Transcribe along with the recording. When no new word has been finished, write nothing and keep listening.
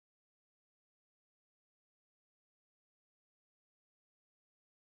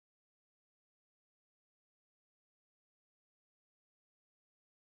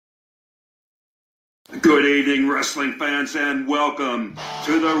Good evening, wrestling fans, and welcome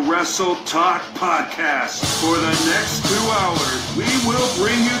to the Wrestle Talk Podcast. For the next 2 hours, we will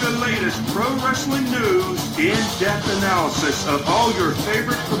bring you the latest pro wrestling news, in-depth analysis of all your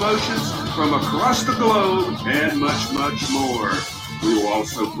favorite promotions from across the globe, and much, much more. We will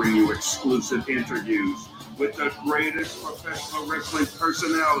also bring you exclusive interviews with the greatest professional wrestling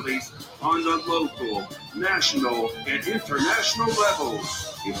personalities on the local, national, and international levels.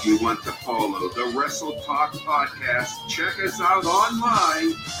 If you want to follow the Wrestle Talk Podcast, check us out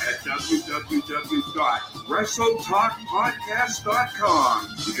online at www.wrestletalkpodcast.com.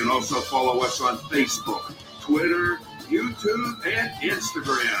 You can also follow us on Facebook, Twitter, YouTube, and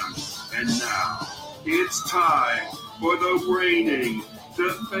Instagram. And now, it's time for the reigning,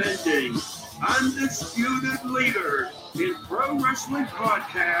 defending, undisputed leader in pro wrestling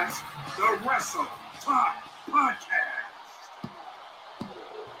podcast, the Wrestle Talk Podcast.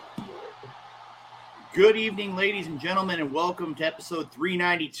 Good evening, ladies and gentlemen, and welcome to episode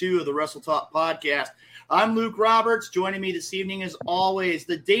 392 of the Wrestle Talk Podcast. I'm Luke Roberts. Joining me this evening, as always,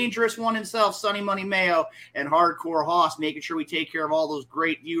 the dangerous one himself, Sonny Money Mayo, and Hardcore Hoss, making sure we take care of all those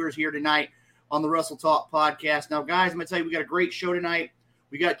great viewers here tonight on the Wrestle Talk Podcast. Now, guys, I'm going to tell you, we got a great show tonight.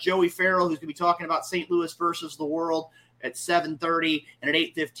 We got Joey Farrell, who's going to be talking about St. Louis versus the World at 7:30, and at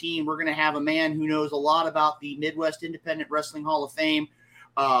 8:15, we're going to have a man who knows a lot about the Midwest Independent Wrestling Hall of Fame,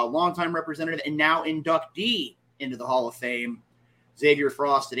 longtime representative and now inductee into the Hall of Fame, Xavier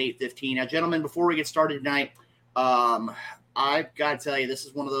Frost at 8:15. Now, gentlemen, before we get started tonight, I've got to tell you, this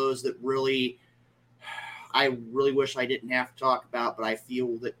is one of those that I really wish I didn't have to talk about, but I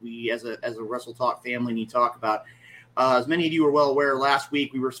feel that we, as a Wrestle Talk family, need to talk about. As many of you are well aware, last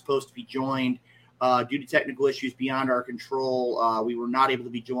week we were supposed to be joined due to technical issues beyond our control. We were not able to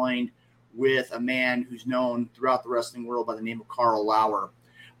be joined with a man who's known throughout the wrestling world by the name of Carl Lauer.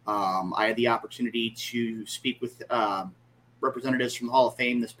 I had the opportunity to speak with representatives from the Hall of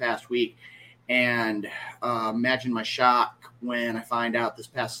Fame this past week, and imagine my shock when I find out this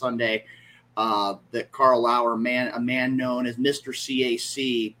past Sunday that Carl Lauer, a man known as Mr.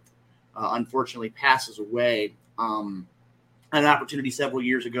 CAC, unfortunately passes away. I had an opportunity several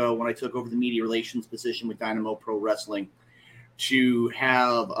years ago when I took over the media relations position with Dynamo Pro Wrestling to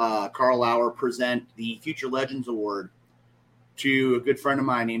have Carl Lauer present the Future Legends Award to a good friend of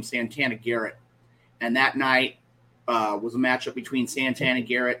mine named Santana Garrett. And that night was a matchup between Santana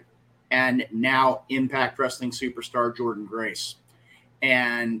Garrett and now Impact Wrestling superstar Jordan Grace.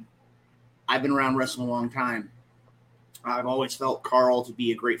 And I've been around wrestling a long time. I've always felt Carl to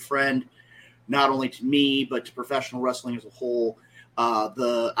be a great friend, not only to me, but to professional wrestling as a whole.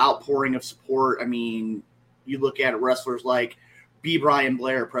 The outpouring of support, I mean, you look at wrestlers like B. Brian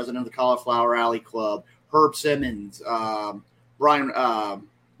Blair, president of the Cauliflower Alley Club, Herb Simmons, Brian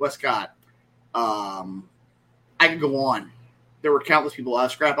Westcott. I could go on. There were countless people.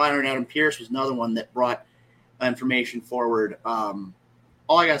 Scrap Iron Adam Pierce was another one that brought information forward. All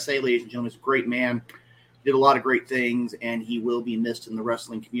I got to say, ladies and gentlemen, is a great man. Did a lot of great things, and he will be missed in the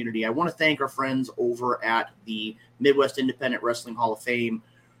wrestling community. I want to thank our friends over at the Midwest Independent Wrestling Hall of Fame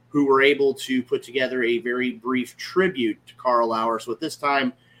who were able to put together a very brief tribute to Carl Lauer. So at this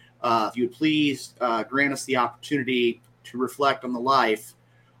time, if you would please grant us the opportunity to reflect on the life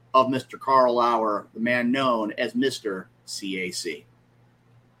of Mr. Carl Lauer, the man known as Mr. CAC.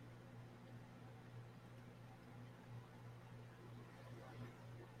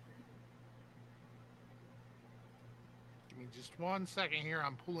 Just 1 second here.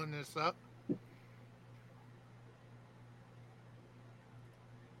 I'm pulling this up.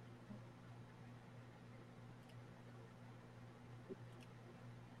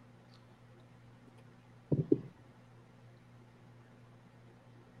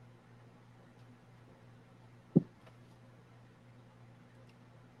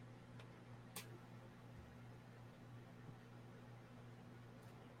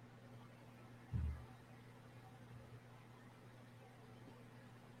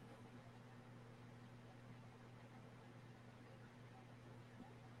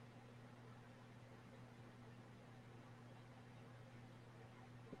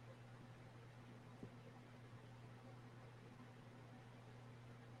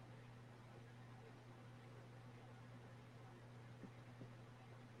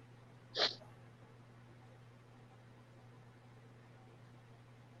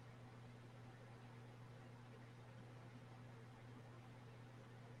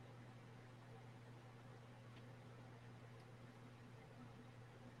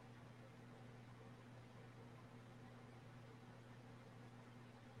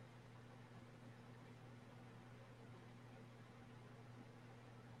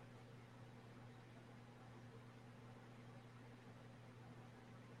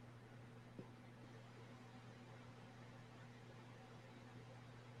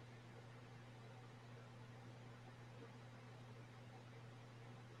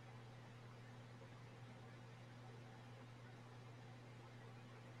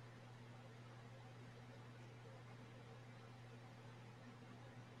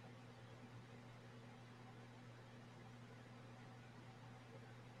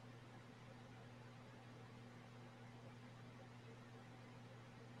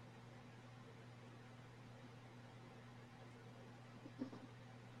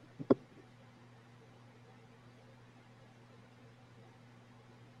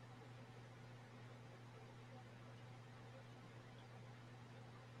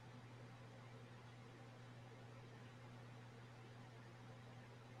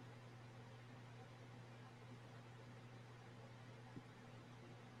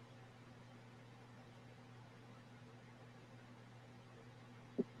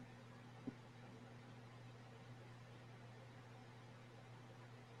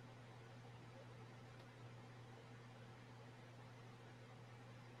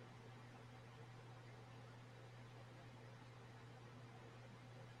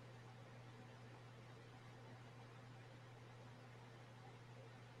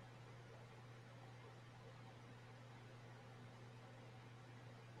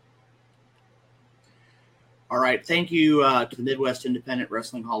 All right. Thank you to the Midwest Independent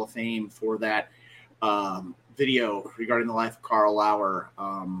Wrestling Hall of Fame for that video regarding the life of Karl Lauer,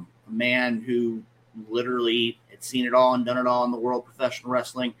 a man who literally had seen it all and done it all in the world of professional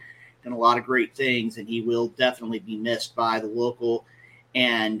wrestling, done a lot of great things, and he will definitely be missed by the local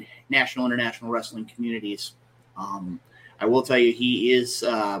and national, international wrestling communities. I will tell you, he is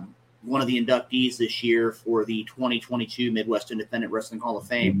one of the inductees this year for the 2022 Midwest Independent Wrestling Hall of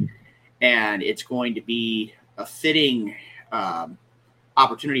Fame, and it's going to be a fitting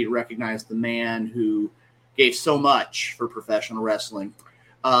opportunity to recognize the man who gave so much for professional wrestling.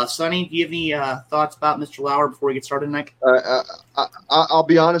 Sonny, do you have any thoughts about Mr. Lauer before we get started tonight? I'll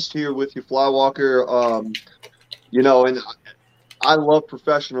be honest here with you, Flywalker. And I love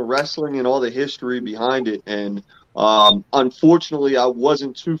professional wrestling and all the history behind it. And unfortunately, I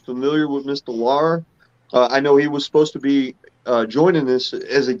wasn't too familiar with Mr. Lauer. I know he was supposed to be joining this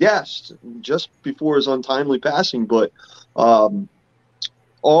as a guest just before his untimely passing, but all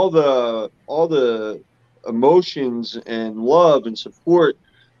the emotions and love and support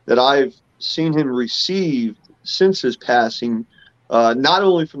that I've seen him receive since his passing, not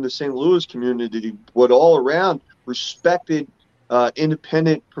only from the St. Louis community, but all around respected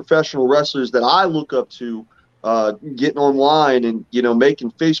independent professional wrestlers that I look up to, getting online and,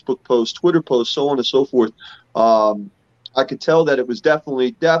 making Facebook posts, Twitter posts, so on and so forth. I could tell that it was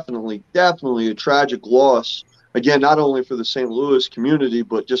definitely a tragic loss. Again, not only for the St. Louis community,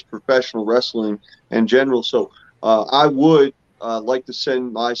 but just professional wrestling in general. So I would like to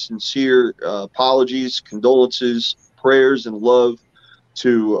send my sincere apologies, condolences, prayers, and love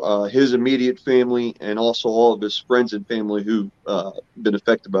to his immediate family and also all of his friends and family who've been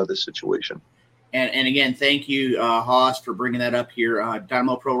affected by this situation. And again, thank you, Haas, for bringing that up here.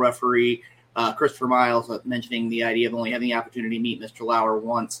 Dynamo Pro referee Christopher Miles mentioning the idea of only having the opportunity to meet Mr. Lauer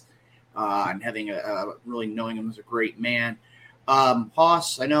once and having really knowing him as a great man.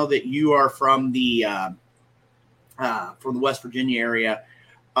 Haas, I know that you are from the West Virginia area.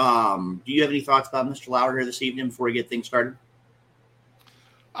 Do you have any thoughts about Mr. Lauer here this evening before we get things started?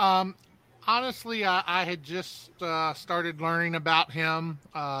 Honestly, I had just started learning about him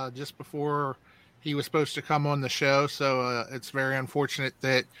just before he was supposed to come on the show, so it's very unfortunate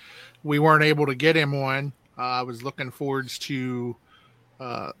that we weren't able to get him on. I was looking forward to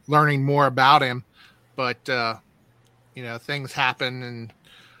learning more about him, but things happen, and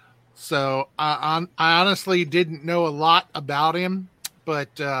so I honestly didn't know a lot about him,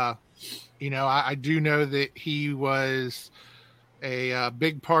 but I do know that he was a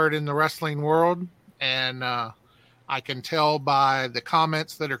big part in the wrestling world, and I can tell by the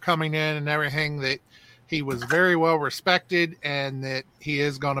comments that are coming in and everything that he was very well respected and that he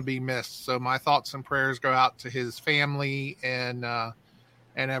is going to be missed. So my thoughts and prayers go out to his family and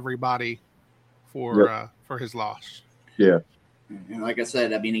everybody for his loss. Yeah. And like I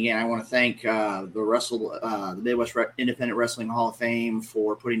said, again, I want to thank the Midwest Independent Wrestling Hall of Fame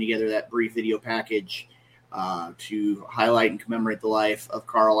for putting together that brief video package to highlight and commemorate the life of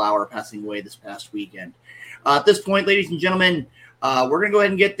Karl Lauer passing away this past weekend. At this point, ladies and gentlemen, we're going to go ahead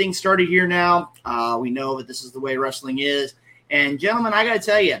and get things started here now. We know that this is the way wrestling is. And gentlemen, I got to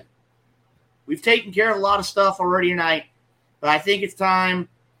tell you, we've taken care of a lot of stuff already tonight, but I think it's time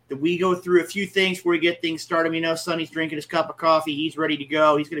that we go through a few things before we get things started. We know Sonny's drinking his cup of coffee. He's ready to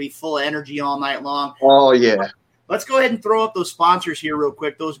go. He's going to be full of energy all night long. Oh, yeah. Let's go ahead and throw up those sponsors here real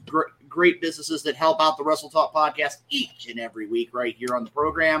quick, those great businesses that help out the Wrestle Talk podcast each and every week right here on the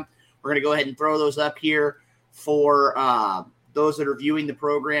program. We're going to go ahead and throw those up here for those that are viewing the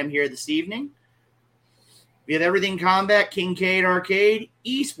program here this evening. We have Everything Combat, Kincaid Arcade,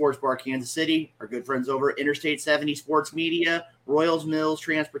 Esports Bar Kansas City, our good friends over at Interstate 70 Sports Media, Royals Mills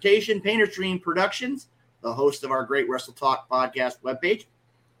Transportation, Painter's Dream Productions, the host of our great Wrestle Talk podcast webpage,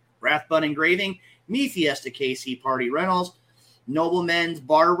 Rathbun Engraving, Me Fiesta KC Party Rentals, Noblemen's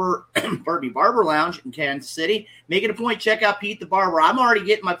Barber Lounge in Kansas City. Make it a point, check out Pete the Barber. I'm already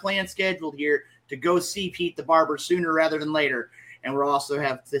getting my plan scheduled here to go see Pete the Barber sooner rather than later. And we'll also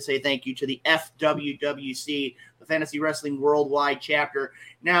have to say thank you to the FWWC, the Fantasy Wrestling Worldwide chapter.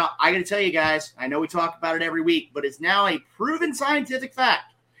 Now, I got to tell you guys, I know we talk about it every week, but it's now a proven scientific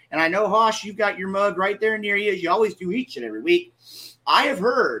fact. And I know, Hosh, you've got your mug right there near you, as you always do each and every week. I have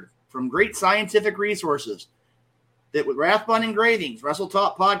heard from great scientific resources that with Rathbun Engravings, Wrestle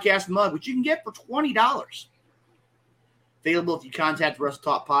Talk Podcast mug, which you can get for $20, available if you contact the Wrestle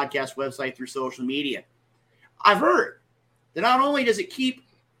Talk Podcast website through social media. I've heard that not only does it keep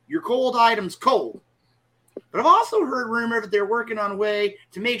your cold items cold, but I've also heard rumor that they're working on a way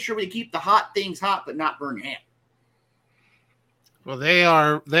to make sure we keep the hot things hot but not burn your hand. Well, they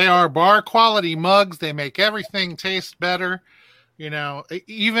are bar quality mugs. They make everything taste better. You know,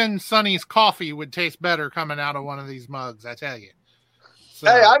 even Sonny's coffee would taste better coming out of one of these mugs, I tell you. So,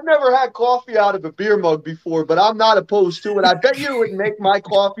 hey, I've never had coffee out of a beer mug before, but I'm not opposed to it. I bet you it would make my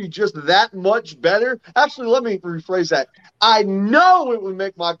coffee just that much better. Actually, let me rephrase that. I know it would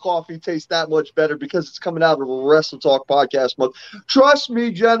make my coffee taste that much better because it's coming out of a Wrestle Talk podcast mug. Trust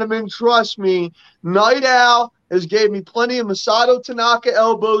me, gentlemen, trust me. Night Owl has gave me plenty of Masato Tanaka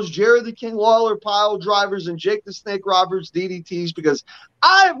elbows, Jerry the King Lawler pile drivers, and Jake the Snake Roberts DDTs because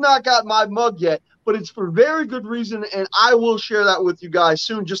I have not got my mug yet, but it's for very good reason, and I will share that with you guys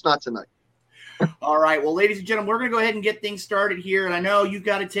soon, just not tonight. All right. Well, ladies and gentlemen, we're going to go ahead and get things started here, and I know you've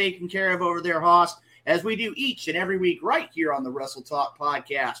got it taken care of over there, Haas, as we do each and every week right here on the Wrestle Talk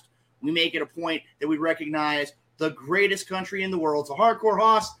podcast. We make it a point that we recognize the greatest country in the world. So, Hardcore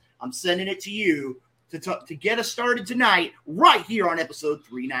Haas, I'm sending it to you to get us started tonight right here on episode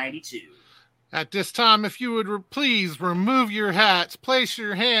 392. At this time, if you would please remove your hats, place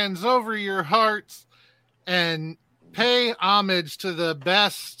your hands over your hearts, and pay homage to the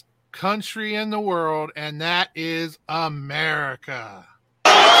best country in the world, and that is America.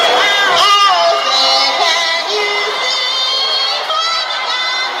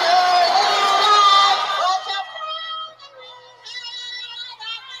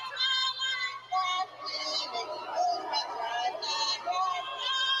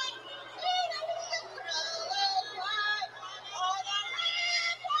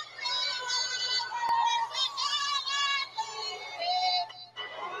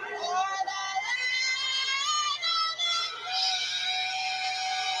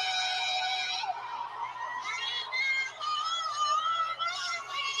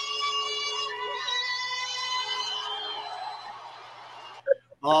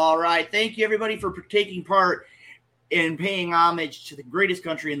 All right. Thank you, everybody, for taking part in paying homage to the greatest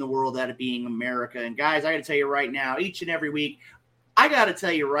country in the world, that being America. And, guys, I got to tell you right now, each and every week, I got to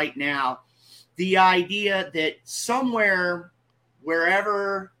tell you right now, the idea that somewhere,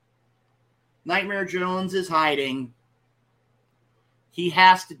 wherever Nightmare Jones is hiding, he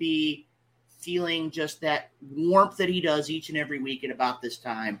has to be feeling just that warmth that he does each and every week at about this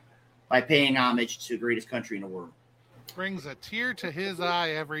time by paying homage to the greatest country in the world. Brings a tear to his eye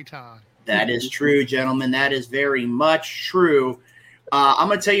every time. That is true, gentlemen. That is very much true. I'm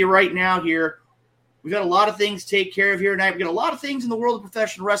going to tell you right now here, we've got a lot of things to take care of here tonight. We've got a lot of things in the world of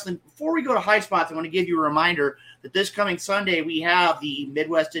professional wrestling. Before we go to High Spots, I want to give you a reminder that this coming Sunday, we have the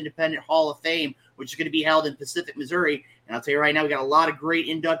Midwest Independent Hall of Fame, which is going to be held in Pacific, Missouri. And I'll tell you right now, we got a lot of great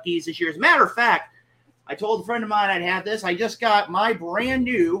inductees this year. As a matter of fact, I told a friend of mine I'd have this. I just got my brand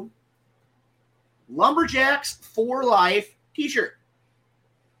new Lumberjacks for Life t-shirt,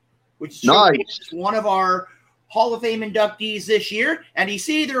 which is nice. One of our Hall of Fame inductees this year. And you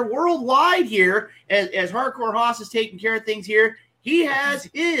see, they're worldwide here as Hardcore Haas is taking care of things here. He has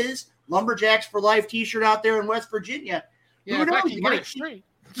his Lumberjacks for Life t-shirt out there in West Virginia. Yeah, who knows? You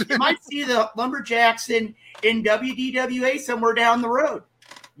might see the Lumberjacks in WDWA somewhere down the road.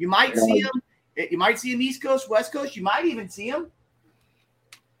 You might see them. You might see them East Coast, West Coast. You might even see them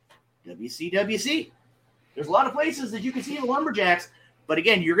WCWC. There's a lot of places that you can see the Lumberjacks. But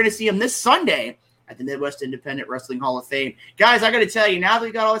again, you're going to see them this Sunday at the Midwest Independent Wrestling Hall of Fame. Guys, I got to tell you, now that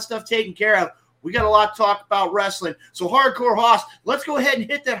we got all that stuff taken care of, we got a lot to talk about wrestling. So, Hardcore Haas, let's go ahead and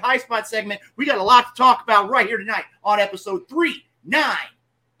hit that high spot segment. We got a lot to talk about right here tonight on episode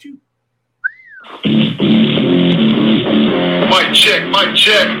 392. Mic check, mic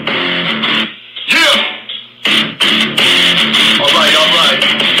check. Yeah. All right.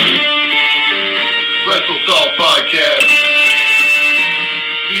 Wrestle Talk Podcast.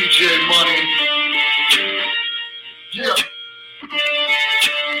 DJ Money. Yeah.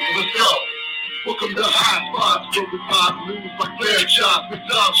 Let's go. Welcome to High Spots, where we pop news like fair chops. We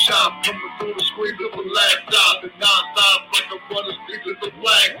top shop, coming through the screen of a laptop and non-stop like a runner speaks with a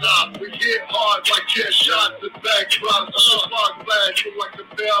flag top. We hit hard like chair shots and backdrops. Spark flash, feel like the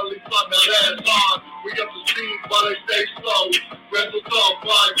belly on that ass on. We up the speed while they stay slow. Wrestle Talk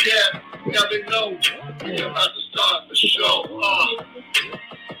Podcast, now they know we about to start the show.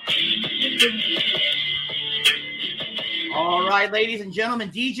 All right, ladies and gentlemen,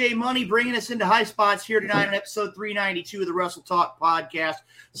 DJ Money bringing us into High Spots here tonight on episode 392 of the Wrestle Talk podcast.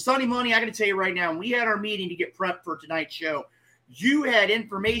 Sonny Money, I got to tell you right now, when we had our meeting to get prepped for tonight's show, you had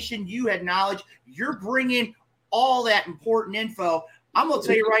information, you had knowledge, you're bringing all that important info. I'm going to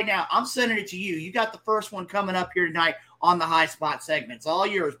tell you right now, I'm sending it to you. You got the first one coming up here tonight on the High Spot segment. It's all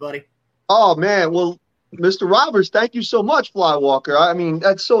yours, buddy. Oh, man. Well, Mr. Roberts, thank you so much, Flywalker. I mean,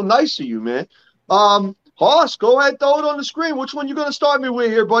 that's so nice of you, man. Hoss, go ahead, throw it on the screen. Which one you going to start me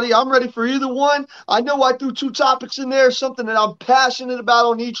with here, buddy? I'm ready for either one. I know I threw 2 topics in there, something that I'm passionate about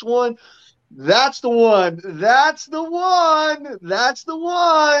on each one. That's the one. That's the one. That's the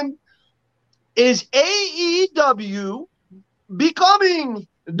one. Is AEW becoming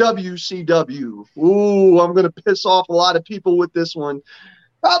WCW? Ooh, I'm going to piss off a lot of people with this one.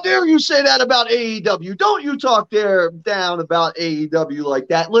 How dare you say that about AEW? Don't you talk down about AEW like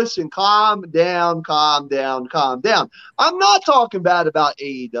that. Listen, calm down, calm down, calm down. I'm not talking bad about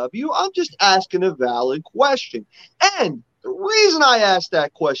AEW. I'm just asking a valid question. And the reason I asked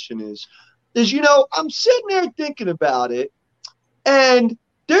that question is, I'm sitting there thinking about it, and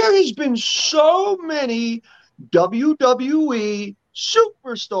there has been so many WWE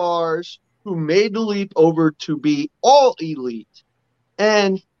superstars who made the leap over to be all elite.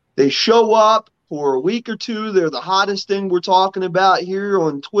 And they show up for a week or two. They're the hottest thing we're talking about here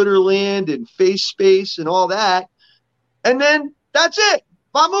on Twitter land and Face Space and all that. And then that's it.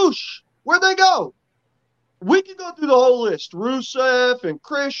 Vamoosh. Where'd they go? We can go through the whole list. Rusev and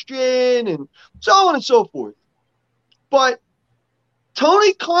Christian and so on and so forth. But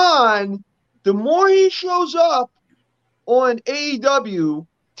Tony Khan, the more he shows up on AEW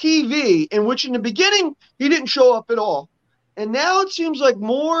TV, in which in the beginning he didn't show up at all, and now it seems like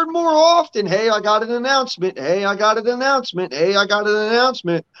more and more often, hey, I got an announcement. Hey, I got an announcement. Hey, I got an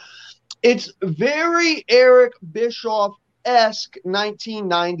announcement. It's very Eric Bischoff-esque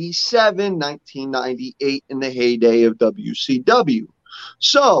 1997, 1998 in the heyday of WCW.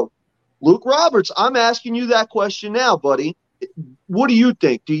 So, Luke Roberts, I'm asking you that question now, buddy. What do you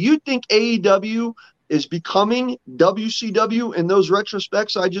think? Do you think AEW is becoming WCW in those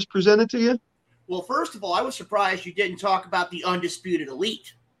retrospects I just presented to you? Well, first of all, I was surprised you didn't talk about the Undisputed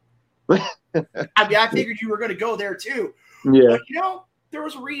Elite. I figured you were going to go there too. Yeah. But, there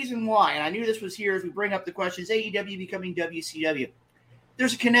was a reason why, and I knew this was here as we bring up the questions, AEW becoming WCW.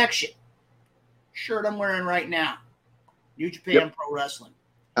 There's a connection. Shirt I'm wearing right now. New Japan Pro Wrestling.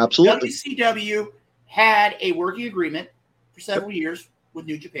 Absolutely. WCW had a working agreement for several years with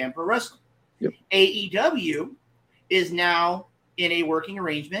New Japan Pro Wrestling. Yep. AEW is now in a working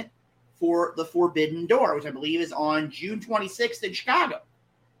arrangement for the Forbidden Door, which I believe is on June 26th in Chicago.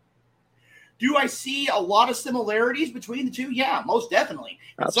 Do I see a lot of similarities between the two? Yeah, most definitely.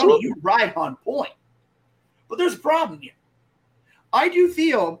 And some of you right on point. But there's a problem here. I do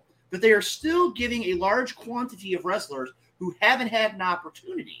feel that they are still giving a large quantity of wrestlers who haven't had an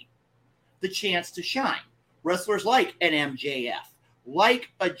opportunity the chance to shine. Wrestlers like an MJF, like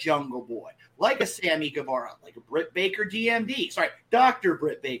a Jungle Boy, like a Sammy Guevara, like a Britt Baker DMD. Sorry, Dr.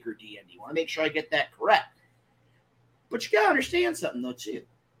 Britt Baker DMD. I want to make sure I get that correct. But you got to understand something, though, too.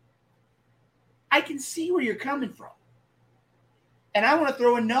 I can see where you're coming from. And I want to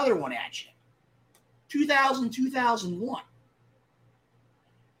throw another one at you. 2000, 2001.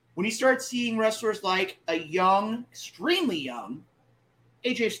 When you start seeing wrestlers like a young, extremely young,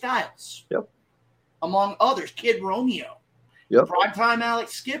 AJ Styles. Yep. Among others, Kid Romeo. Yep. Primetime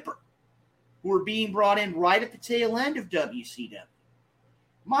Alex Skipper, who are being brought in right at the tail end of WCW.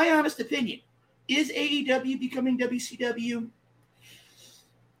 My honest opinion, is AEW becoming WCW?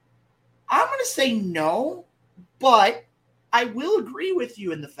 I'm going to say no, but I will agree with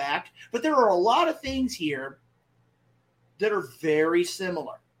you in the fact that there are a lot of things here that are very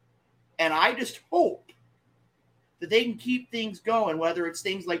similar. And I just hope that they can keep things going, whether it's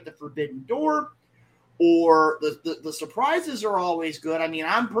things like the Forbidden Door or the surprises are always good. I mean,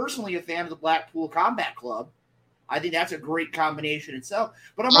 I'm personally a fan of the Blackpool Combat Club. I think that's a great combination itself.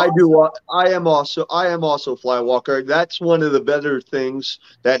 But I am also Flywalker. That's one of the better things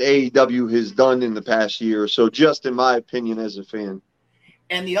that AEW has done in the past year. So just in my opinion as a fan.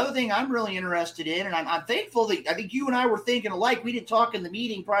 And the other thing I'm really interested in, and I'm thankful that I think you and I were thinking alike. We didn't talk in the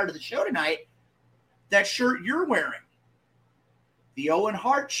meeting prior to the show tonight. That shirt you're wearing, the Owen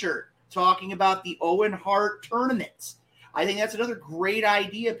Hart shirt, talking about the Owen Hart tournaments. I think that's another great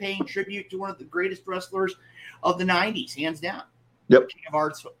idea, paying tribute to one of the greatest wrestlers of the 90s, hands down. Yep. King of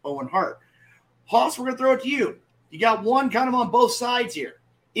Hearts, Owen Hart. Hoss, we're going to throw it to you. You got one kind of on both sides here.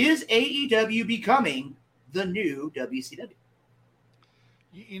 Is AEW becoming the new WCW?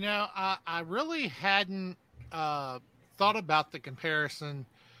 I really hadn't thought about the comparison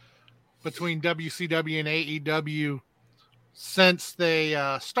between WCW and AEW since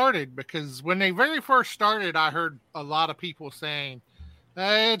they started, because when they very first started, I heard a lot of people saying,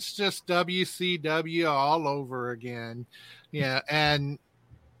 it's just WCW all over again. Yeah. And,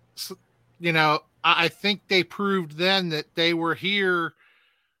 I think they proved then that they were here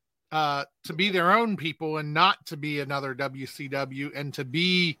to be their own people and not to be another WCW, and to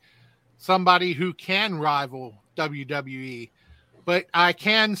be somebody who can rival WWE. But I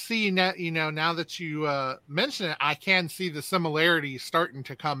can see that, now that you mention it, I can see the similarities starting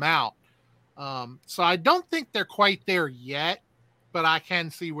to come out. So I don't think they're quite there yet, but I can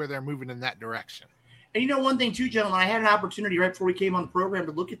see where they're moving in that direction. And one thing too, gentlemen, I had an opportunity right before we came on the program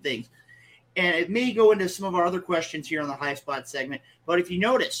to look at things. And it may go into some of our other questions here on the High Spot segment. But if you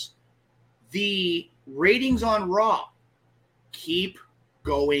notice, the ratings on Raw keep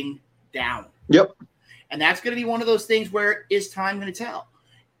going down. Yep. And that's going to be one of those things where is time going to tell?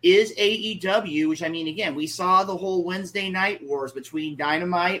 Is AEW, which again, we saw the whole Wednesday night wars between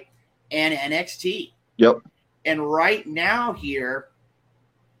Dynamite and NXT. Yep. And right now here,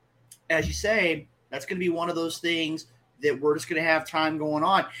 as you say, that's going to be one of those things that we're just going to have time going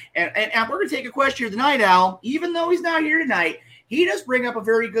on. And we're going to take a question of the Night Owl. Even though he's not here tonight, he does bring up a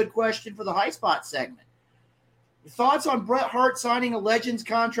very good question for the High Spot segment. Thoughts on Bret Hart signing a Legends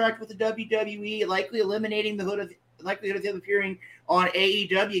contract with the WWE, likely eliminating the likelihood of him appearing on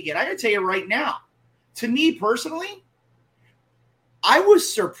AEW again? I got to tell you right now, to me personally, I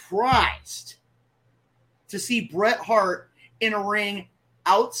was surprised to see Bret Hart in a ring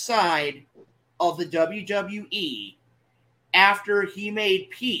outside of the WWE after he made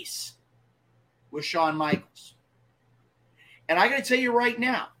peace with Shawn Michaels. And I got to tell you right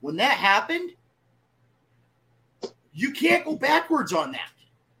now, when that happened, you can't go backwards on that.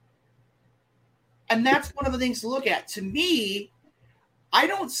 And that's one of the things to look at. To me, I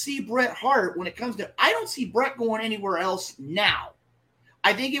don't see Bret Hart I don't see Bret going anywhere else now.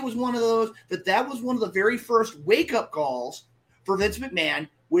 I think it was one of those that was one of the very first wake-up calls for Vince McMahon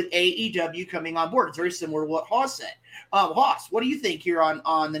with AEW coming on board. It's very similar to what Haas said. Haas, what do you think here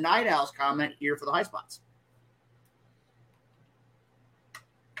on the Night Owl's comment here for the High Spots?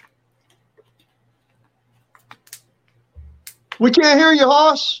 We can't hear you,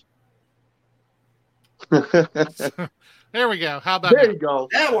 Hoss. There we go. How about there that? you go.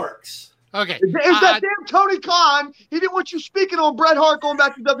 That works. Okay. It's that damn Tony Khan. He didn't want you speaking on Bret Hart going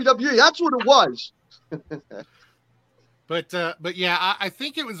back to WWE. That's what it was. But yeah, I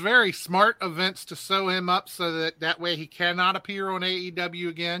think it was very smart of Vince to sew him up so that way he cannot appear on AEW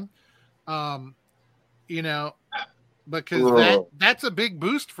again. Because that's a big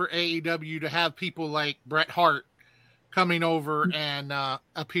boost for AEW to have people like Bret Hart coming over and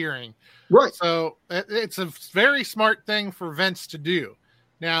appearing. Right. So it's a very smart thing for Vince to do.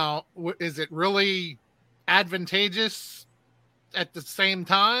 Now, is it really advantageous at the same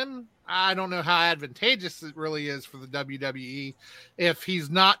time? I don't know how advantageous it really is for the WWE if he's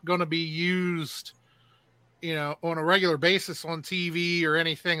not going to be used, on a regular basis on TV or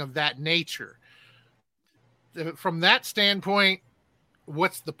anything of that nature. From that standpoint,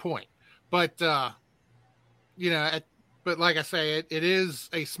 what's the point? But, but like I say, it is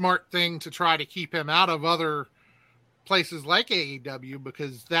a smart thing to try to keep him out of other places like AEW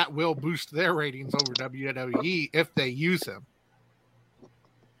because that will boost their ratings over WWE if they use him.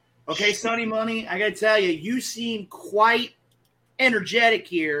 Okay, Sonny Money, I got to tell you seem quite energetic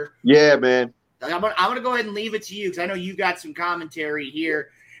here. Yeah, man. I'm going to go ahead and leave it to you because I know you got some commentary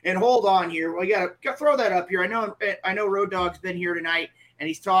here. And hold on here. Well, you got to throw that up here. I know Road Dogg's been here tonight, and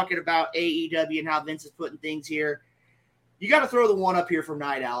he's talking about AEW and how Vince is putting things here. You got to throw the one up here from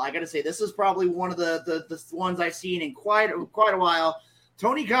Night Owl. I got to say, this is probably one of the ones I've seen in quite a while.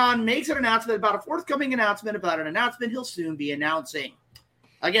 Tony Khan makes an announcement about a forthcoming announcement about an announcement he'll soon be announcing.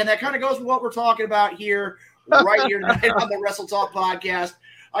 Again, that kind of goes with what we're talking about here, right here tonight on the Wrestle Talk podcast.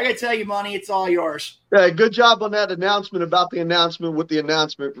 I got to tell you, Money, it's all yours. Yeah, good job on that announcement about the announcement with the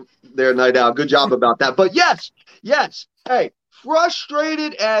announcement there, Night Owl. Good job about that. But yes. Hey,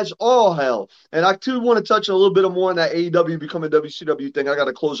 frustrated as all hell. And I, too, want to touch a little bit more on that AEW becoming WCW thing. I got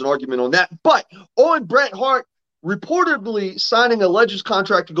to close an argument on that. But on Bret Hart reportedly signing a Legends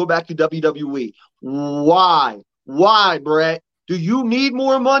contract to go back to WWE. Why? Why, Bret? Do you need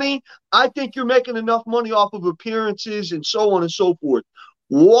more money? I think you're making enough money off of appearances and so on and so forth.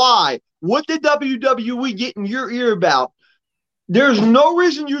 Why? What did WWE get in your ear about? There's no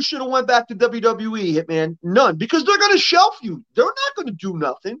reason you should have went back to WWE, Hitman. None. Because they're going to shelf you. They're not going to do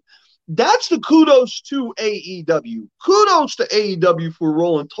nothing. That's the kudos to AEW. Kudos to AEW for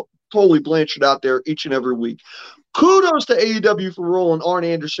rolling Tully Blanchard out there each and every week. Kudos to AEW for rolling Arn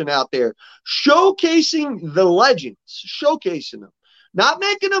Anderson out there. Showcasing the legends. Showcasing them. Not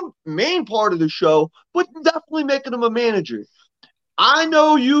making them main part of the show, but definitely making them a manager. I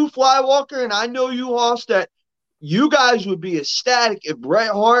know you, Flywalker, and I know you, Hoss, that you guys would be ecstatic if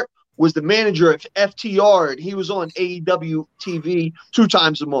Bret Hart was the manager of FTR and he was on AEW TV 2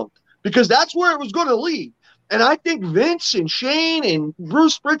 times a month. Because that's where it was going to lead. And I think Vince and Shane and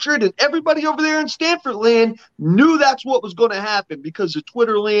Bruce Pritchard and everybody over there in Stanford land knew that's what was going to happen because of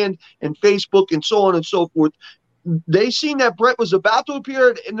Twitter land and Facebook and so on and so forth. They seen that Brett was about to appear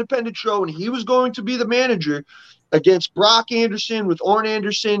at an independent show and he was going to be the manager against Brock Anderson with Arn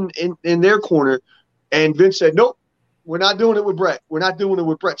Anderson in their corner. And Vince said, nope, we're not doing it with Brett. We're not doing it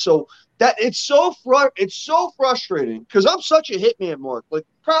with Brett. So that it's so frustrating because I'm such a Hitman mark. Like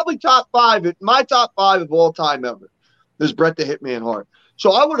probably my top five of all time ever is Bret the Hitman Hart.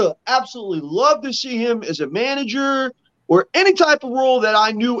 So I would have absolutely loved to see him as a manager or any type of role that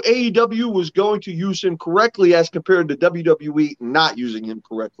I knew AEW was going to use him correctly as compared to WWE not using him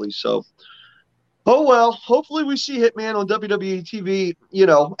correctly. So, oh well, hopefully we see Hitman on WWE TV,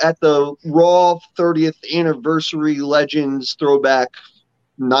 at the Raw 30th Anniversary Legends Throwback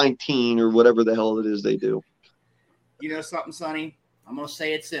 19 or whatever the hell it is they do. You know something, Sonny? I'm going to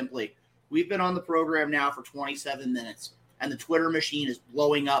say it simply. We've been on the program now for 27 minutes, and the Twitter machine is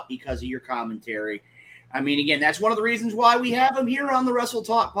blowing up because of your commentary. I mean, again, that's one of the reasons why we have him here on the Wrestle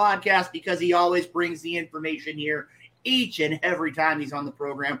Talk podcast, because he always brings the information here each and every time he's on the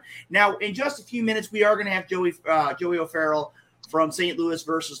program. Now, in just a few minutes, we are going to have Joey O'Farrell from St. Louis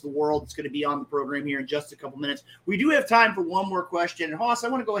versus the World. It's going to be on the program here in just a couple minutes. We do have time for one more question. And, Hoss, I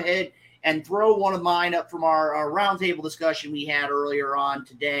want to go ahead and throw one of mine up from our roundtable discussion we had earlier on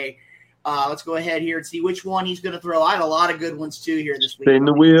today. Let's go ahead here and see which one he's going to throw. I had a lot of good ones, too, here this week. Spin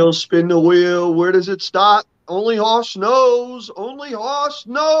the wheel. Where does it stop? Only Hoss knows. Only Hoss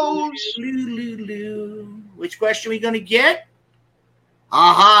knows. Which question are we going to get?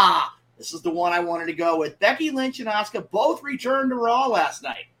 Aha! This is the one I wanted to go with. Becky Lynch and Asuka both returned to Raw last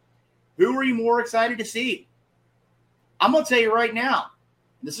night. Who are you more excited to see? I'm going to tell you right now.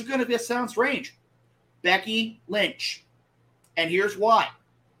 This is going to sound strange. Becky Lynch. And here's why.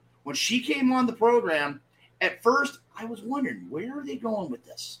 When she came on the program, at first I was wondering, where are they going with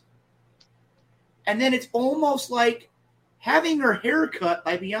this? And then it's almost like having her hair cut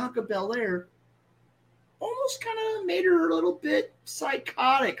by Bianca Belair almost kind of made her a little bit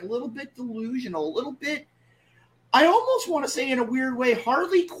psychotic, a little bit delusional, a little bit, I almost want to say in a weird way,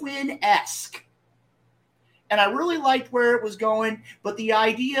 Harley Quinn-esque. And I really liked where it was going, but the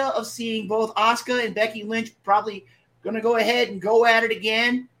idea of seeing both Asuka and Becky Lynch probably going to go ahead and go at it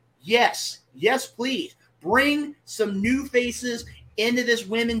again, yes, please. Bring some new faces into this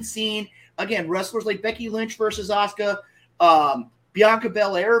women's scene. Again, wrestlers like Becky Lynch versus Asuka, Bianca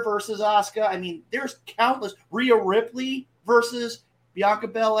Belair versus Asuka. I mean, there's countless. Rhea Ripley versus Bianca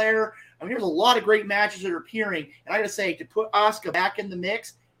Belair. I mean, there's a lot of great matches that are appearing. And I got to say, to put Asuka back in the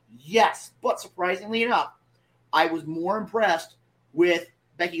mix, yes. But surprisingly enough, I was more impressed with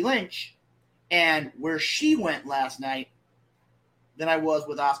Becky Lynch and where she went last night than I was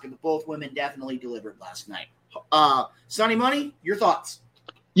with Asuka. But both women definitely delivered last night. Sonny Money, your thoughts?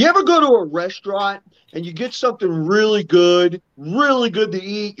 You ever go to a restaurant and you get something really good to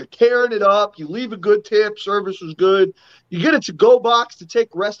eat, you're tearing it up, you leave a good tip, service was good, you get a to-go box to take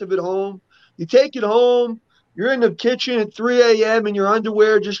the rest of it home, you take it home, you're in the kitchen at 3 a.m. in your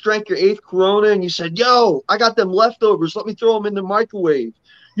underwear, just drank your 8th Corona, and you said, yo, I got them leftovers, let me throw them in the microwave.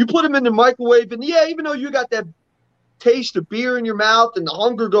 You put them in the microwave, and yeah, even though you got that taste of beer in your mouth and the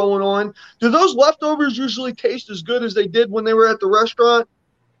hunger going on, do those leftovers usually taste as good as they did when they were at the restaurant?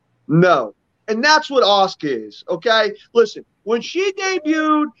 No. And that's what Asuka is, okay? Listen, when she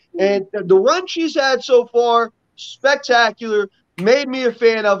debuted and the run she's had so far, spectacular, made me a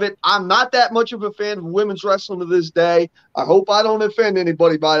fan of it. I'm not that much of a fan of women's wrestling to this day. I hope I don't offend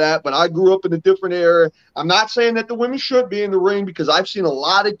anybody by that, but I grew up in a different era. I'm not saying that the women should be in the ring because I've seen a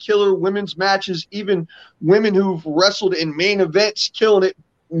lot of killer women's matches, even women who've wrestled in main events killing it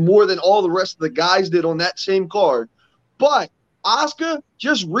more than all the rest of the guys did on that same card. But Asuka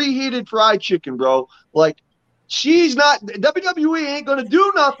just reheated fried chicken, bro. Like, she's not – WWE ain't going to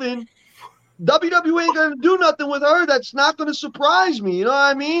do nothing. WWE ain't going to do nothing with her that's not going to surprise me. You know what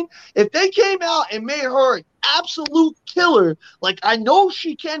I mean? If they came out and made her an absolute killer, like I know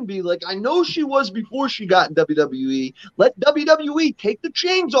she can be, like I know she was before she got in WWE, let WWE take the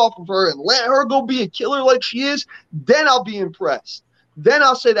chains off of her and let her go be a killer like she is, then I'll be impressed. Then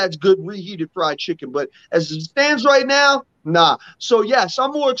I'll say that's good reheated fried chicken. But as it stands right now, nah. So, yes,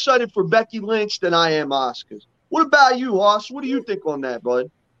 I'm more excited for Becky Lynch than I am Asuka. What about you, Hoss? What do you think on that,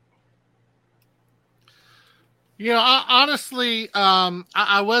 bud? You know, honestly,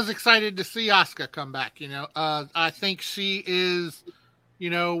 I was excited to see Asuka come back. You know, I think she is,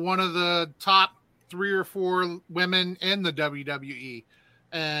 you know, one of the top 3 or 4 women in the WWE.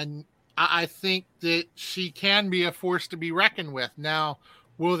 And I think that she can be a force to be reckoned with. Now,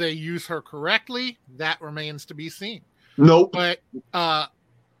 Will they use her correctly? That remains to be seen. Nope. But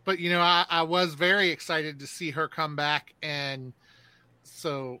you know, I was very excited to see her come back, and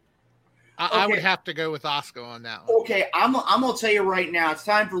so I would have to go with Asuka on that one. Okay, I'm gonna tell you right now, it's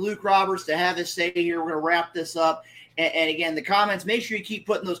time for Luke Roberts to have his say here. We're gonna wrap this up, and again, the comments. Make sure you keep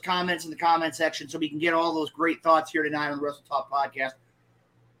putting those comments in the comment section so we can get all those great thoughts here tonight on the Wrestle Talk podcast.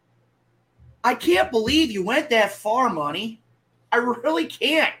 I can't believe you went that far, Money. I really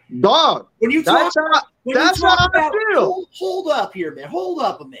can't. Dog. When you talk, that's how I feel. Hold up here, man. Hold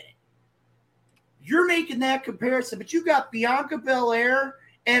up a minute. You're making that comparison, but you got Bianca Belair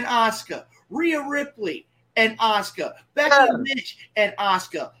and Asuka, Rhea Ripley and Asuka, Becky Lynch and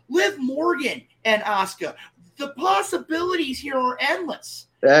Asuka, Liv Morgan and Asuka. The possibilities here are endless.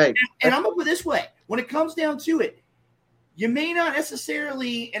 Hey. And I'm going to put it this way. When it comes down to it, you may not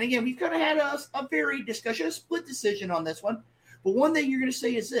necessarily, and again, we've kind of had a varied discussion, a split decision on this one. But one thing you're going to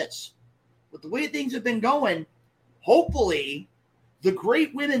say is this. With the way things have been going, hopefully the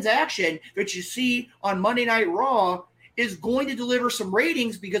great women's action that you see on Monday Night Raw is going to deliver some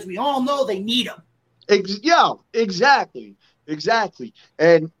ratings because we all know they need them. Yeah, exactly.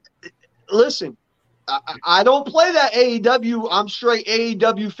 And listen, I don't play that AEW. I'm straight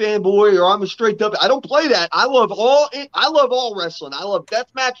AEW fanboy, or I'm a straight W. I don't play that. I love all wrestling. I love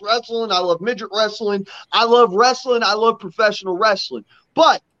deathmatch wrestling. I love midget wrestling. I love wrestling. I love professional wrestling.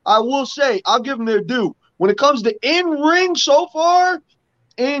 But I will say, I'll give them their due. When it comes to in-ring so far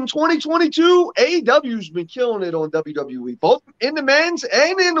in 2022, AEW's been killing it on WWE, both in the men's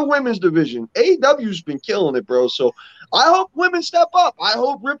and in the women's division. AEW's been killing it, bro. So I hope women step up. I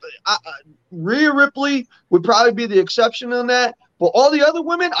hope Rhea Ripley would probably be the exception on that. But all the other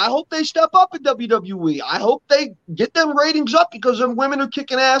women, I hope they step up at WWE. I hope they get them ratings up because them women are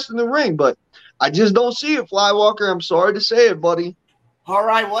kicking ass in the ring. But I just don't see it, Flywalker. I'm sorry to say it, buddy. All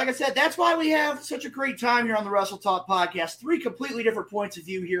right. Well, like I said, that's why we have such a great time here on the Wrestle Talk podcast. 3 completely different points of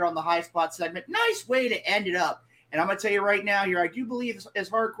view here on the High Spot segment. Nice way to end it up. And I'm going to tell you right now here, I do believe, as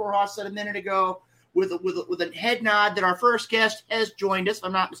Hardcore Hoss said a minute ago, with a head nod that our first guest has joined us, if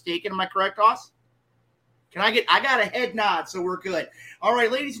I'm not mistaken. Am I correct, Hoss? I got a head nod, so we're good. All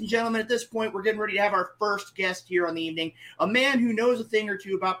right, ladies and gentlemen, at this point, we're getting ready to have our first guest here on the evening, a man who knows a thing or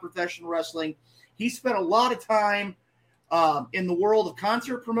two about professional wrestling. He spent a lot of time in the world of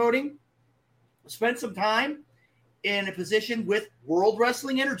concert promoting, spent some time in a position with World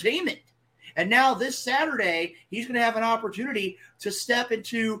Wrestling Entertainment. And now this Saturday, he's going to have an opportunity to step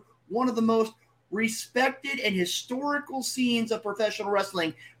into one of the most respected and historical scenes of professional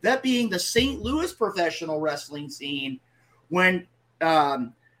wrestling, that being the St. Louis professional wrestling scene, when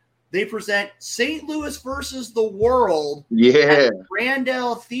they present St. Louis versus the World at the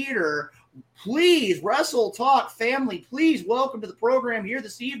Randall Theater. Please, Wrestle Talk family, please welcome to the program here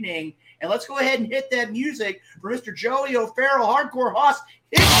this evening. And let's go ahead and hit that music for Mr. Joey O'Farrell, Hardcore Hoss.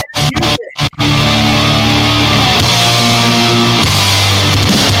 Hit that music.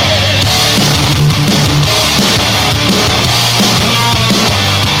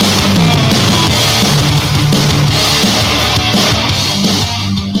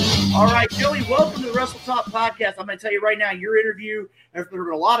 All right, Joey, welcome to the Wrestle Talk podcast. I'm going to tell you right now, your interview, there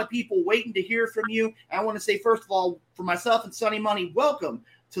are a lot of people waiting to hear from you. I want to say, first of all, for myself and Sonny Money, welcome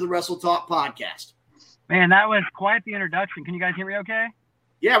to the Wrestle Talk podcast. Man, that was quite the introduction. Can you guys hear me okay?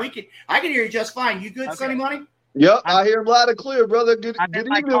 Yeah, I can hear you just fine. You good, okay. Sonny Money? Yep, I hear him loud and clear, brother. Good evening.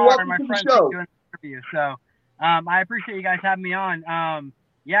 Welcome to the show. Doing an interview, so I appreciate you guys having me on.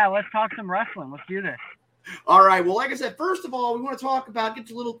 Yeah, let's talk some wrestling. Let's do this. All right. Well, like I said, first of all, we want to talk about, get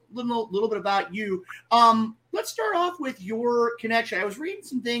to a little bit about you. Let's start off with your connection. I was reading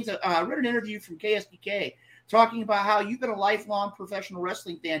some things. I read an interview from KSDK talking about how you've been a lifelong professional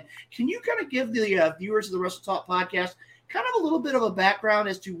wrestling fan. Can you kind of give the viewers of the Wrestle Talk podcast kind of a little bit of a background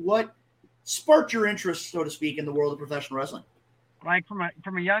as to what sparked your interest, so to speak, in the world of professional wrestling? Like from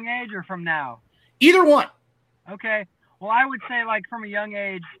a young age or from now? Either one. Okay. Well, I would say like from a young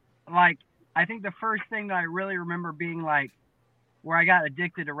age, like I think the first thing that I really remember being like where I got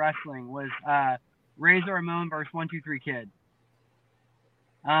addicted to wrestling was Razor Ramon versus 1-2-3 Kid.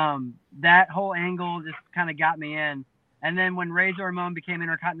 That whole angle just kind of got me in. And then when Razor Ramon became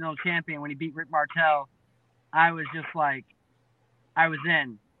Intercontinental Champion, when he beat Rick Martel, I was just like, I was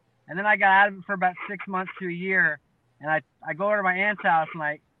in. And then I got out of it for about 6 months to a year. And I go over to my aunt's house,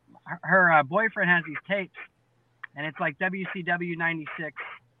 and her boyfriend has these tapes. And it's like WCW 96,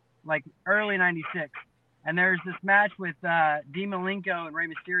 like early 96. And there's this match with Dean Malenko and Rey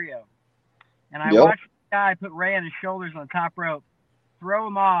Mysterio. And I watched the guy put Rey on his shoulders on the top rope, throw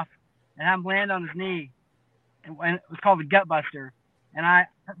him off, and have him land on his knee. And it was called the Gut Buster. And I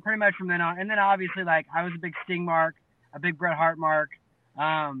pretty much from then on, and then obviously like I was a big Sting mark, a big Bret Hart mark,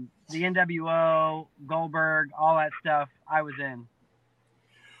 the NWO, Goldberg, all that stuff I was in.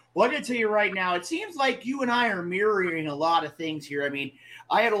 Well, I can tell you right now, it seems like you and I are mirroring a lot of things here. I mean,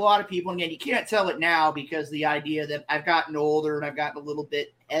 I had a lot of people, and again, you can't tell it now because the idea that I've gotten older and I've gotten a little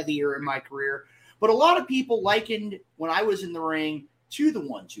bit heavier in my career. But a lot of people likened when I was in the ring to the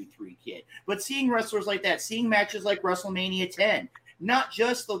 1, 2, 3 Kid. But seeing wrestlers like that, seeing matches like WrestleMania 10, not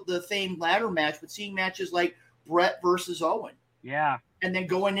just the famed ladder match, but seeing matches like Bret versus Owen. Yeah. And then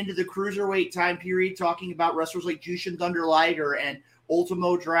going into the cruiserweight time period, talking about wrestlers like Jushin Thunder Liger and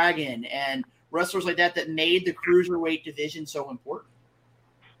Ultimo Dragon and wrestlers like that made the cruiserweight division so important.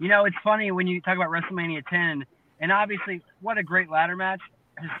 You know, it's funny when you talk about WrestleMania 10, and obviously what a great ladder match,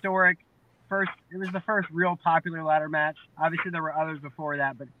 historic. It was the first real popular ladder match. Obviously there were others before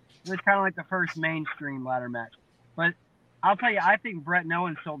that, but it was kind of like the first mainstream ladder match. But I'll tell you, I think Bret and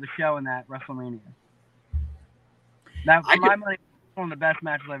Owen stole the show in that WrestleMania. That, for my money, one of the best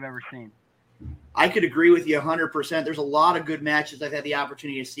matches I've ever seen. I could agree with you 100%. There's a lot of good matches I've had the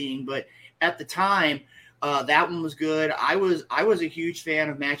opportunity of seeing, but at the time, that one was good. I was a huge fan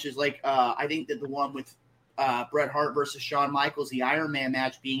of matches like I think that the one with Bret Hart versus Shawn Michaels, the Iron Man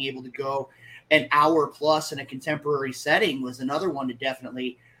match, being able to go an hour plus in a contemporary setting was another one to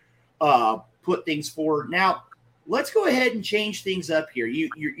definitely put things forward. Now, let's go ahead and change things up here.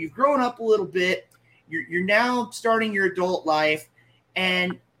 You've grown up a little bit. You're now starting your adult life,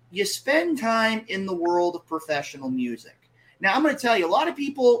 and you spend time in the world of professional music. Now, I'm going to tell you, a lot of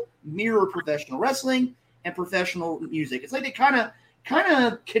people mirror professional wrestling and professional music. It's like they kind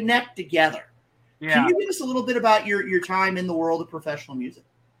of connect together. Yeah. Can you give us a little bit about your time in the world of professional music?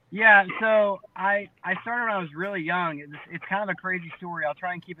 Yeah, so I started when I was really young. It's kind of a crazy story. I'll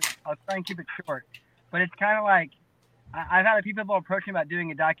try and keep it short. But it's kind of like I've had a few people approach me about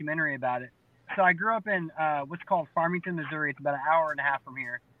doing a documentary about it. So I grew up in what's called Farmington, Missouri. It's about an hour and a half from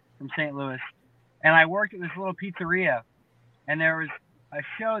here, from St. Louis. And I worked at this little pizzeria, and there was a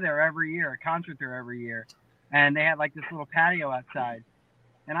show there every year, a concert there every year. And they had like this little patio outside.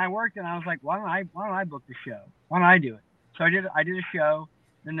 And I worked, and I was like, why don't I book the show? Why don't I do it? So I did a show.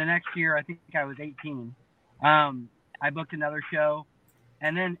 Then the next year, I think I was 18. I booked another show.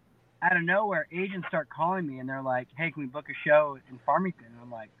 And then out of nowhere, agents start calling me, and they're like, hey, can we book a show in Farmington? And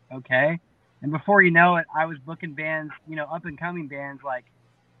I'm like, okay. And before you know it, I was booking bands, up-and-coming bands like,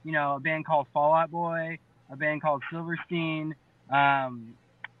 a band called Fall Out Boy, a band called Silverstein,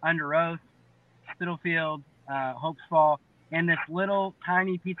 Under Oath, Spitalfield, Hopes Fall, and this little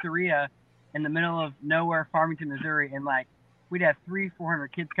tiny pizzeria in the middle of nowhere, Farmington, Missouri. And like, we'd have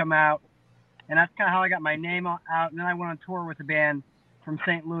 300-400 kids come out. And that's kind of how I got my name out. And then I went on tour with a band from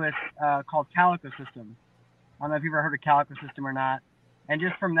St. Louis called Calico System. I don't know if you've ever heard of Calico System or not. And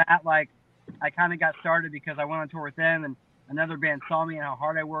just from that, like, I kind of got started because I went on tour with them, and another band saw me and how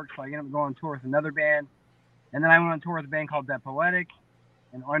hard I worked. So I ended up going on tour with another band. And then I went on tour with a band called Dead Poetic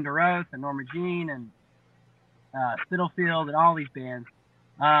and Under Oath and Norma Jean and Spitalfield and all these bands.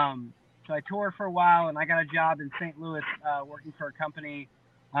 So I toured for a while, and I got a job in St. Louis working for a company,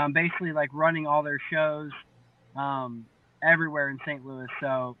 basically like running all their shows everywhere in St. Louis.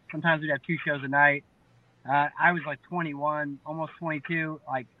 So sometimes we'd have 2 shows a night. I was like 21, almost 22.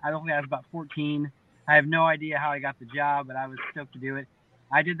 Like, I don't think I was about 14. I have no idea how I got the job, but I was stoked to do it.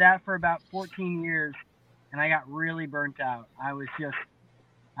 I did that for about 14 years, and I got really burnt out.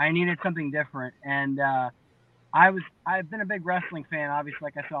 I needed something different. And I've been a big wrestling fan, obviously,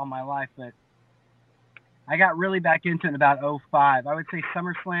 like I said, all my life, but I got really back into it in about 05. I would say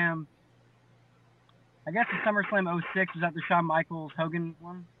SummerSlam. I guess the SummerSlam 06, was that the Shawn Michaels Hogan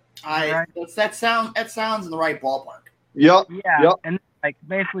one? Right? That sounds in the right ballpark. Yep. Yeah. Yep. And like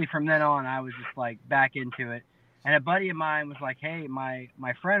basically from then on, I was just like back into it. And a buddy of mine was like, "Hey, my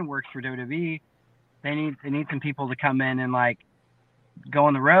friend works for WWE. They need some people to come in and like go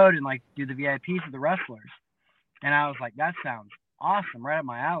on the road and like do the VIPs with the wrestlers." And I was like, "That sounds awesome, right up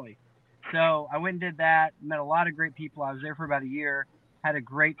my alley." So I went and did that. Met a lot of great people. I was there for about a year. Had a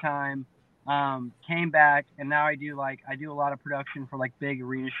great time. Came back, and now I do a lot of production for like big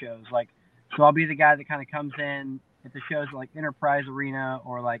arena shows. Like, so I'll be the guy that kind of comes in at the shows like Enterprise Arena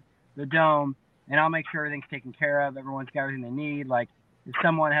or like the Dome, and I'll make sure everything's taken care of. Everyone's got everything they need. Like, if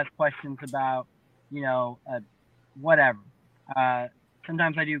someone has questions about, whatever.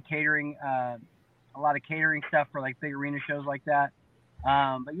 Sometimes I do catering, a lot of catering stuff for like big arena shows like that.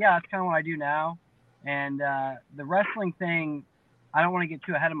 But yeah, that's kind of what I do now. And the wrestling thing, I don't want to get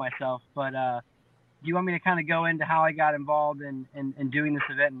too ahead of myself, but do you want me to kind of go into how I got involved in doing this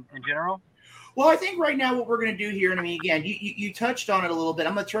event in general? Well, I think right now what we're going to do here, and I mean, again, you touched on it a little bit.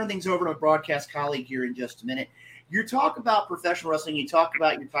 I'm going to turn things over to a broadcast colleague here in just a minute. You talk about professional wrestling. You talk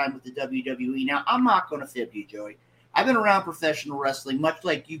about your time with the WWE. Now, I'm not going to fib you, Joey. I've been around professional wrestling, much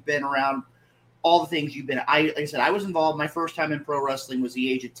like you've been around all the things you've been. Like I said, I was involved. My first time in pro wrestling was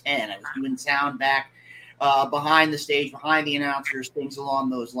the age of 10. I was doing sound back behind the stage, behind the announcers, things along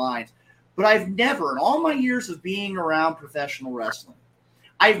those lines. But I've never, in all my years of being around professional wrestling,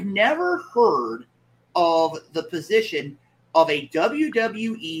 I've never heard of the position of a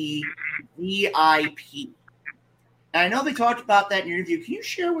WWE VIP. And I know they talked about that in your interview. Can you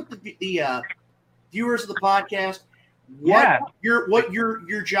share with the viewers of the podcast what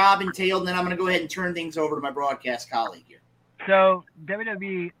your job entailed? And then I'm going to go ahead and turn things over to my broadcast colleague here. So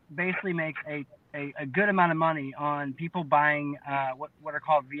WWE basically makes a good amount of money on people buying what are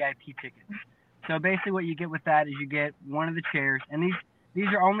called VIP tickets. So basically what you get with that is you get one of the chairs, and these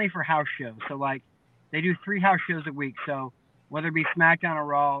are only for house shows. So like they do 3 house shows a week. So whether it be SmackDown or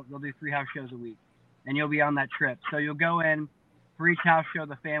Raw, they'll do 3 house shows a week, and you'll be on that trip. So you'll go in for each house show.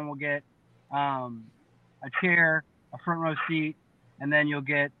 The fan will get a chair, a front row seat, and then you'll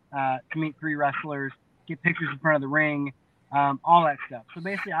get to meet 3 wrestlers, get pictures in front of the ring, all that stuff. So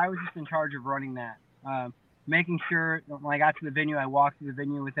basically I was just in charge of running that, making sure when I got to the venue, I walked through the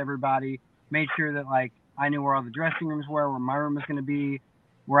venue with everybody, made sure that like I knew where all the dressing rooms were, where my room was going to be,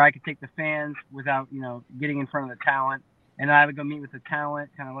 where I could take the fans without, getting in front of the talent. And I would go meet with the talent,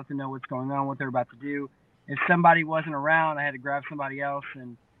 kind of let them know what's going on, what they're about to do. If somebody wasn't around, I had to grab somebody else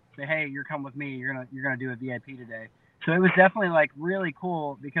and say, hey, you're coming with me. You're gonna do a VIP today. So it was definitely like really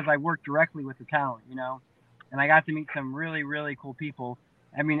cool because I worked directly with the talent, and I got to meet some really, really cool people.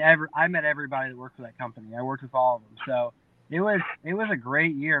 I mean, I met everybody that worked for that company. I worked with all of them. So it was a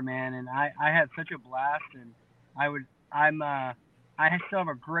great year, man. And I had such a blast, and I still have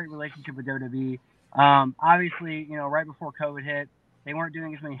a great relationship with WWE. Obviously, right before COVID hit, they weren't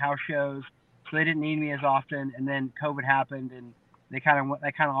doing as many house shows, so they didn't need me as often. And then COVID happened, and they kind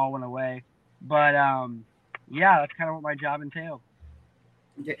of all went away. But yeah, that's kind of what my job entailed.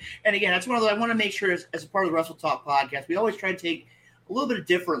 Okay. And again, that's one of the, I want to make sure as a part of the Wrestle Talk podcast, we always try to take a little bit of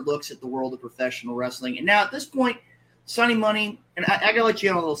different looks at the world of professional wrestling. And now at this point, Sonny Money, and I got to let you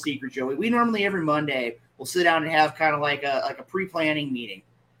in on a little secret, Joey. We normally every Monday we'll sit down and have kind of like a pre-planning meeting.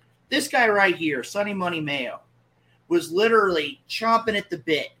 This guy right here, Sonny Money Mayo, was literally chomping at the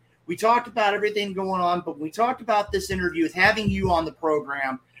bit. We talked about everything going on, but when we talked about this interview with having you on the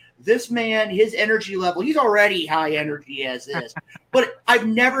program, this man, his energy level, he's already high energy as is, but I've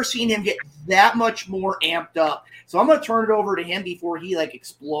never seen him get that much more amped up. So I'm going to turn it over to him before he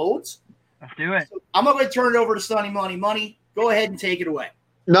explodes. Let's do it. So I'm going to turn it over to Sonny Money. Money, go ahead and take it away.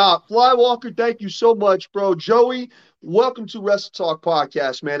 Nah, Flywalker, thank you so much, bro. Joey, welcome to Wrestle Talk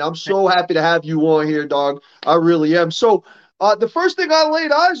Podcast, man. I'm so happy to have you on here, dog. I really am. So the first thing I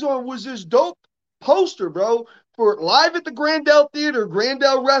laid eyes on was this dope poster, bro, for Live at the Grandel Theater,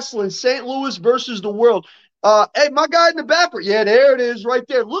 Grandel Wrestling, St. Louis versus the World. Hey, my guy in the back, yeah, there it is right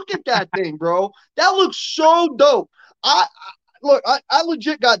there. Look at that thing, bro. That looks so dope. Look, I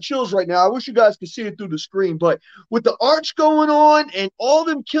legit got chills right now. I wish you guys could see it through the screen, but with the arch going on and all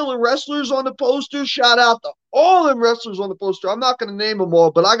them killer wrestlers on the poster, shout out to all them wrestlers on the poster. I'm not going to name them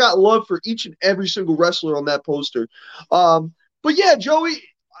all, but I got love for each and every single wrestler on that poster. But yeah, Joey,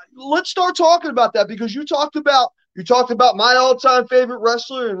 let's start talking about that because you talked about my all-time favorite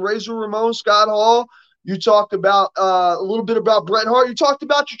wrestler and Razor Ramon, Scott Hall. You talked about a little bit about Bret Hart. You talked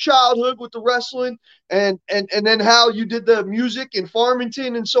about your childhood with the wrestling and then how you did the music in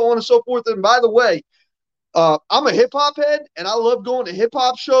Farmington and so on and so forth. And by the way, I'm a hip hop head and I love going to hip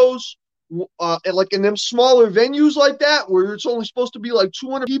hop shows in them smaller venues like that where it's only supposed to be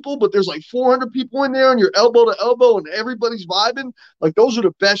 200 people, but there's 400 people in there and you're elbow to elbow and everybody's vibing. Those are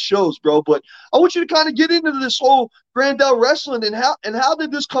the best shows, bro. But I want you to kind of get into this whole Grandel wrestling and how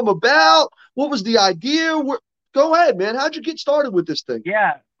did this come about? What was the idea? Go ahead, man. How'd you get started with this thing?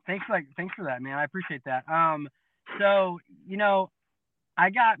 Yeah, thanks for that, man. I appreciate that. So I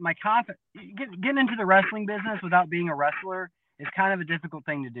got my confidence. Getting into the wrestling business without being a wrestler is kind of a difficult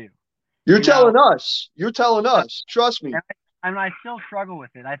thing to do. You're telling us. Trust me. And I still struggle with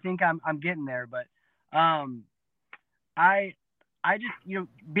it. I think I'm getting there, but I just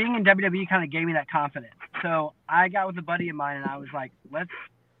being in WWE kind of gave me that confidence. So I got with a buddy of mine and I was like, let's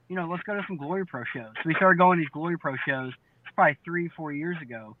go to some Glory Pro shows. So we started going to these Glory Pro shows. It's probably 3-4 years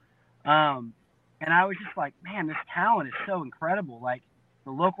ago. And I was just like, man, this talent is so incredible.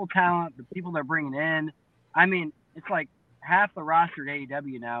 The local talent, the people they're bringing in. I mean, it's half the roster at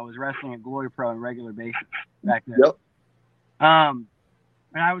AEW now is wrestling at Glory Pro on a regular basis back then. Yep. And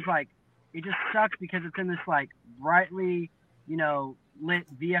I was like, it just sucks because it's in this like brightly, you know, lit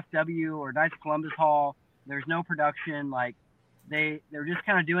VFW or Knights of Columbus Hall. There's no production. Like they're just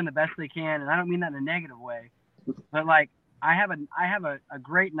kind of doing the best they can, and I don't mean that in a negative way, but like I have a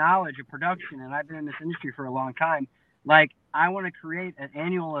great knowledge of production, and I've been in this industry for a long time. Like I want to create an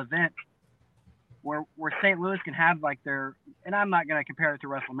annual event where St. Louis can have like their, and I'm not gonna compare it to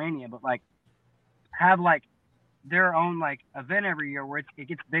WrestleMania, but like have like their own like event every year where it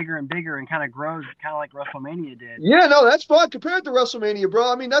gets bigger and bigger and kind of grows, kind of like WrestleMania did. Yeah, no, that's fun. Compared to WrestleMania,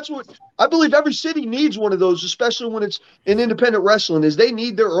 bro. I mean, that's what I believe every city needs one of those, especially when it's in independent wrestling, is they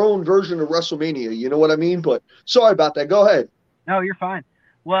need their own version of WrestleMania. You know what I mean? But sorry about that. Go ahead. No, you're fine.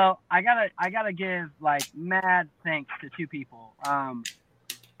 Well, I gotta give like mad thanks to two people.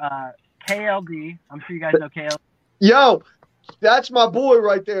 KLD, I'm sure you guys know KLD. Yo, that's my boy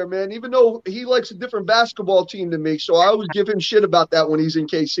right there, man. Even though he likes a different basketball team than me, so I always give him shit about that when he's in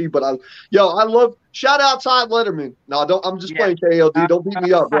KC. But I love. Shout out Todd Letterman. No, I'm just playing KLD. Don't beat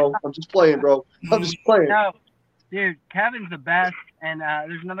me up, bro. I'm just playing, bro. I'm just playing. No, dude, Kevin's the best, and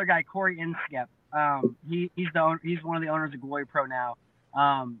there's another guy, Corey Inskep. He's one of the owners of Glory Pro now,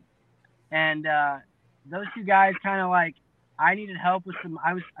 and those two guys kind of like I needed help with some.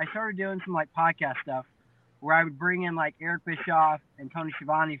 I started doing some like podcast stuff where I would bring in like Eric Bischoff and Tony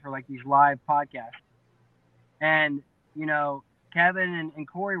Schiavone for like these live podcasts. And, you know, Kevin and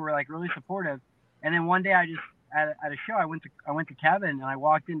Corey were like really supportive. And then one day I just, at a show, I went to Kevin and I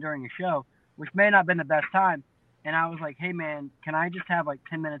walked in during a show, which may not have been the best time. And I was like, hey man, can I just have like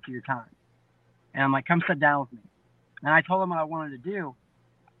 10 minutes of your time? And I'm like, come sit down with me. And I told him what I wanted to do.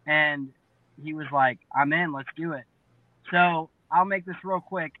 And he was like, I'm in, let's do it. So I'll make this real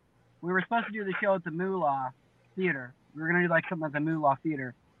quick. We were supposed to do the show at the Moolah Theater. We were going to do like something at the Moolah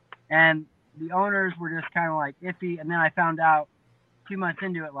Theater. And the owners were just kind of like iffy. And then I found out 2 months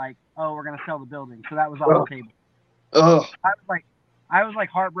into it, like, oh, we're going to sell the building. So that was on the table. I was like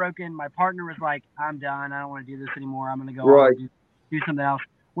heartbroken. My partner was like, I'm done. I don't want to do this anymore. I'm going to go on and do something else.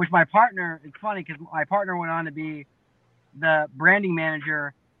 Which my partner, it's funny because my partner went on to be the branding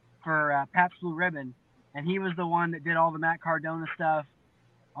manager for Pabst Blue Ribbon. And he was the one that did all the Matt Cardona stuff.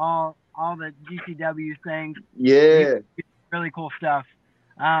 All the GCW things. Yeah. Really cool stuff.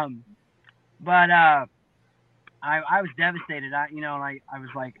 But I was devastated. I was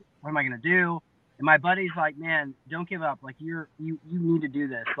like, what am I going to do? And my buddy's like, man, don't give up. Like you need to do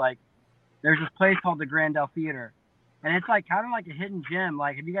this. Like there's this place called the Grandel Theater. And it's like kind of like a hidden gem.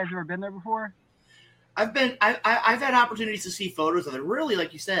 Like, have you guys ever been there before? I've had opportunities to see photos of it. Really,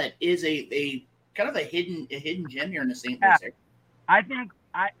 like you said, is a kind of a hidden gem here in the St. Louis area. I think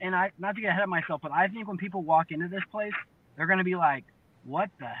not to get ahead of myself, but I think when people walk into this place, they're going to be like, what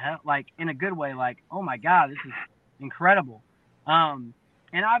the hell? Like in a good way, like, oh my God, this is incredible. And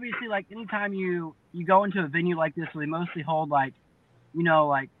obviously like anytime you go into a venue like this, where they mostly hold like, you know,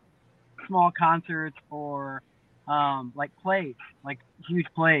 like small concerts or like plays, like huge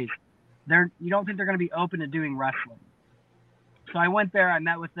plays, you don't think they're going to be open to doing wrestling. So I went there, I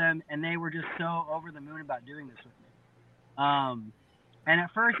met with them, and they were just so over the moon about doing this with me. And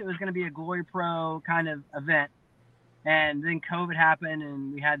at first it was going to be a Glory Pro kind of event. And then COVID happened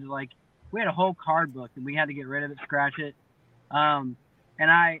and we had a whole card book and we had to get rid of it, scratch it. And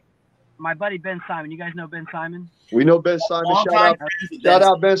my buddy Ben Simon, you guys know Ben Simon? We know Ben Simon. Shout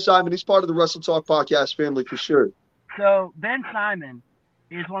out Ben Simon. He's part of the Wrestle Talk podcast family for sure. So Ben Simon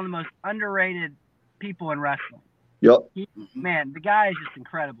is one of the most underrated people in wrestling. Yep. Man, the guy is just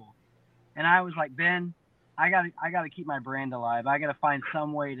incredible. And I was like, Ben, I gotta keep my brand alive. I gotta find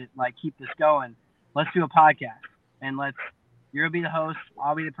some way to like keep this going. Let's do a podcast, and you're gonna be the host,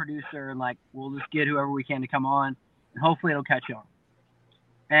 I'll be the producer, and like we'll just get whoever we can to come on, and hopefully it'll catch on.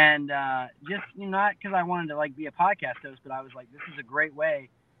 And just not because I wanted to like be a podcast host, but I was like, this is a great way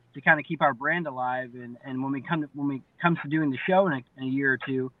to kind of keep our brand alive. And when we come to doing the show in a year or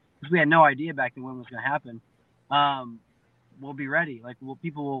two, because we had no idea back then when it was gonna happen, we'll be ready. Like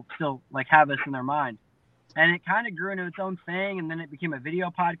people will still like have us in their mind. And it kind of grew into its own thing, and then it became a video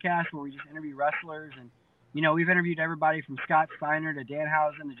podcast where we just interview wrestlers. And, you know, we've interviewed everybody from Scott Steiner to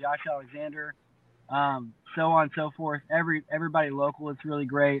Danhausen to Josh Alexander, so on and so forth. Everybody local, it's really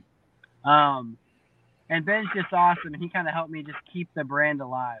great. And Ben's just awesome. He kind of helped me just keep the brand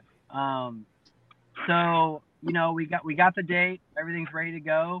alive. So, you know, we got the date. Everything's ready to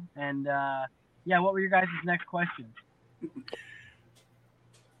go. And, yeah, what were your guys' next questions?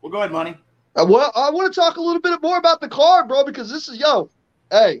 Well, go ahead, Money. Well, I want to talk a little bit more about the card, bro, because this is,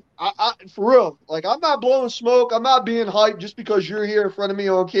 Hey, I for real, like I'm not blowing smoke. I'm not being hyped just because you're here in front of me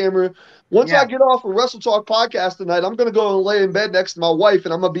on camera. Once I Yeah. get off a Wrestle Talk podcast tonight, I'm gonna go and lay in bed next to my wife,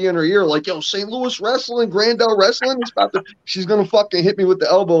 and I'm gonna be in her ear like, "Yo, St. Louis wrestling, Grandel wrestling is about to." She's gonna fucking hit me with the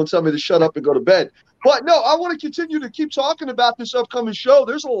elbow and tell me to shut up and go to bed. But no, I want to continue to keep talking about this upcoming show.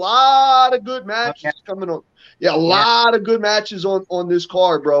 There's a lot of good Okay. matches coming on. Yeah, a Yeah. lot of good matches on this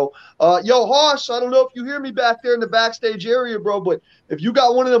card, bro. Yo, Hoss, I don't know if you hear me back there in the backstage area, bro, but if you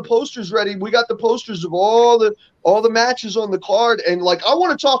got one of the posters ready, we got the posters of all the matches on the card, and like I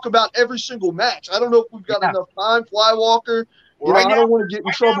want to talk about every single match. I don't know if we've got Yeah. enough time, Flywalker. Well, I don't want to get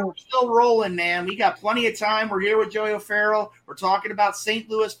in trouble. we're still rolling, man. We got plenty of time. We're here with Joey O'Farrell. We're talking about St.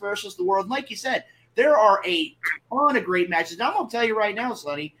 Louis versus the World. And like you said, there are a ton of great matches. Now, I'm going to tell you right now,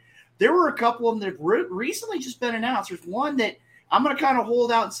 Sonny, there were a couple of them that have recently just been announced. There's one that I'm going to kind of hold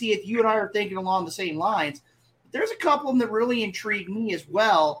out and see if you and I are thinking along the same lines. There's a couple of them that really intrigue me as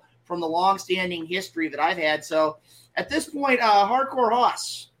well from the long-standing history that I've had. So at this point, Hardcore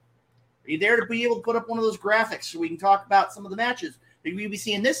Hoss, are you there to be able to put up one of those graphics so we can talk about some of the matches that we'll be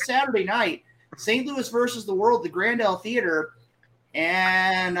seeing this Saturday night? St. Louis versus the World, the Grandel Theater.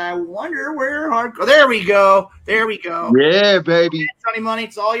 And I wonder where Hardcore. There we go. There we go. Yeah, baby. Sonny Money,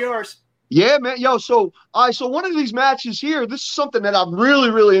 it's all yours. Yeah, man. Yo, so so one of these matches here, this is something that I'm really,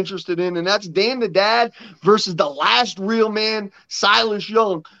 really interested in, and that's Dan the Dad versus the last real man, Silas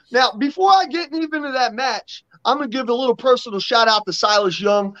Young. Now, before I get even into that match, I'm gonna give a little personal shout out to Silas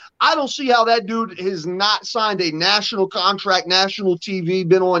Young. I don't see how that dude has not signed a national contract, national TV,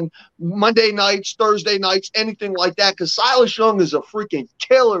 been on Monday nights, Thursday nights, anything like that, because Silas Young is a freaking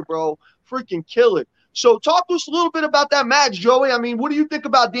killer, bro. Freaking killer. So talk to us a little bit about that match, Joey. I mean, what do you think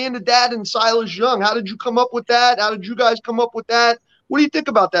about Dan the Dad and Silas Young? How did you come up with that? How did you guys come up with that? What do you think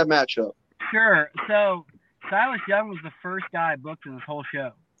about that matchup? Sure. So Silas Young was the first guy booked in this whole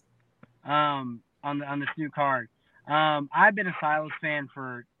show. On this new card. I've been a Silas fan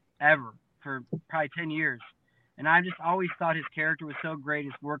forever, for probably 10 years. And I just always thought his character was so great,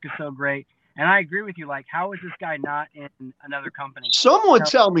 his work is so great. And I agree with you, like, how is this guy not in another company? Someone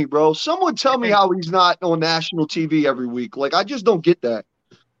tell me, bro. Someone tell me how he's not on national TV every week. Like, I just don't get that.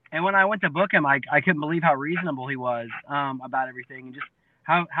 And when I went to book him, I couldn't believe how reasonable he was about everything and just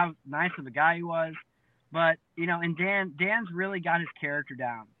how nice of a guy he was. But, you know, and Dan's really got his character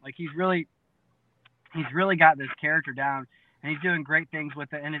down. Like, he's really got this character down, and he's doing great things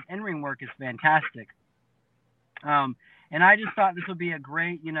with it, and his in-ring work is fantastic. And I just thought this would be a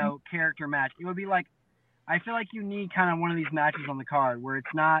great, you know, character match. It would be like, I feel like you need kind of one of these matches on the card where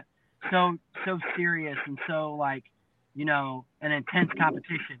it's not so serious and so, like, you know, an intense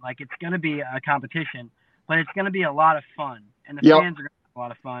competition. Like, it's going to be a competition, but it's going to be a lot of fun, and the fans are going to have a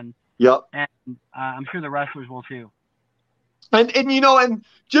lot of fun. Yep. And I'm sure the wrestlers will too. And you know, and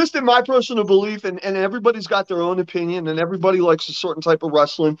just in my personal belief, and everybody's got their own opinion, and everybody likes a certain type of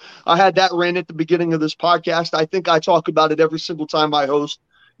wrestling. I had that rant at the beginning of this podcast. I think I talk about it every single time I host.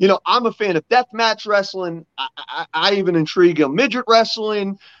 You know, I'm a fan of deathmatch wrestling. I even intrigue in midget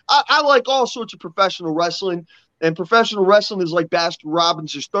wrestling. I like all sorts of professional wrestling. And professional wrestling is like Baskin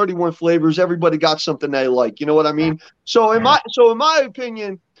Robbins. There's 31 flavors. Everybody got something they like. You know what I mean? So in my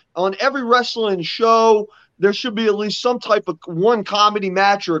opinion, on every wrestling show, there should be at least some type of one comedy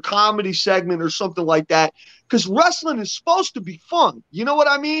match or a comedy segment or something like that. Because wrestling is supposed to be fun. You know what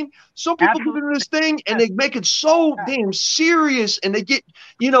I mean? Some people Absolutely. do this thing and they make it so damn serious, and they get,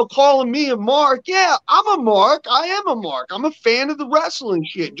 you know, calling me a mark. Yeah, I'm a mark. I am a mark. I'm a fan of the wrestling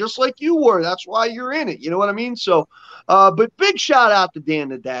shit, just like you were. That's why you're in it. You know what I mean? So, but big shout out to Dan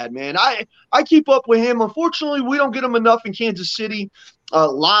the Dad, man. I keep up with him. Unfortunately, we don't get him enough in Kansas City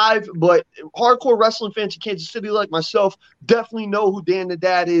live, but hardcore wrestling fans in Kansas City like myself definitely know who Dan the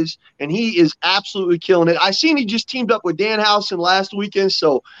Dad is, and he is absolutely killing it. I seen he just teamed up with Danhausen last weekend,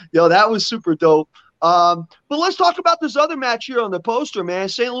 so that was super dope. But let's talk about this other match here on the poster, man.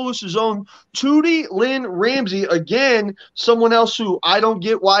 St. Louis's own Tootie Lynn Ramsey, again, someone else who I don't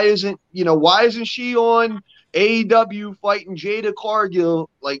get. Why isn't she on AEW fighting Jada Cargill?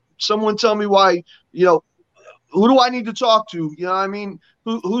 Like, someone tell me why. Who do I need to talk to? You know what I mean?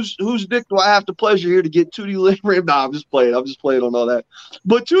 Whose dick do I have the pleasure here to get Tootie Lynn Ramsey? Nah, I'm just playing on all that.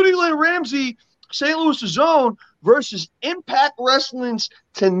 But Tootie Lynn Ramsey, St. Louis's own, versus Impact Wrestling's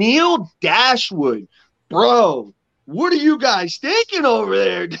Tennille Dashwood. Bro, what are you guys thinking over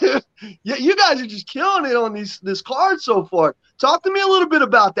there, dude? You guys are just killing it on this card so far. Talk to me a little bit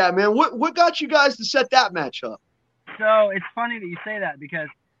about that, man. What got you guys to set that match up? So it's funny that you say that, because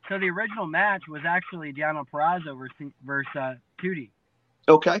so the original match was actually Deonna Purrazzo versus Tootie.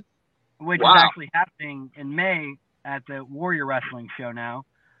 Okay. Which is actually happening in May at the Warrior Wrestling show now.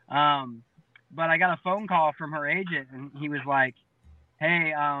 But I got a phone call from her agent, and he was like,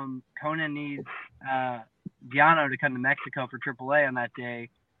 "Hey, Conan needs Diano to come to Mexico for AAA on that day.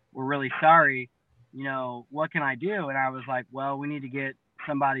 We're really sorry. You know, what can I do?" And I was like, "Well, we need to get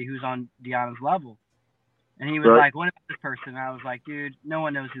somebody who's on Diano's level." And he was like, "What about this person?" And I was like, "Dude, no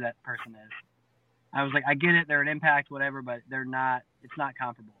one knows who that person is." I was like, "I get it. They're an Impact, whatever, but they're not. It's not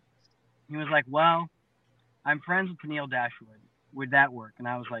comparable." He was like, "Well, I'm friends with Tennille Dashwood. Would that work?" And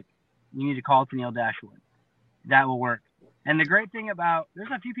I was like, "You need to call Tennille Dashwood. That will work." And the great thing about,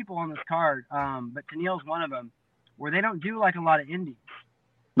 there's a few people on this card, but Tennille's one of them, where they don't do like a lot of indies.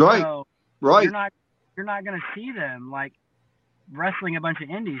 Right. So right. You're not going to see them like wrestling a bunch of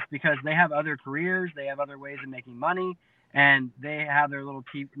indies because they have other careers, they have other ways of making money, and they have their little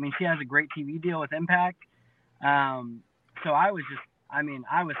TV. I mean, she has a great TV deal with Impact. So I was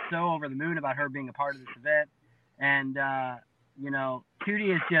so over the moon about her being a part of this event. And,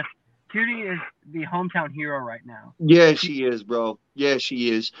 Tootie is the hometown hero right now. Yeah, she is, bro. Yeah,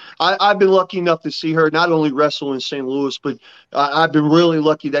 she is. I've been lucky enough to see her not only wrestle in St. Louis, but I've been really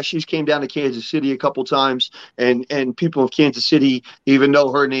lucky that she's came down to Kansas City a couple times, and people of Kansas City even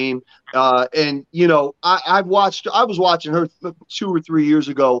know her name. And I was watching her 2 or 3 years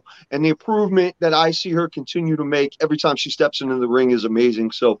ago, and the improvement that I see her continue to make every time she steps into the ring is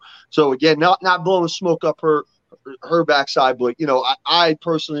amazing. So again, not blowing smoke up her backside, but I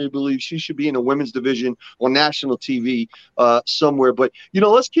personally believe she should be in a women's division on national TV somewhere. But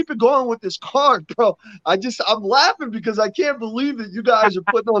let's keep it going with this card, bro. I'm laughing because I can't believe that you guys are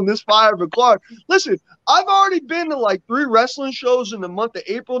putting on this fire of a card. Listen, I've already been to like 3 wrestling shows in the month of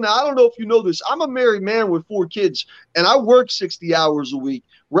April. Now, I don't know if you know this. I'm a married man with 4 kids, and I work 60 hours a week.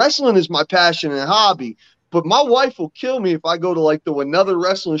 Wrestling is my passion and hobby. But my wife will kill me if I go to another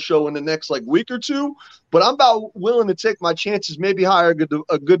wrestling show in the next week or 2. But I'm about willing to take my chances, maybe hire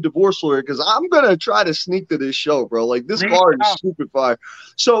a good divorce lawyer, because I'm gonna try to sneak to this show, bro. Like, this card is stupid fire.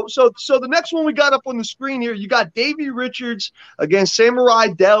 So the next one we got up on the screen here, you got Davey Richards against Samurai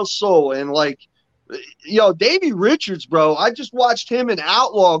Del Sol, and Davey Richards, bro. I just watched him and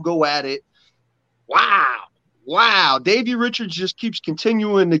Outlaw go at it. Wow, Davey Richards just keeps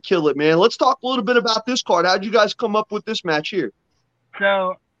continuing to kill it, man. Let's talk a little bit about this card. How'd you guys come up with this match here?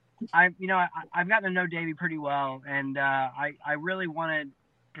 So, I've gotten to know Davey pretty well, and I really wanted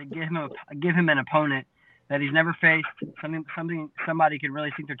to give him an opponent that he's never faced, somebody could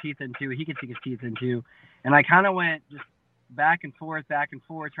really sink their teeth into, he could sink his teeth into, and I kind of went just back and forth,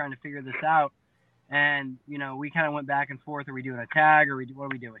 trying to figure this out, and we kind of went back and forth. Are we doing a tag, or what are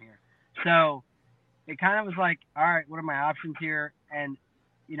we doing here? So it kind of was like, all right, what are my options here? And,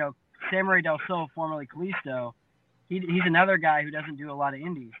 Samurai Del Sol, formerly Kalisto, he's another guy who doesn't do a lot of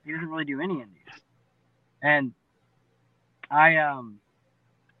indies. He doesn't really do any indies. And I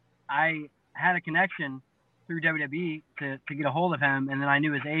had a connection through WWE to get a hold of him, and then I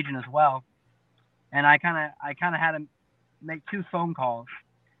knew his agent as well. And I kind of had to make 2 phone calls.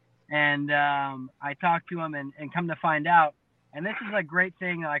 And I talked to him, and come to find out, and this is a great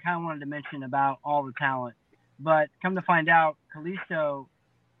thing that I kind of wanted to mention about all the talent. But come to find out, Kalisto,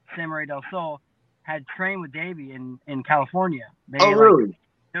 Samurai Del Sol, had trained with Davey in California. They really?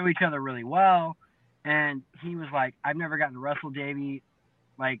 Know each other really well. And he was like, I've never gotten to wrestle Davey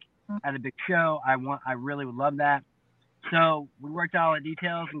at a big show. I really would love that. So we worked out all the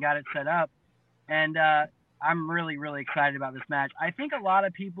details and got it set up. And I'm really, really excited about this match. I think a lot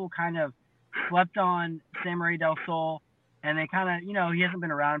of people kind of slept on Samurai Del Sol, and they kind of, he hasn't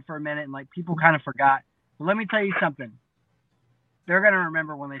been around for a minute, and people kind of forgot. But let me tell you something. They're going to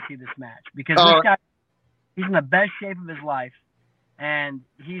remember when they see this match, because this guy, he's in the best shape of his life, and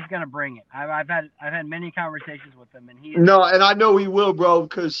he's going to bring it. I've had many conversations with him, and and I know he will, bro,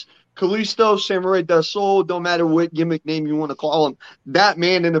 because Kalisto, Samurai Del Sol, don't matter what gimmick name you want to call him, that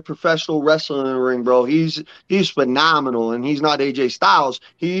man in the professional wrestling ring, bro, he's phenomenal, and he's not AJ Styles,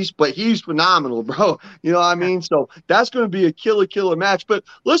 but he's phenomenal, bro. You know what I mean? So that's going to be a killer match. But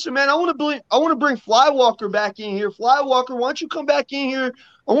listen, man, I want to bring Flywalker back in here. Flywalker, why don't you come back in here?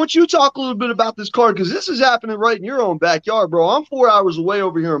 I want you to talk a little bit about this card, because this is happening right in your own backyard, bro. I'm 4 hours away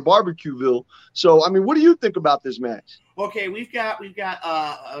over here in Barbecueville. So, I mean, what do you think about this match? Okay, we've got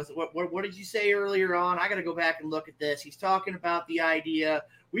what did you say earlier on? I got to go back and look at this. He's talking about the idea.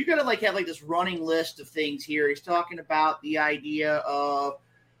 We've got to have this running list of things here. He's talking about the idea of,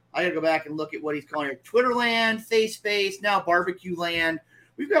 I got to go back and look at what he's calling it. Twitterland, FaceSpace, now Barbecue Land.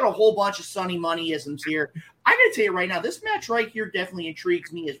 We've got a whole bunch of Sunny Money-isms here. I got to tell you right now, this match right here definitely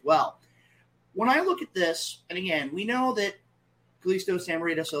intrigues me as well. When I look at this, and again, we know that Kalisto,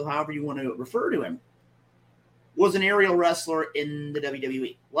 Samurai Del Sol, however you want to refer to him, was an aerial wrestler in the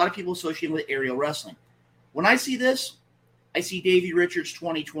WWE. A lot of people associate him with aerial wrestling. When I see this, I see Davey Richards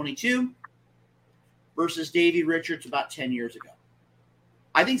 2022 versus Davey Richards about 10 years ago.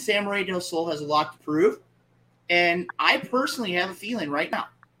 I think Samurai Del Sol has a lot to prove, and I personally have a feeling right now,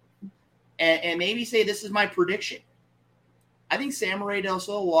 and maybe say this is my prediction. I think Samurai Del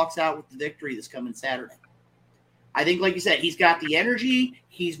Sol walks out with the victory this coming Saturday. I think, like you said, he's got the energy.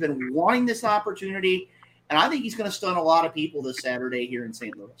 He's been wanting this opportunity, and I think he's going to stun a lot of people this Saturday here in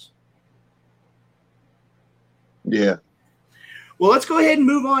St. Louis. Yeah. Well, let's go ahead and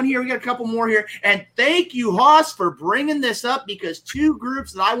move on here. We got a couple more here. And thank you, Haas, for bringing this up, because two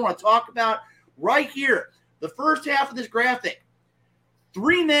groups that I want to talk about right here. The first half of this graphic,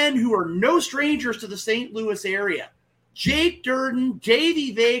 three men who are no strangers to the St. Louis area. Jake Durden,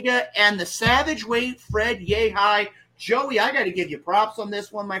 Davey Vega, and the Savage Weight Fred Yehi. Joey, I got to give you props on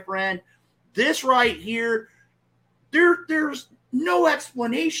this one, my friend. This right here, there's no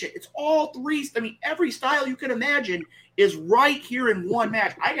explanation. It's all three. I mean, every style you could imagine is right here in one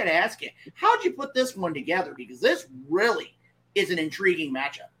match. I got to ask you, how'd you put this one together? Because this really is an intriguing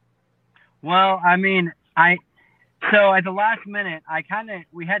matchup. Well, I mean, so at the last minute,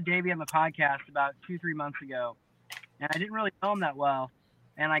 we had Davey on the podcast about 2-3 months ago, and I didn't really know him that well.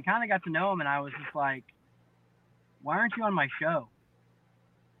 And I kind of got to know him, and I was just like, why aren't you on my show?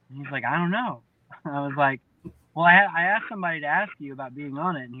 And he's like, I don't know. I was like, well, I asked somebody to ask you about being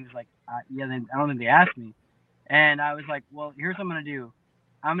on it. And he was like, yeah, I don't think they asked me. And I was like, well, here's what I'm going to do.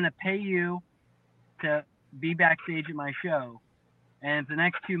 I'm going to pay you to be backstage at my show. And if the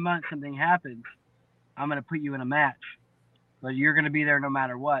next 2 months something happens, I'm going to put you in a match. But you're going to be there no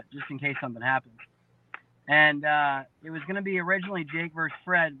matter what, just in case something happens. And it was going to be originally Jake versus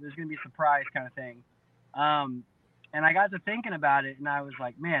Fred. It was going to be a surprise kind of thing. And I got to thinking about it, and I was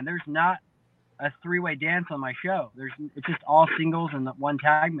like, man, there's not a three-way dance on my show. It's just all singles and one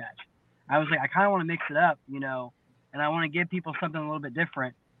tag match. I was like, I kind of want to mix it up, and I want to give people something a little bit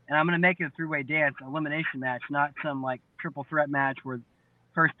different. And I'm going to make it a three-way dance, elimination match, not some like triple threat match where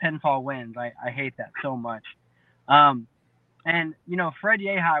first pinfall wins. I hate that so much. And Fred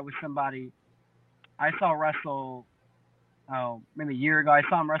Yehi was somebody I saw wrestle, maybe a year ago. I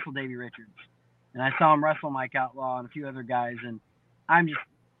saw him wrestle Davey Richards, and I saw him wrestle Mike Outlaw and a few other guys. And I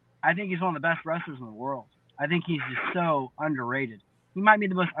think he's one of the best wrestlers in the world. I think he's just so underrated. He might be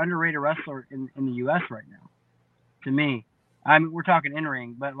the most underrated wrestler in the U.S. right now, to me. I mean, we're talking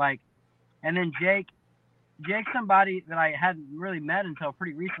in-ring, but and then Jake's somebody that I hadn't really met until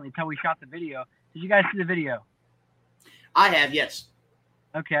pretty recently, until we shot the video. Did you guys see the video? I have, yes.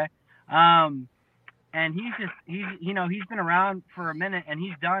 Okay. And he's been around for a minute, and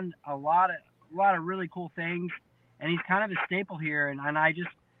he's done a lot of really cool things, and he's kind of a staple here. And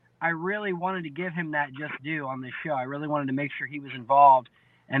I really wanted to give him that just due on this show. I really wanted to make sure he was involved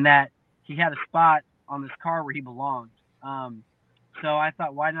and that he had a spot on this card where he belonged. So I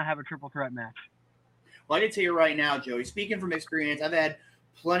thought, why not have a triple threat match? Well, I can tell you right now, Joey, speaking from experience, I've had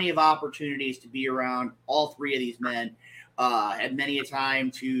plenty of opportunities to be around all three of these men. Had many a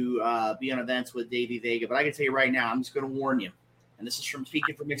time to be on events with Davey Vega. But I can tell you right now, I'm just going to warn you, and this is from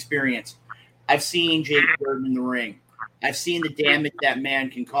speaking from experience. I've seen Jake Durden in the ring. I've seen the damage that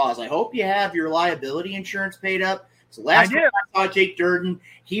man can cause. I hope you have your liability insurance paid up. So last time I saw Jake Durden,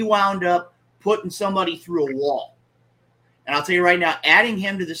 he wound up putting somebody through a wall. And I'll tell you right now, adding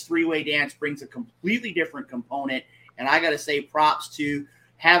him to this three-way dance brings a completely different component. And I got to say props to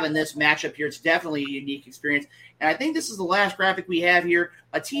having this matchup here. It's definitely a unique experience. And I think this is the last graphic we have here.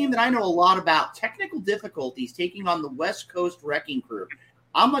 A team that I know a lot about, technical difficulties, taking on the West Coast Wrecking Crew.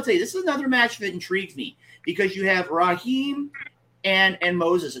 I'm going to tell you, this is another match that intrigues me because you have Raheem and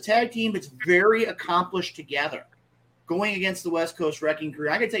Moses, a tag team that's very accomplished together, going against the West Coast Wrecking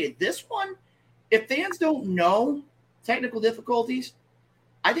Crew. I can tell you, this one, if fans don't know technical difficulties,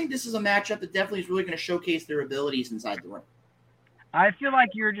 I think this is a matchup that definitely is really going to showcase their abilities inside the ring. I feel like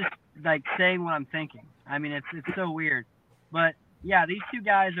you're just saying what I'm thinking. I mean, it's so weird. But yeah, these two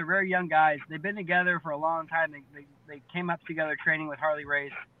guys are very young guys. They've been together for a long time. They came up together training with Harley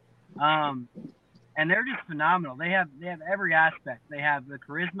Race. And they're just phenomenal. They have every aspect. They have the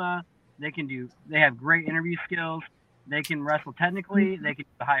charisma. They have great interview skills. They can wrestle technically. They can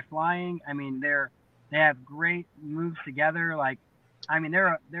do the high flying. I mean, they have great moves together.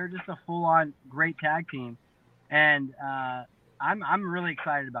 They're just a full on great tag team. And I'm really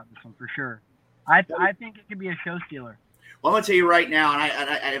excited about this one for sure. I think it could be a show stealer. Well, I'm going to tell you right now, and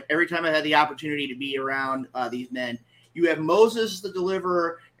I every time I've had the opportunity to be around these men, you have Moses the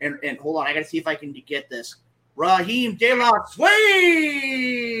deliverer, and hold on, I got to see if I can get this. Raheem De La Suede.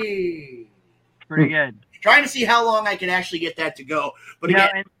 Pretty good. trying to see how long I can actually get that to go. But You know,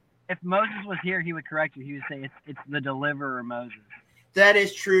 again, and if Moses was here, he would correct you. He would say it's the deliverer Moses. that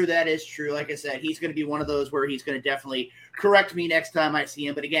is true. That is true. Like I said, he's going to be one of those where he's going to definitely correct me next time I see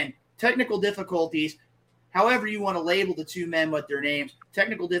him. But again, technical difficulties, however you want to label the two men with their names,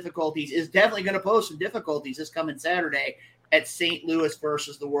 technical difficulties is definitely going to pose some difficulties this coming Saturday at St. Louis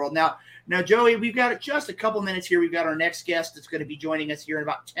versus the World. Now, Joey, we've got just a couple minutes here. We've got our next guest that's going to be joining us here in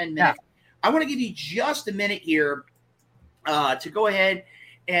about 10 minutes. Yeah. I want to give you just a minute here to go ahead.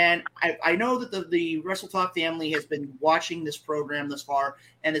 And I know that the Wrestle Talk family has been watching this program thus far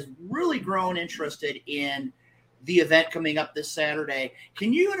and has really grown interested in the event coming up this Saturday.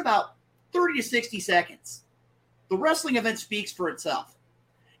 Can you, in about 30 to 60 seconds, the wrestling event speaks for itself.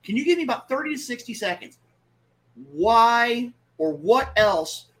 Can you give me about 30 to 60 seconds why or what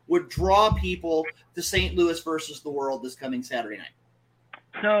else would draw people to St. Louis versus the World this coming Saturday night?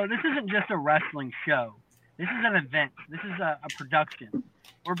 So this isn't just a wrestling show. This is an event. This is a production.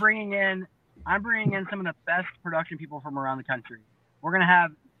 I'm bringing in some of the best production people from around the country. We're going to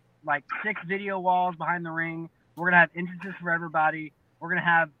have like 6 video walls behind the ring. We're going to have entrances for everybody. We're going to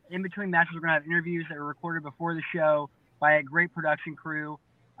have, in between matches, we're going to have interviews that are recorded before the show by a great production crew.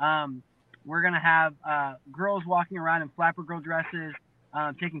 We're going to have girls walking around in flapper girl dresses,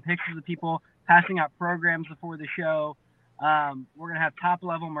 taking pictures of people, passing out programs before the show. We're going to have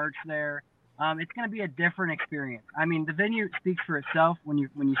top-level merch there. It's going to be a different experience. I mean, the venue speaks for itself when you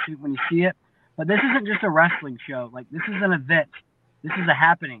see it, but this isn't just a wrestling show. Like, this is an event. This is a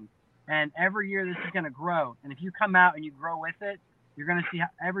happening, and every year this is going to grow. And if you come out and you grow with it, you're going to see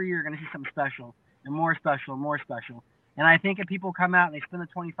every year you're going to see something special and more special and more special. And I think if people come out and they spend the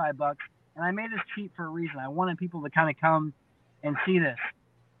 $25, and I made this cheap for a reason. I wanted people to kind of come and see this.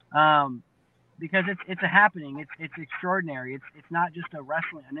 Because it's a happening. It's extraordinary. It's not just an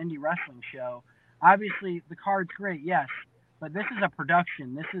indie wrestling show. Obviously, the card's great, yes, but this is a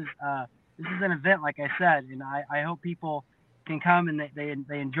production. This is an event, like I said, and I hope people can come and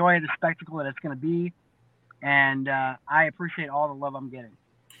they enjoy the spectacle that it's going to be. And I appreciate all the love I'm getting.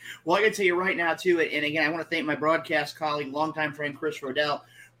 Well, I can tell you right now too, and again, I want to thank my broadcast colleague, longtime friend Chris Rodell,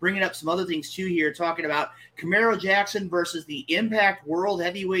 bringing up some other things too here, talking about Camaro Jackson versus the Impact World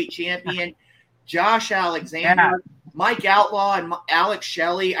Heavyweight Champion. Josh Alexander, Mike Outlaw, and Alex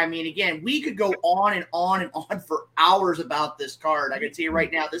Shelley. I mean, again, we could go on and on and on for hours about this card. I can tell you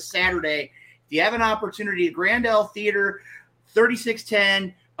right now, this Saturday, if you have an opportunity at Grandel Theater,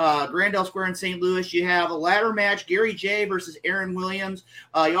 3610, Grandel Square in St. Louis, you have a ladder match, Gary J versus Aaron Williams.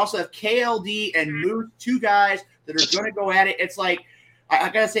 You also have KLD and Moose, 2 guys that are going to go at it. It's like, I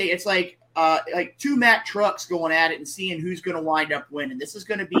got to say, it's like 2 Mack trucks going at it and seeing who's going to wind up winning. This is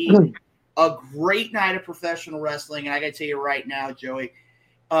going to be a great night of professional wrestling, and I got to tell you right now, Joey,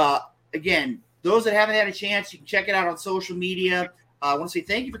 again, those that haven't had a chance, you can check it out on social media. I want to say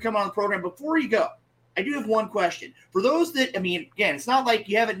thank you for coming on the program. Before you go, I do have one question. For those that, I mean, again, it's not like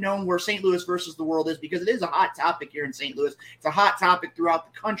you haven't known where St. Louis versus the World is, because it is a hot topic here in St. Louis. It's a hot topic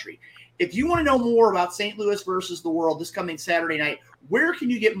throughout the country. If you want to know more about St. Louis versus the World this coming Saturday night, where can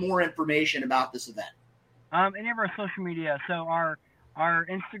you get more information about this event? Any of our social media. So our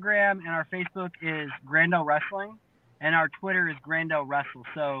Instagram and our Facebook is Grandel Wrestling, and our Twitter is Grandel Wrestle.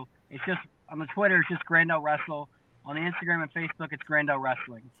 So it's just on the Twitter, it's just Grandel Wrestle. On the Instagram and Facebook, it's Grandel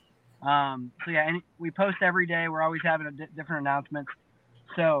Wrestling. So yeah, and we post every day. We're always having different announcements.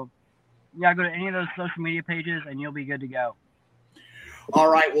 So yeah, go to any of those social media pages, and you'll be good to go.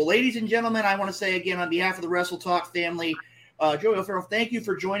 All right. Well, ladies and gentlemen, I want to say again on behalf of the Wrestle Talk family, Joey O'Farrell, thank you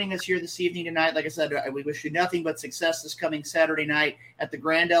for joining us here this evening tonight. Like I said, we wish you nothing but success this coming Saturday night at the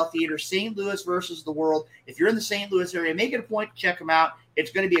Grandel Theater, St. Louis versus the World. If you're in the St. Louis area, make it a point to check them out.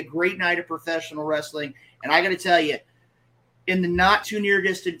 It's going to be a great night of professional wrestling. And I got to tell you, in the not too near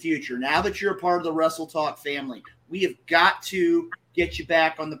distant future, now that you're a part of the Wrestle Talk family, we have got to get you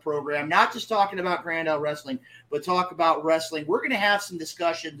back on the program, not just talking about Grandel Wrestling, but talk about wrestling. We're going to have some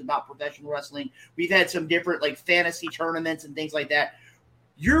discussions about professional wrestling. We've had some different like fantasy tournaments and things like that.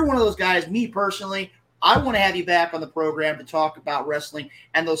 You're one of those guys, me personally, I want to have you back on the program to talk about wrestling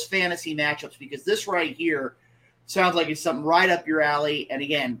and those fantasy matchups, because this right here sounds like it's something right up your alley. And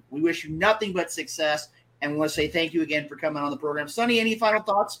again, we wish you nothing but success, and we want to say thank you again for coming on the program. Sonny, any final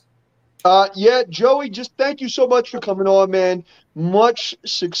thoughts? Yeah, Joey, just thank you so much for coming on, man. Much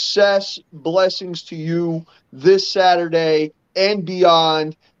success, blessings to you this Saturday and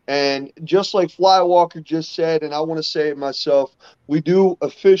beyond. And just like Flywalker just said, and I want to say it myself, we do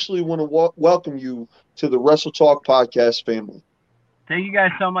officially want to welcome you to the Wrestle Talk podcast family. Thank you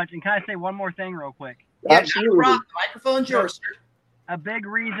guys so much. And can I say one more thing real quick? Yeah, absolutely. no problem. The microphone's yours, sir. a big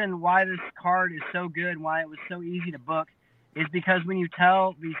reason why this card is so good, why it was so easy to book, is because when you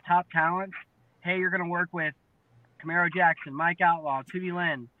tell these top talents, hey, you're going to work with Camaro Jackson, Mike Outlaw, Tootie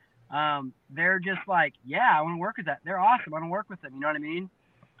Lynn, they're just like, yeah, I want to work with that. They're awesome. I want to work with them. You know what I mean?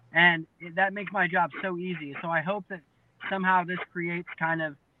 And that makes my job so easy. So I hope that somehow this creates kind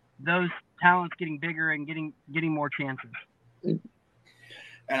of those talents getting bigger and getting more chances.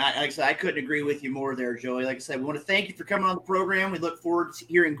 And like I said, I couldn't agree with you more there, Joey. Like I said, we want to thank you for coming on the program. We look forward to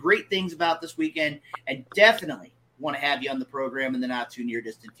hearing great things about this weekend, and definitely want to have you on the program in the not too near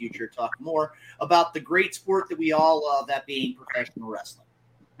distant future, talk more about the great sport that we all love, that being professional wrestling.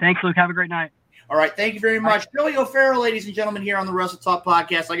 Thanks, Luke. Have a great night. All right. Thank you very much. Joey O'Farrell, ladies and gentlemen, here on the Wrestle Talk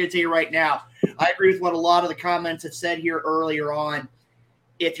podcast. I got to tell you right now, I agree with what a lot of the comments have said here earlier on.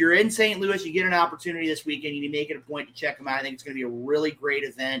 If you're in St. Louis, you get an opportunity this weekend, you need to make it a point to check them out. I think it's going to be a really great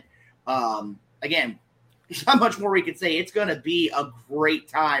event. Again, there's not much more we can say. It's going to be a great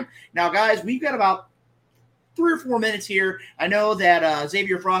time. Now, guys, we've got about 3 or 4 minutes here. I know that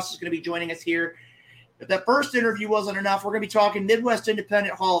Xavier Frost is going to be joining us here. If that first interview wasn't enough, we're going to be talking Midwest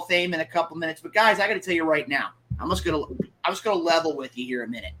Independent Hall of Fame in a couple minutes. But, guys, I got to tell you right now, I'm just going to level with you here a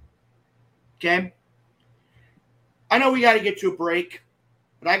minute. Okay? I know we got to get to a break,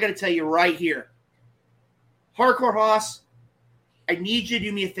 but I got to tell you right here, Hardcore Hoss, I need you to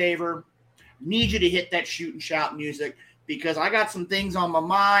do me a favor. Need you to hit that shoot and shout music because I got some things on my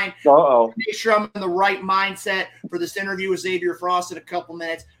mind. Make sure I'm in the right mindset for this interview with Xavier Frost in a couple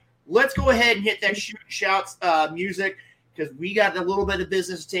minutes. Let's go ahead and hit that shoot and shout music because we got a little bit of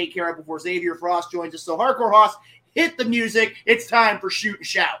business to take care of before Xavier Frost joins us. So Hardcore Hoss, hit the music. It's time for shoot and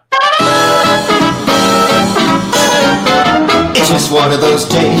shout. It's just one of those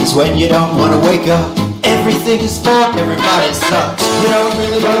days when you don't want to wake up. Everything is fine, everybody sucks. You don't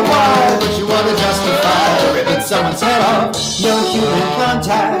really know why, but you want to justify ripping someone's head off. No human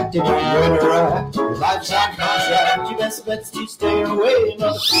contact, and you interact. Your life's on contract, your best bet's to stay away.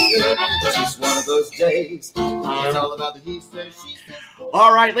 It's just one of those days. It's all about the he says, she says.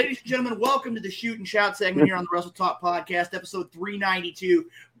 All right, ladies and gentlemen, welcome to the Shoot and Shout segment here on the Wrestle Talk podcast, episode 392.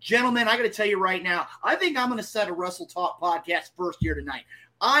 Gentlemen, I got to tell you right now, I think I'm going to set a Wrestle Talk podcast first here tonight.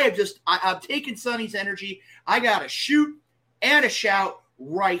 I've taken Sonny's energy. I got a shoot and a shout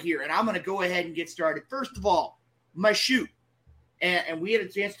right here, and I'm going to go ahead and get started. First of all, my shoot, and we had a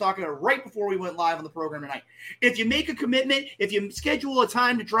chance talking right before we went live on the program tonight. If you make a commitment, if you schedule a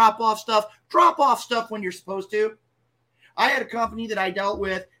time to drop off stuff when you're supposed to. I had a company that I dealt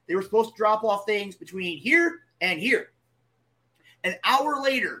with. They were supposed to drop off things between here and here. An hour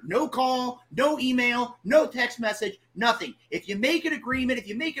later, no call, no email, no text message, nothing. If you make an agreement, if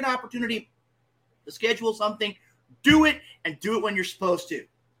you make an opportunity to schedule something, do it and do it when you're supposed to.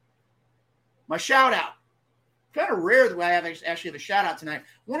 My shout out. Kind of rare that I actually have a shout out tonight.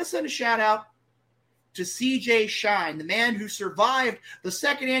 I want to send a shout out to CJ Shine, the man who survived the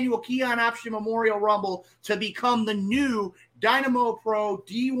second annual Keon Option Memorial Rumble to become the new Dynamo Pro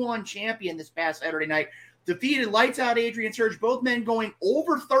D1 champion this past Saturday night. Defeated Lights Out Adrian Surge, both men going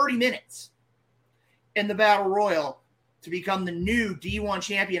over 30 minutes in the Battle Royal to become the new D1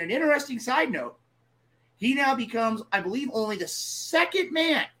 champion. An interesting side note, he now becomes, I believe, only the second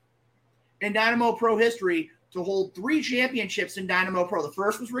man in Dynamo Pro history to hold 3 championships in Dynamo Pro. The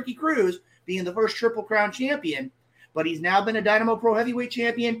first was Ricky Cruz, being the first Triple Crown champion, but he's now been a Dynamo Pro heavyweight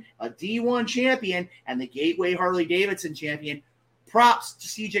champion, a D1 champion, and the Gateway Harley-Davidson champion. Props to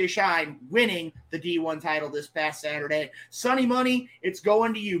CJ Shine winning the D1 title this past Saturday. Sonny Money, it's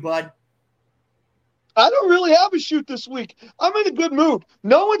going to you, bud. I don't really have a shoot this week. I'm in a good mood.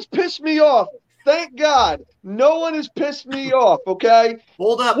 No one's pissed me off. Thank God. No one has pissed me off, okay?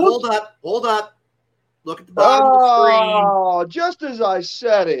 Hold up. Look at the bottom of the screen. Oh, just as I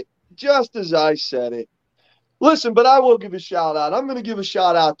said it. Listen, but I will give a shout out. I'm going to give a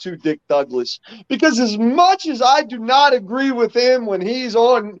shout out to Dick Douglas because as much as I do not agree with him when he's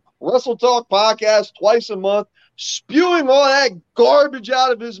on Wrestle Talk podcast twice a month, spewing all that garbage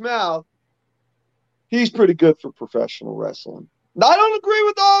out of his mouth, he's pretty good for professional wrestling. Now, I don't agree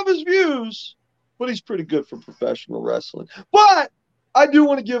with all of his views, but he's pretty good for professional wrestling. But I do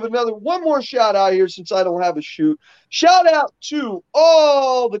want to give one more shout out here since I don't have a shoot. Shout out to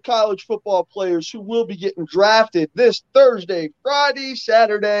all the college football players who will be getting drafted this Thursday, Friday,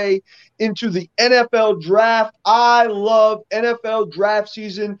 Saturday into the NFL draft. I love NFL draft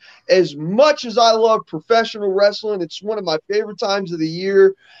season as much as I love professional wrestling. It's one of my favorite times of the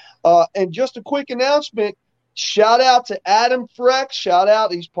year. And just a quick announcement. Shout out to Adam Freck. Shout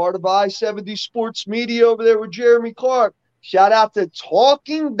out. He's part of I-70 Sports Media over there with Jeremy Clark. Shout out to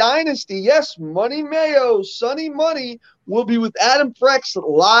Talking Dynasty. Yes, Money Mayo, Sonny Money We'll be with Adam Frex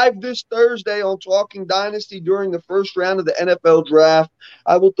live this Thursday on Talking Dynasty during the first round of the NFL Draft.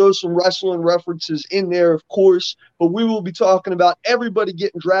 I will throw some wrestling references in there, of course, but we will be talking about everybody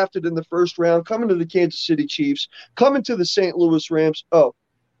getting drafted in the first round, coming to the Kansas City Chiefs, coming to the St. Louis Rams. Oh,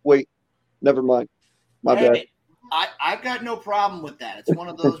 wait, never mind. My bad. I've got no problem with that. It's one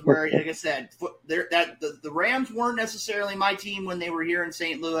of those where, like I said, the Rams weren't necessarily my team when they were here in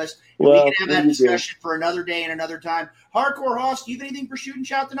St. Louis. Well, we can have that discussion for another day and another time. Hardcore Hoss, do you have anything for Shoot and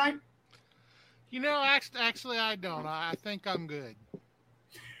Shout tonight? Actually, I don't. I think I'm good.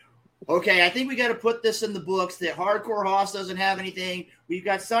 Okay, I think we got to put this in the books that Hardcore Hoss doesn't have anything. We've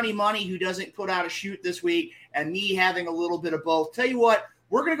got Sonny Money, who doesn't put out a shoot this week, and me having a little bit of both. Tell you what,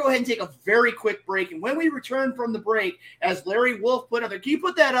 we're going to go ahead and take a very quick break. And when we return from the break, as Larry Wolf put up there, can you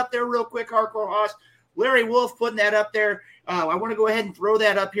put that up there real quick, Hardcore Hoss? Larry Wolf putting that up there. I want to go ahead and throw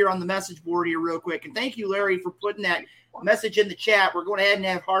that up here on the message board here real quick. And thank you, Larry, for putting that message in the chat. We're going ahead and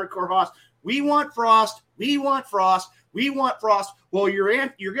have Hardcore Hoss. We want Frost. We want Frost. We want Frost. Well, you're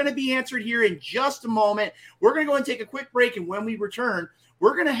going to be answered here in just a moment. We're going to go and take a quick break. And when we return,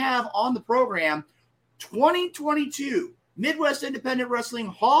 we're going to have on the program 2022 Midwest Independent Wrestling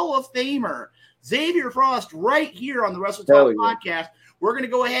Hall of Famer Xavier Frost right here on the Wrestle Talk podcast. We're going to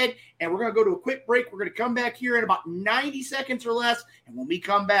go ahead and we're going to go to a quick break. We're going to come back here in about 90 seconds or less. And when we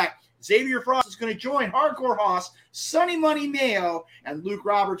come back, Xavier Frost is going to join Hardcore Hoss, Sonny Money Mayo, and Luke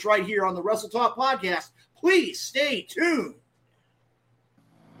Roberts right here on the Wrestle Talk podcast. Please stay tuned.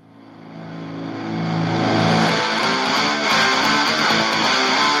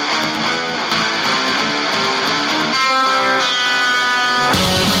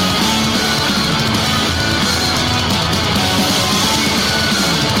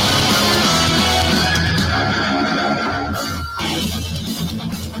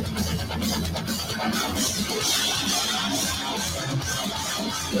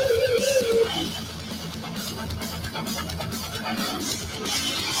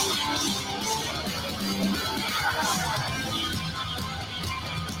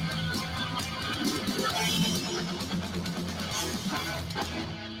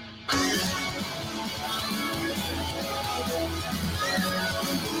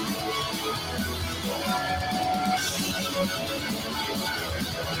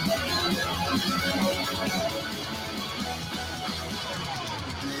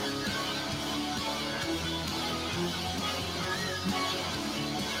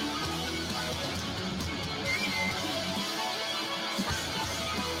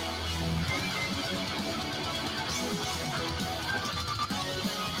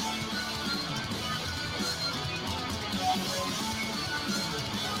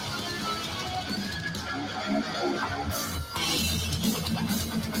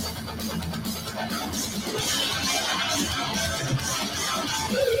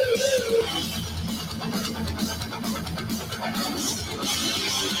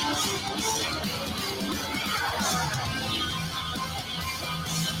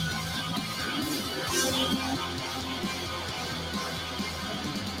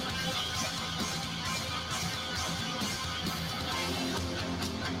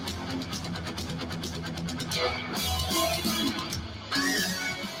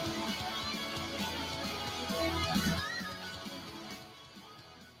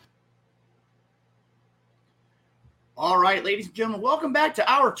 All right, ladies and gentlemen, welcome back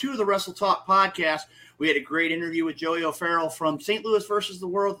to Hour 2 of the Wrestle Talk podcast. We had a great interview with Joey O'Farrell from St. Louis versus the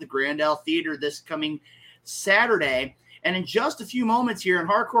World at the Grand L Theater this coming Saturday. And in just a few moments here in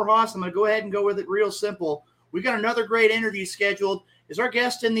Hardcore Hoss, I'm going to go ahead and go with it real simple. We've got another great interview scheduled. Is our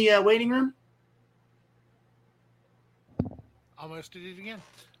guest in the waiting room? Almost did it again.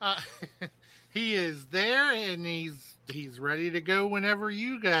 He is there, and he's ready to go whenever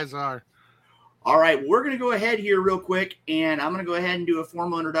you guys are. All right, we're going to go ahead here real quick, and I'm going to go ahead and do a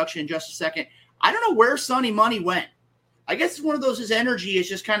formal introduction in just a second. I don't know where Sonny Money went. I guess it's one of those, his energy is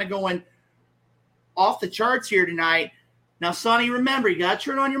just kind of going off the charts here tonight. Now, Sonny, remember, you got to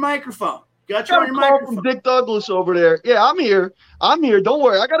turn on your microphone. Got a call from Dick Douglas over there. Yeah, I'm here. Don't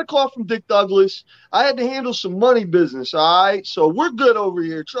worry. I got a call from Dick Douglas. I had to handle some money business, all right? So we're good over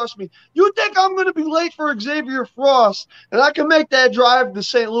here. Trust me. You think I'm going to be late for Xavier Frost, and I can make that drive to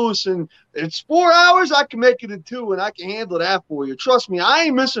St. Louis, and it's 4 hours? I can make it in 2, and I can handle that for you. Trust me. I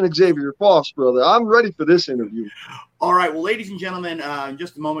ain't missing Xavier Frost, brother. I'm ready for this interview. All right. Well, ladies and gentlemen, in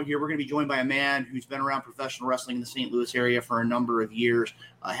just a moment here, we're going to be joined by a man who's been around professional wrestling in the St. Louis area for a number of years,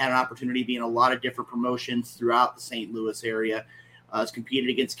 had an opportunity to be in a lot of different promotions throughout the St. Louis area, has competed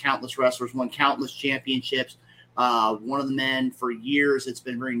against countless wrestlers, won countless championships, One of the men for years that's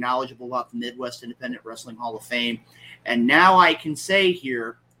been very knowledgeable about the Midwest Independent Wrestling Hall of Fame. And now I can say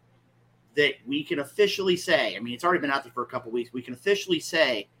here that we can officially say, I mean, it's already been out there for a couple weeks. We can officially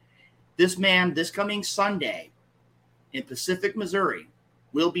say this man, this coming Sunday in Pacific, Missouri,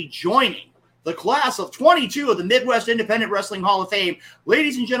 will be joining the class of 22 of the Midwest Independent Wrestling Hall of Fame.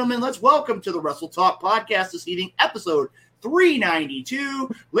 Ladies and gentlemen, let's welcome to the Wrestle Talk podcast this evening, episode 392.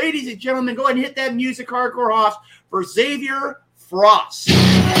 Ladies and gentlemen, go ahead and hit that music, Hardcore Hoss, for Xavier Frost.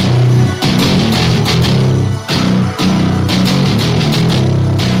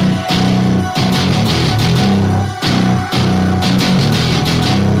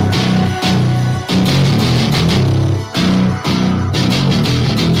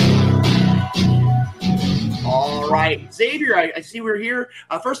 All right, Xavier, I see we're here.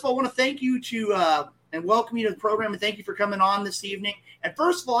 First of all, I want to thank you and welcome you to the program, and thank you for coming on this evening. And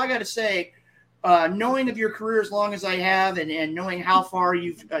first of all, I got to say, knowing of your career as long as I have, and knowing how far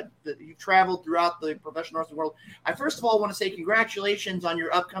you've traveled throughout the professional wrestling world, I first of all want to say congratulations on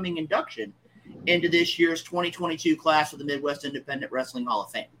your upcoming induction into this year's 2022 class of the Midwest Independent Wrestling Hall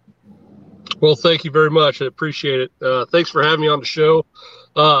of Fame. Well, thank you very much. I appreciate it. Thanks for having me on the show.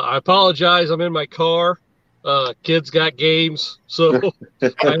 I apologize. I'm in my car. Kids got games, so I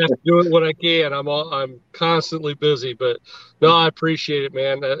have to do it when I can. I'm constantly busy, but no, I appreciate it,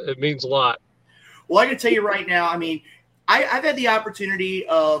 man. It means a lot. Well, I can tell you right now, I mean, I've had the opportunity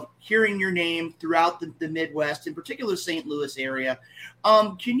of hearing your name throughout the Midwest, in particular St. Louis area.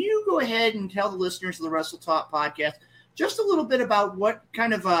 Can you go ahead and tell the listeners of the Wrestle Talk podcast just a little bit about what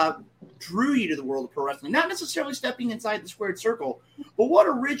kind of drew you to the world of pro wrestling? Not necessarily stepping inside the squared circle, but what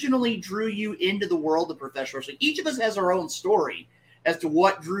originally drew you into the world of professional wrestling? Each of us has our own story as to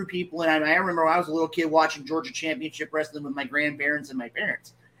what drew people in. I remember when I was a little kid watching Georgia Championship Wrestling with my grandparents and my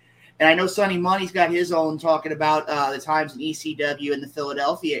parents. And I know Sonny Money's got his own talking about the times in ECW in the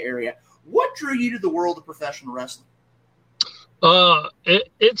Philadelphia area. What drew you to the world of professional wrestling?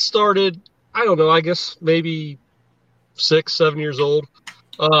 It started, I don't know, I guess maybe 6-7 years old.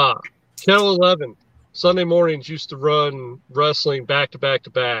 Channel 11 Sunday mornings used to run wrestling back to back to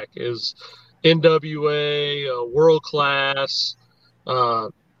back. Is NWA, World Class,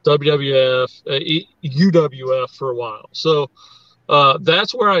 WWF, UWF for a while. So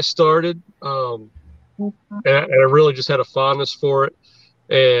that's where I started, and I really just had a fondness for it,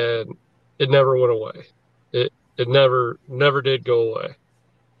 and it never went away. It never did go away.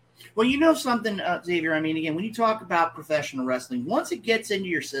 Well, you know something, Xavier, I mean, again, when you talk about professional wrestling, once it gets into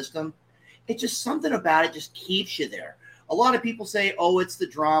your system, it's just something about it just keeps you there. A lot of people say, oh, it's the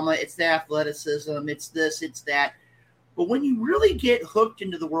drama, it's the athleticism, it's this, it's that. But when you really get hooked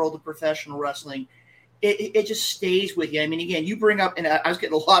into the world of professional wrestling, it just stays with you. I mean, again, you bring up, and I was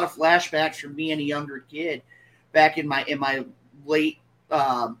getting a lot of flashbacks from being a younger kid back in my late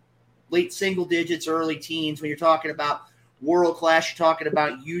single digits, early teens, when you're talking about World Class, you're talking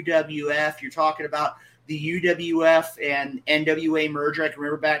about UWF, you're talking about the UWF and NWA merger. I can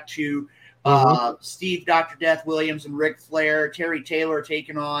remember back to Steve Dr. Death Williams and Ric Flair, Terry Taylor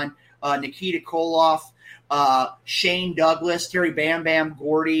taking on Nikita Koloff, Shane Douglas, Terry Bam Bam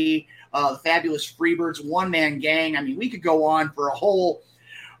Gordy, the Fabulous Freebirds, one-man gang. I mean, we could go on for a whole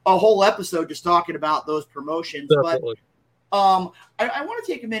episode just talking about those promotions. Definitely. But I want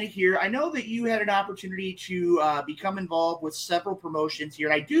to take a minute here. I know that you had an opportunity to become involved with several promotions here,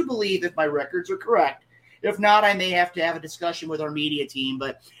 and I do believe, if my records are correct, if not, I may have to have a discussion with our media team.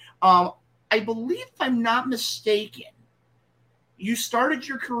 But I believe, if I'm not mistaken, you started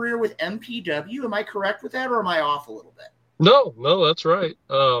your career with MPW. Am I correct with that, or am I off a little bit? No, that's right.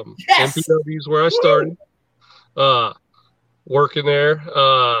 Yes! MPW is where I started working there.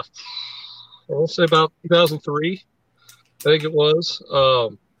 I want to say about 2003. I think it was.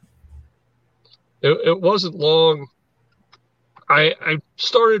 It wasn't long. I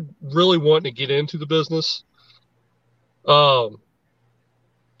started really wanting to get into the business.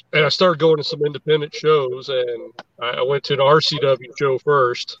 And I started going to some independent shows, and I went to an RCW show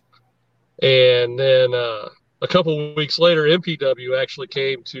first. And then a couple of weeks later, MPW actually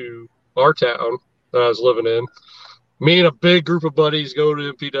came to our town that I was living in. Me and a big group of buddies go to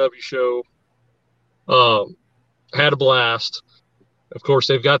the MPW show. Had a blast. Of course,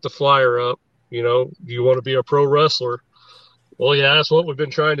 they've got the flyer up. You know, you want to be a pro wrestler. Well, yeah, that's what we've been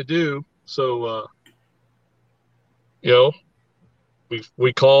trying to do. So, you know,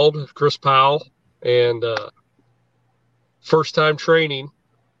 we called Chris Powell, and first time training.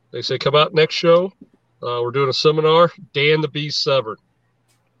 They say, come out next show. We're doing a seminar. Dan the Beast Severn.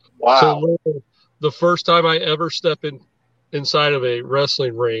 Wow. So the first time I ever step inside of a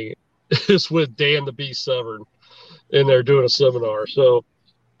wrestling ring is with Dan the Beast Severn. in there doing a seminar. So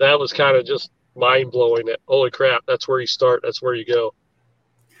that was kind of just mind blowing. That holy crap, that's where you start. That's where you go.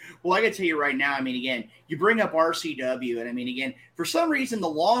 Well, I got to tell you right now, I mean, again, you bring up RCW, and I mean, again, for some reason, the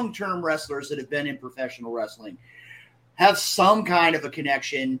long-term wrestlers that have been in professional wrestling have some kind of a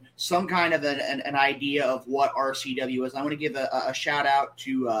connection, some kind of an idea of what RCW is. I want to give a shout-out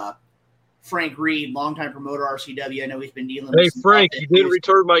to Frank Reed, longtime promoter RCW. I know he's been dealing with some Frank, you did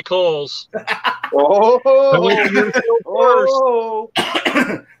return my calls. Oh,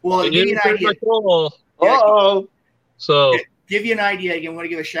 well, to give you an idea. So give you an idea again. I want to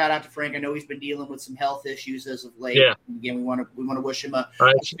give a shout out to Frank. I know he's been dealing with some health issues as of late. Yeah. Again, we want to wish him a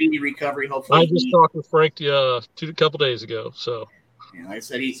speedy recovery. Hopefully, I just talked with Frank a couple days ago. So, like I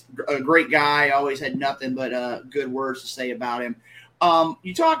said, he's a great guy. Always had nothing but good words to say about him.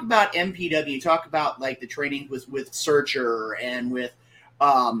 You talk about MPW. You talk about like the training with Searcher and with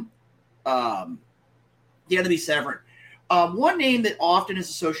the Enemy Severn. One name that often is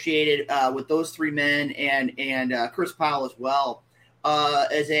associated with those three men and Chris Powell as well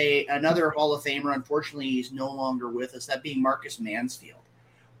as another Hall of Famer. Unfortunately, he's no longer with us, that being Marcus Mansfield.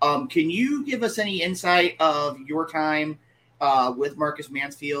 Can you give us any insight of your time with Marcus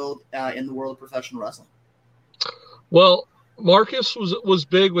Mansfield in the world of professional wrestling? Well, Marcus was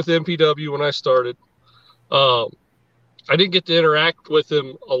big with MPW when I started. I didn't get to interact with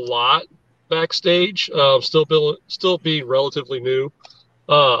him a lot backstage, still being relatively new,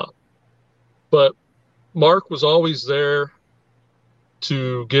 but Mark was always there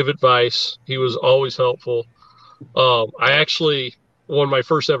to give advice. He was always helpful. I actually won my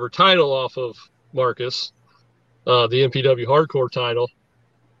first ever title off of Marcus, the MPW Hardcore title,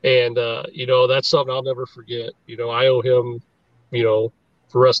 and that's something I'll never forget. I owe him, the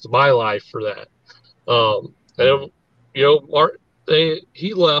rest of my life for that. Mark,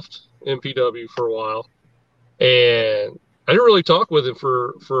 he left MPW for a while, and I didn't really talk with him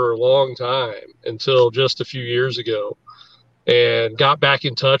for a long time until just a few years ago, and got back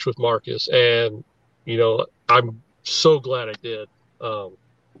in touch with Marcus. And I'm so glad I did,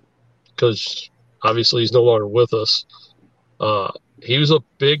 because obviously he's no longer with us. He was a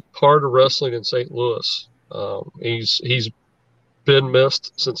big part of wrestling in St. Louis. He's been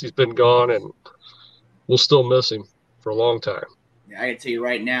missed since he's been gone, and we'll still miss him for a long time. I got to tell you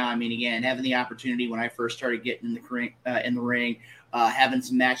right now, I mean, again, having the opportunity when I first started getting in the ring, having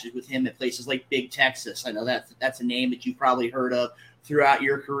some matches with him at places like Big Texas. I know that's a name that you've probably heard of throughout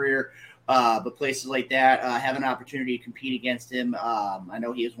your career, but places like that, having an opportunity to compete against him. I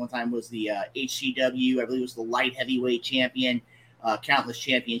know he one time was the HCW, I believe it was the light heavyweight champion, countless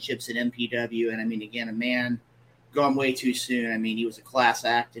championships at MPW. And I mean, again, a man gone way too soon. I mean, he was a class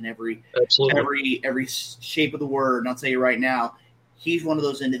act in every shape of the word. And I'll tell you right now, he's one of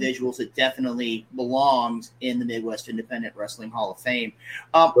those individuals that definitely belongs in the Midwest Independent Wrestling Hall of Fame.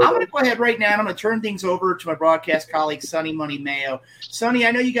 I'm going to go ahead right now, and I'm going to turn things over to my broadcast colleague, Sonny Money Mayo. Sonny,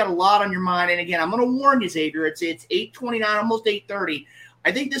 I know you got a lot on your mind. And again, I'm going to warn you, Xavier, it's 8:29, almost 8:30.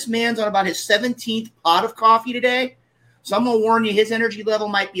 I think this man's on about his 17th pot of coffee today. So I'm going to warn you, his energy level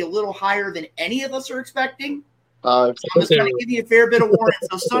might be a little higher than any of us are expecting. So I'm just going to give you a fair bit of warning.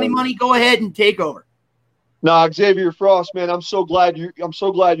 So Sonny Money, go ahead and take over. No, Xavier Frost, man, I'm so glad you're on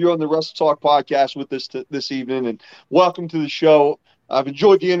the Wrestle Talk podcast with us this evening, and welcome to the show. I've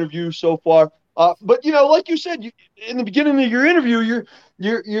enjoyed the interview so far. But like you said, in the beginning of your interview,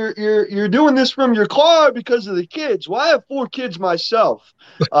 you're doing this from your car because of the kids. Well, I have 4 kids myself.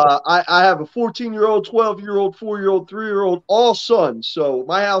 I have a 14-year-old, 12-year-old, 4-year-old, 3-year-old, all sons. So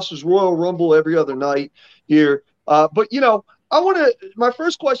my house is Royal Rumble every other night here. But my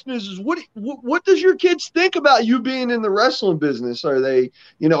first question is what does your kids think about you being in the wrestling business? Are they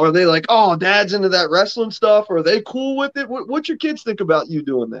like, oh, dad's into that wrestling stuff? Are they cool with it? What's your kids think about you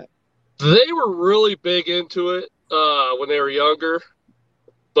doing that? They were really big into it when they were younger,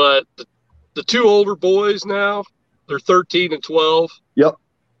 but the 2 older boys now, they're 13 and 12. Yep.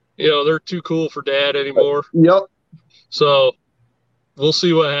 They're too cool for dad anymore. Yep. So we'll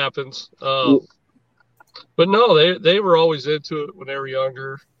see what happens. But no, they were always into it when they were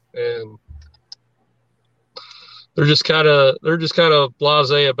younger, and they're just kind of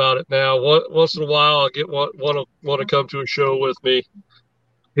blasé about it now. Once in a while, I'll get want to come to a show with me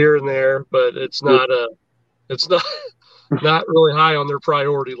here and there, but it's not really high on their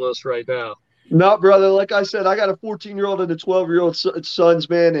priority list right now. No, brother. Like I said, I got a 14-year-old and a 12-year-old sons,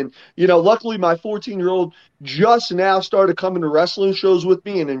 man. And, luckily my 14-year-old just now started coming to wrestling shows with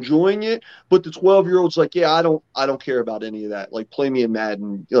me and enjoying it. But the 12-year-old's like, yeah, I don't care about any of that. Like, play me in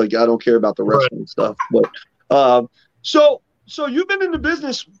Madden. Like, I don't care about the wrestling stuff. But so you've been in the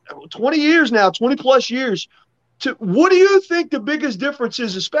business 20 years now, 20 plus years. what do you think the biggest difference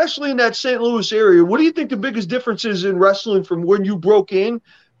is, especially in that St. Louis area? What do you think the biggest difference is in wrestling from when you broke in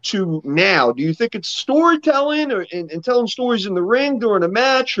to now? Do you think it's storytelling and telling stories in the ring during a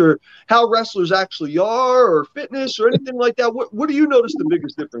match, or how wrestlers actually are, or fitness, or anything like that? What do you notice the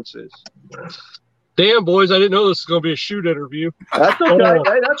biggest difference is? Damn, boys, I didn't know this was going to be a shoot interview. That's okay.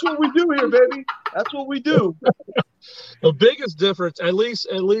 Hey, that's what we do here, baby. That's what we do. The biggest difference, at least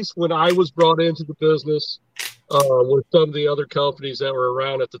when I was brought into the business with some of the other companies that were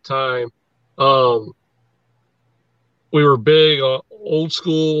around at the time, we were big on old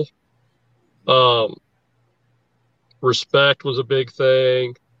school. Respect was a big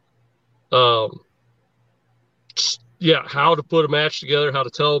thing. How to put a match together, how to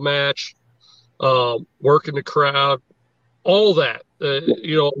tell a match. Working the crowd, all that. A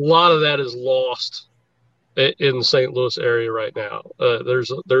lot of that is lost in the St. Louis area right now.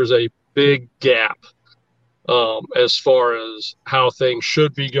 There's a big gap as far as how things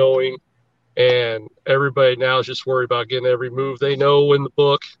should be going, and everybody now is just worried about getting every move they know in the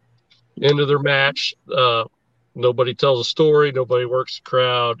book into their match. Nobody tells a story. Nobody works the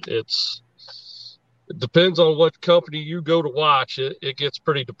crowd. It depends on what company you go to watch. It gets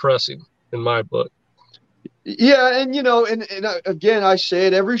pretty depressing in my book. Yeah, and again, I say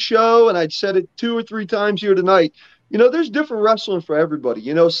it every show, and I'd said it 2 or 3 times here tonight. There's different wrestling for everybody.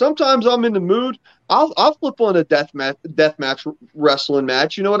 Sometimes I'm in the mood. I'll flip on a death match wrestling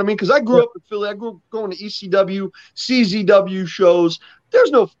match. You know what I mean? Because I grew up in Philly. I grew up going to ECW, CZW shows.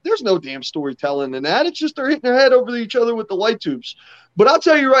 There's no damn storytelling in that. It's just they're hitting their head over each other with the light tubes. But I'll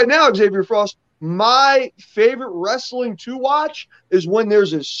tell you right now, Xavier Frost, my favorite wrestling to watch is when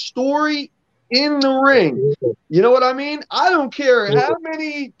there's a story in the ring. You know what I mean? I don't care how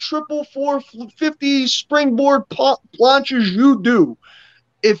many 450 springboard planches you do.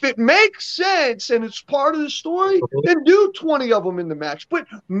 If it makes sense and it's part of the story, then do 20 of them in the match. But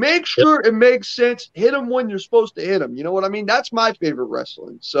make sure it makes sense. Hit them when you're supposed to hit them. You know what I mean? That's my favorite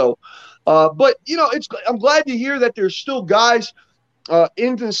wrestling. So, but I'm glad to hear that there's still guys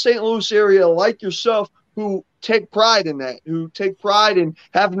in the St. Louis area like yourself who take pride in that, who take pride in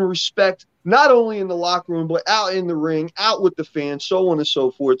having respect not only in the locker room, but out in the ring, out with the fans, so on and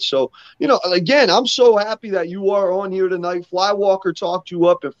so forth. So, again, I'm so happy that you are on here tonight. Flywalker talked you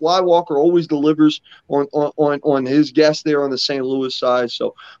up, and Flywalker always delivers on his guest there on the St. Louis side.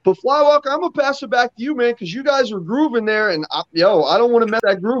 So, but Flywalker, I'm going to pass it back to you, man, because you guys are grooving there, and I don't want to mess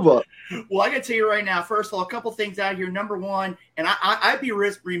that groove up. Well, I got to tell you right now, first of all, a couple things out here. Number one, and I'd be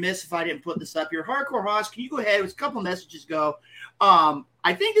remiss if I didn't put this up here. Hardcore Hoss, can you go ahead? It was a couple messages ago.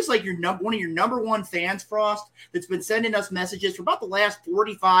 I think it's like one of your number one fans, Frost, that's been sending us messages for about the last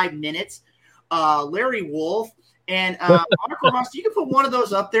 45 minutes. Larry Wolf. And Hardcore Hoss, you can put one of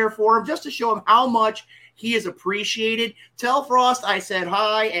those up there for him just to show him how much he is appreciated. Tell Frost I said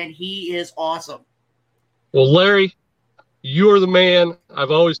hi, and he is awesome. Well, Larry, you're the man.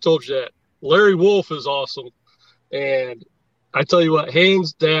 I've always told you that. Larry Wolf is awesome. And I tell you what,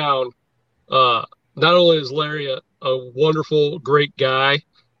 hands down, not only is Larry a wonderful, great guy,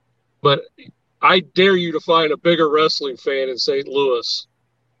 but I dare you to find a bigger wrestling fan in St. Louis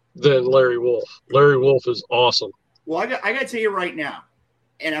than Larry Wolf. Larry Wolf is awesome. Well, I got to tell you right now,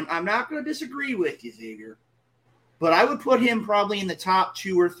 and I'm not going to disagree with you, Xavier, but I would put him probably in the top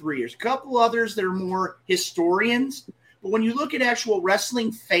 2 or 3. There's a couple others that are more historians, but when you look at actual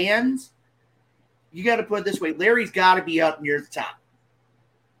wrestling fans, you got to put it this way. Larry's got to be up near the top.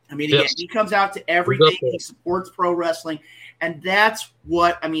 I mean, again, He comes out to everything. He supports pro wrestling. And that's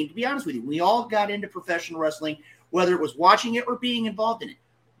what, I mean, to be honest with you, we all got into professional wrestling, whether it was watching it or being involved in it.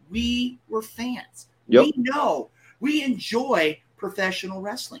 We were fans. Yep. We know. We enjoy professional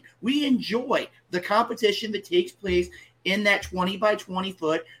wrestling. We enjoy the competition that takes place in that 20 by 20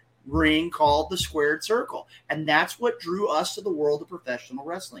 foot ring called the squared circle. And that's what drew us to the world of professional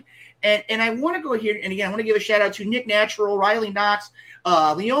wrestling. And I want to go here, and again, I want to give a shout out to Nick Natural, Riley Knox,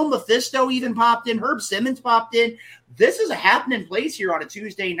 Leon Mephisto even popped in, Herb Simmons popped in. This is a happening place here on a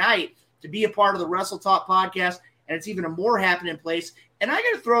Tuesday night to be a part of the Wrestle Talk podcast, and it's even a more happening place. And I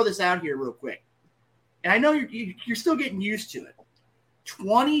got to throw this out here real quick. And I know you're still getting used to it.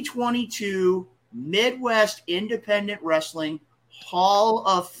 2022 Midwest Independent Wrestling Hall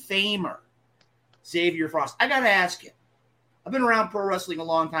of Famer, Xavier Frost. I got to ask you, I've been around pro wrestling a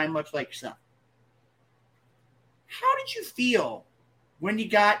long time, much like yourself. How did you feel when you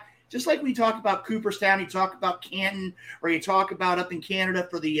got, just like we talk about Cooperstown, you talk about Canton, or you talk about up in Canada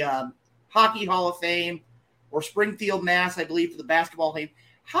for the Hockey Hall of Fame, or Springfield, Mass., I believe, for the Basketball Hall of Fame.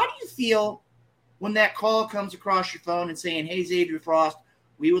 How do you feel when that call comes across your phone and saying, hey, Xavier Frost,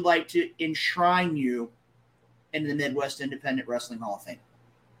 we would like to enshrine you into the Midwest Independent Wrestling Hall of Fame?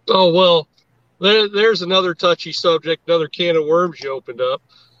 Oh, well, there's another touchy subject, another can of worms you opened up.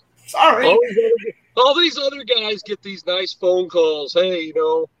 Sorry. All these other guys get these nice phone calls. Hey, I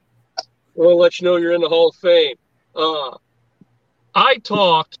want to let you know you're in the Hall of Fame. I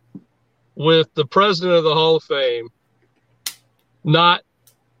talked with the president of the Hall of Fame not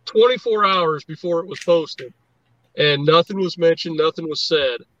 24 hours before it was posted, and nothing was mentioned, nothing was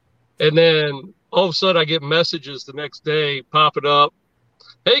said. And then all of a sudden I get messages the next day popping up.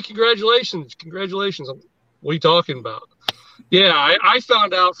 Hey, congratulations. What are you talking about? Yeah, I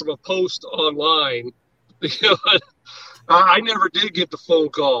found out from a post online. I never did get the phone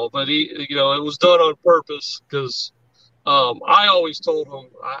call, but it was done on purpose because I always told him,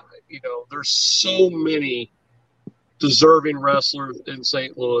 there's so many deserving wrestlers in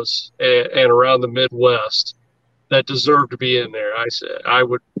St. Louis and around the Midwest that deserve to be in there. I said I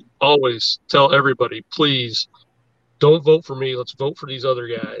would always tell everybody, please don't vote for me. Let's vote for these other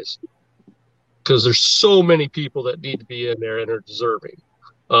guys, because there's so many people that need to be in there and are deserving.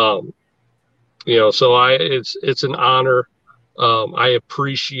 So it's an honor. I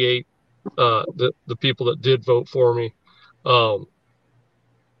appreciate the people that did vote for me, and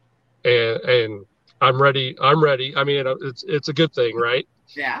I'm ready. I mean, it's a good thing, right?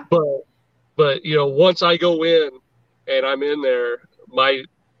 Yeah. But once I go in and I'm in there, my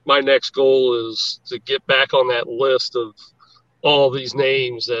next goal is to get back on that list of all these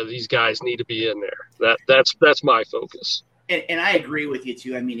names that these guys need to be in there. That's my focus. And I agree with you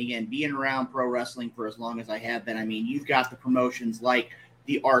too. I mean, again, being around pro wrestling for as long as I have been, I mean, you've got the promotions like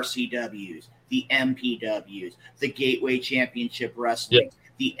the RCWs, the MPWs, the Gateway Championship Wrestling,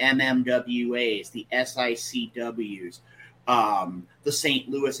 the MMWAs, the SICWs, the St.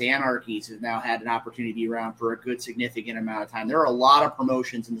 Louis Anarchies have now had an opportunity to be around for a good significant amount of time. There are a lot of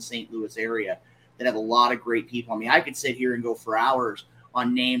promotions in the St. Louis area that have a lot of great people. I mean, I could sit here and go for hours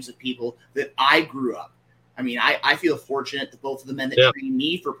on names of people that I grew up. I mean, I feel fortunate that both of the men that trained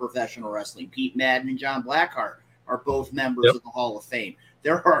me for professional wrestling, Pete Madden and John Blackheart, are both members of the Hall of Fame.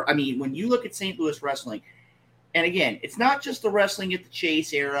 When you look at St. Louis wrestling, and again, it's not just the wrestling at the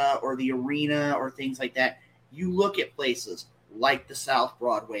Chase era or the arena or things like that. You look at places like the South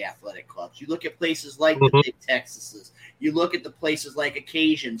Broadway Athletic Clubs. You look at places like the Big Texases. You look at the places like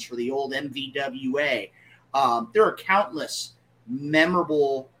Occasions for the old MVWA. There are countless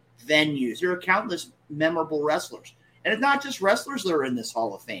memorable venues. There are countless memorable wrestlers. And it's not just wrestlers that are in this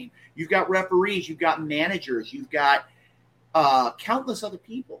Hall of Fame. You've got referees. You've got managers. You've got countless other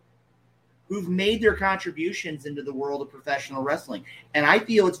people who've made their contributions into the world of professional wrestling. And I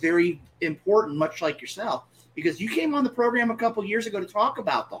feel it's very important, much like yourself, because you came on the program a couple years ago to talk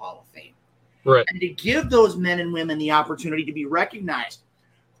about the Hall of Fame. Right. And to give those men and women the opportunity to be recognized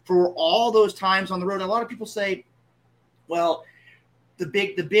for all those times on the road. And a lot of people say, well, the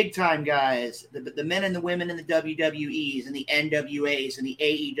big time guys, the men and the women in the WWEs and the NWAs and the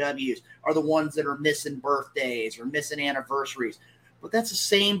AEWs are the ones that are missing birthdays or missing anniversaries. But that's the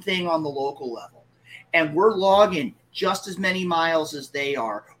same thing on the local level. And we're logging just as many miles as they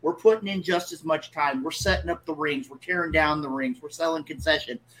are. We're putting in just as much time. We're setting up the rings. We're tearing down the rings. We're selling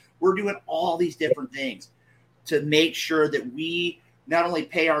concession. We're doing all these different things to make sure that we not only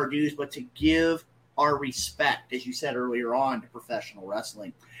pay our dues, but to give our respect, as you said earlier on, to professional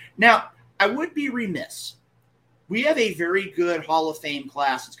wrestling. Now, I would be remiss. We have a very good Hall of Fame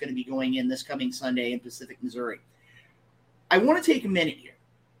class that's going to be going in this coming Sunday in Pacific, Missouri. I want to take a minute here,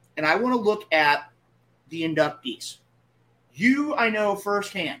 and I want to look at the inductees. You, I know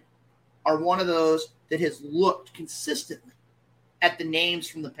firsthand, are one of those that has looked consistently at the names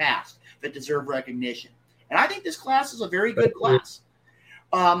from the past that deserve recognition. And I think this class is a very good class.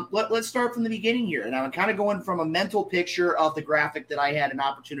 Let's start from the beginning here. And I'm kind of going from a mental picture of the graphic that I had an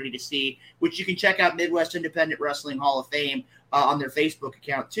opportunity to see, which you can check out Midwest Independent Wrestling Hall of Fame on their Facebook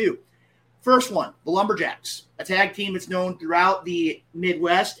account too. First one, the Lumberjacks, a tag team that's known throughout the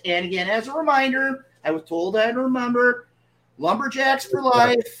Midwest. And again, as a reminder, I was told I'd remember, Lumberjacks for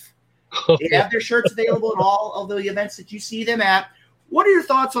life. They have their shirts available at all of the events that you see them at. What are your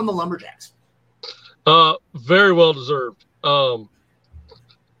thoughts on the Lumberjacks? Very well deserved.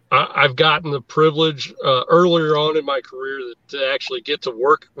 I've gotten the privilege earlier on in my career to actually get to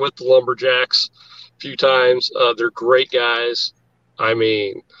work with the Lumberjacks a few times. They're great guys. I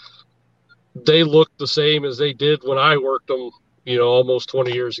mean, they look the same as they did when I worked them, almost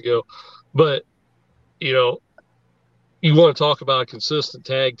 20 years ago. But, you want to talk about a consistent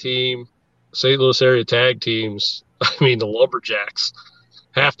tag team, St. Louis area tag teams. I mean, the Lumberjacks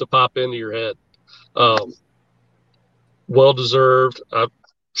have to pop into your head. Well deserved. I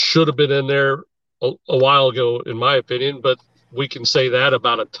should have been in there a while ago, in my opinion, but we can say that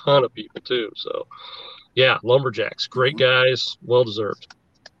about a ton of people too. So, yeah, Lumberjacks, great guys, well deserved.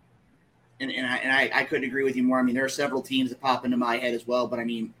 And I couldn't agree with you more. I mean, there are several teams that pop into my head as well, but I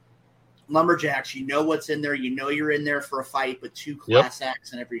mean, Lumberjacks, you know what's in there. You know you're in there for a fight, but two class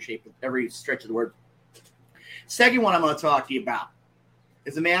acts in every stretch of the word. Second one I'm going to talk to you about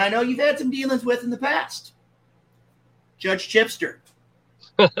is a man I know you've had some dealings with in the past, Judge Chipster.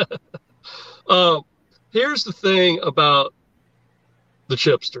 Here's the thing about the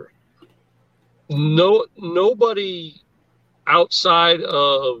Chipster. Nobody outside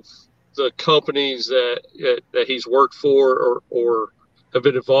of the companies that he's worked for or have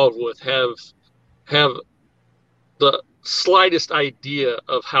been involved with have the slightest idea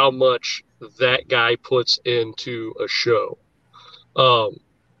of how much that guy puts into a show.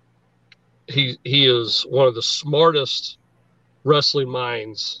 He is one of the smartest wrestling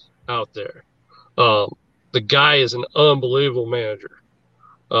minds out there. The guy is an unbelievable manager.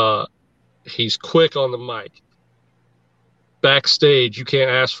 He's quick on the mic. Backstage, you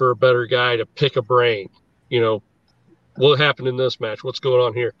can't ask for a better guy to pick a brain. You know, what happened in this match? What's going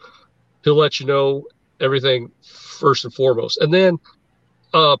on here? He'll let you know everything first and foremost. And then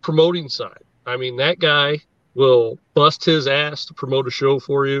promoting side. I mean, that guy will bust his ass to promote a show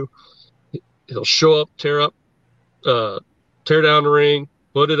for you. He'll show up, tear down the ring,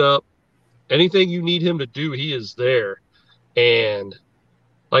 put it up. Anything you need him to do, he is there. And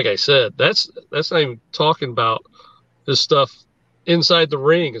like I said, that's not even talking about this stuff inside the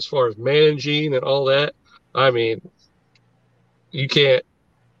ring as far as managing and all that. I mean, you can't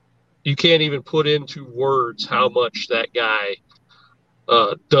even put into words how much that guy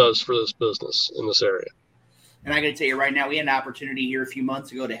does for this business in this area. And I got to tell you right now, we had an opportunity here a few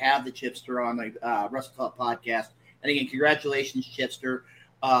months ago to have the Chipster on the Wrestle Talk podcast. And again, congratulations, Chipster,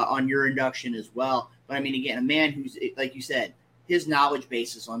 on your induction as well. But I mean, again, a man who's, like you said, his knowledge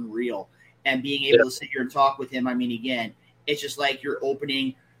base is unreal. And being able to sit here and talk with him, I mean, again, it's just like you're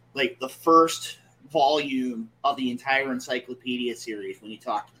opening like the first volume of the entire encyclopedia series when you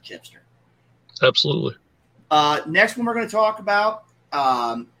talk to the Chipster. Absolutely. Next one we're going to talk about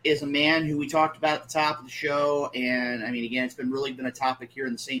is a man who we talked about at the top of the show. And I mean, again, it's been a topic here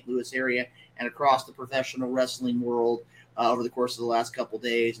in the St. Louis area and across the professional wrestling world over the course of the last couple of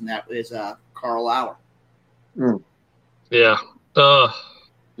days. And that is Carl Lauer. Yeah.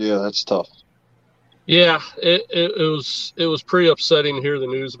 Yeah, that's tough. Yeah, it was pretty upsetting to hear the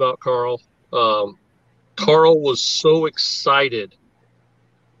news about Carl. Carl was so excited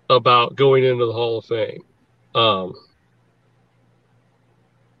about going into the Hall of Fame.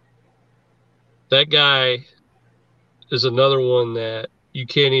 That guy is another one that you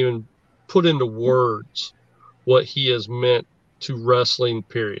can't even put into words what he has meant to wrestling,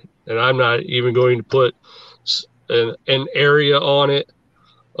 period. And I'm not even going to put an area on it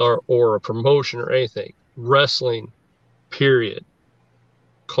or a promotion or anything. Wrestling, period.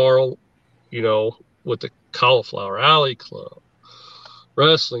 Carl, you know, with the Cauliflower Alley Club,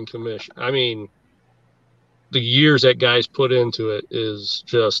 Wrestling Commission. I mean, the years that guy's put into it is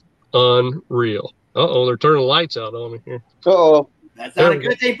just unreal. They're turning the lights out on me here. That's not a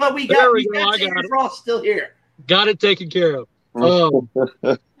good thing, but we got Xavier Frost still here. Got it taken care of.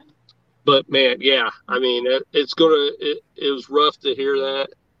 But man, yeah, I mean, it was rough to hear that,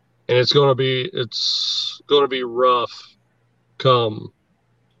 and it's gonna be rough come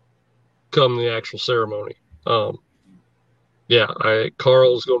the actual ceremony.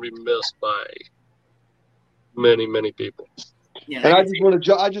 Carl's gonna be missed by many people. Yeah, and I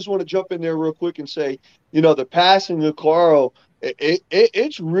just want to jump in there real quick and say, you know, the passing of Carl,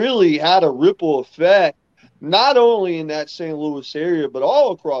 it's really had a ripple effect, not only in that St. Louis area, but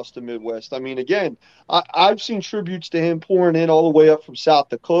all across the Midwest. I mean, again, I've seen tributes to him pouring in all the way up from South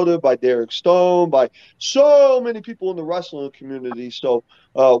Dakota by Derek Stone, by so many people in the wrestling community. So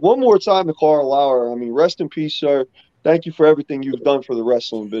one more time to Carl Lauer. I mean, rest in peace, sir. Thank you for everything you've done for the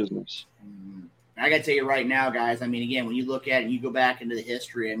wrestling business. I got to tell you right now, guys, I mean, again, when you look at it and you go back into the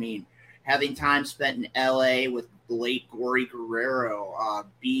history, I mean, having time spent in L.A. with the late Gory Guerrero,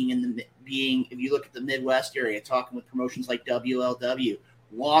 if you look at the Midwest area, talking with promotions like WLW,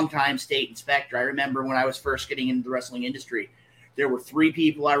 longtime state inspector. I remember when I was first getting into the wrestling industry, there were three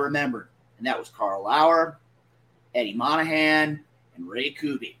people I remembered, and that was Carl Lauer, Eddie Monahan, and Ray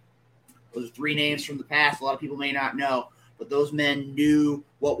Kuby. Those are three names from the past. A lot of people may not know, but those men knew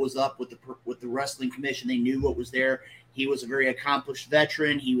what was up with the Wrestling Commission. They knew what was there. He was a very accomplished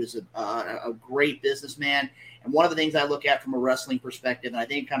veteran. He was a great businessman. And one of the things I look at from a wrestling perspective, and I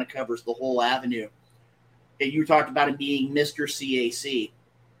think it kind of covers the whole avenue, and you talked about him being Mr. CAC.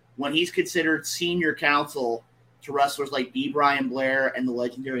 when he's considered senior counsel to wrestlers like B. Brian Blair and the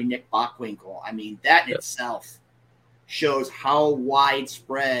legendary Nick Bockwinkel. I mean, that in itself shows how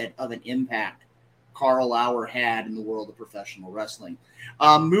widespread of an impact Carl Lauer had in the world of professional wrestling.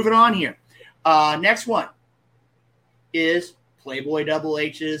 Moving on here. Next one is Playboy Double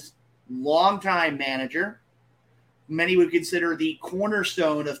H's longtime manager. Many would consider the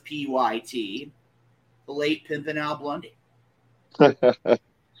cornerstone of PYT, the late Pimpin' Al Blundy.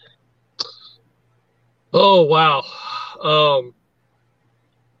 Oh, wow.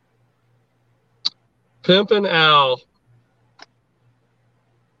 Pimpin' Al.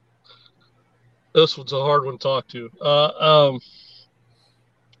 This one's a hard one to talk to.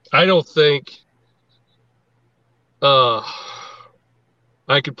 I don't think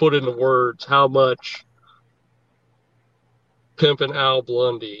I could put into words how much Pimpin' Al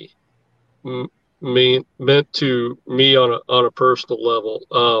Blundy meant to me on a personal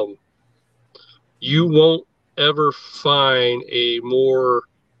level. You won't ever find a more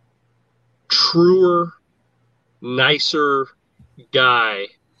truer, nicer guy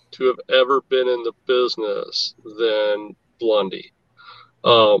to have ever been in the business than Blundy.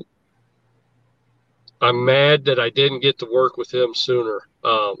 I'm mad that I didn't get to work with him sooner.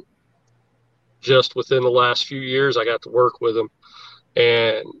 Just within the last few years, I got to work with him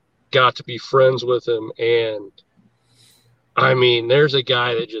and got to be friends with him. And I mean, there's a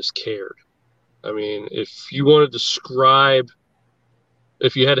guy that just cared. I mean, if you want to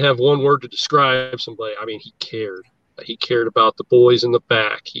if you had to have one word to describe somebody, I mean, he cared. He cared about the boys in the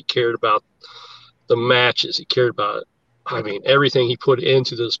back. He cared about the matches. He cared about, I mean, everything he put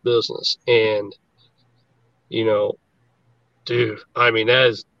into this business. And, you know, dude, I mean, that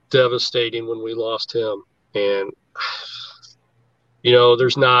is devastating when we lost him. And, you know,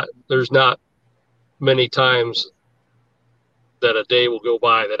 there's not many times that a day will go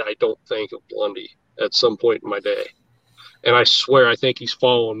by that I don't think of Blundy at some point in my day. And I swear, I think he's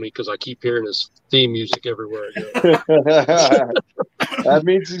following me because I keep hearing his theme music everywhere I go. That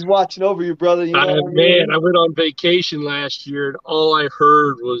means he's watching over you, brother. You know what I mean? Man, I went on vacation last year, and all I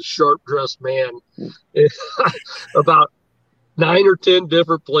heard was Sharp Dressed Man. About 9 or 10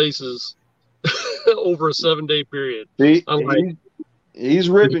 different places over a 7-day period. I'm like, he's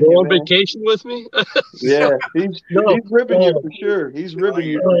ribbing you you, on man. vacation with me? Yeah, he's ribbing you for sure. He's ribbing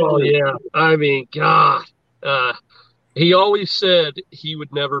you for Oh, sure. yeah. I mean, God. He always said he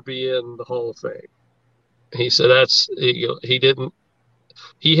would never be in the Hall of Fame. He said he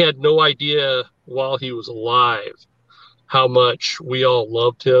had no idea while he was alive how much we all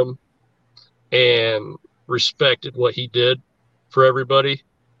loved him and respected what he did for everybody.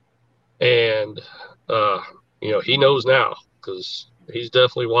 And, you know, he knows now because he's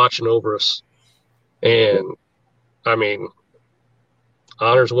definitely watching over us. And, I mean,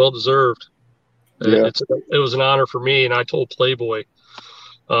 honor's well deserved. Yeah. It was an honor for me, and I told Playboy,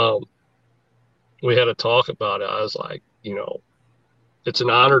 we had a talk about it. I was like, you know, it's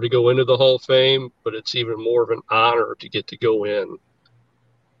an honor to go into the Hall of Fame, but it's even more of an honor to get to go in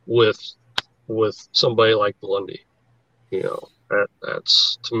with somebody like Blundy. You know,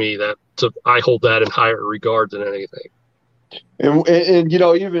 that's to me I hold that in higher regard than anything. And you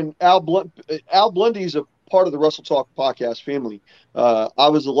know, even Al Blundy is a part of the Wrestle Talk podcast family. I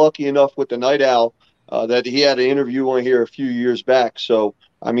was lucky enough with the Night Owl that he had an interview on here a few years back. So,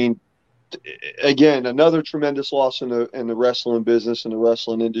 I mean, again, another tremendous loss in the wrestling business and the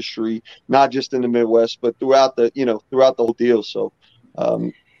wrestling industry, not just in the Midwest, but throughout the whole deal. So,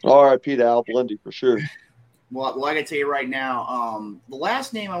 R.I.P. to Al Blundy for sure. Well, I can tell you right now, the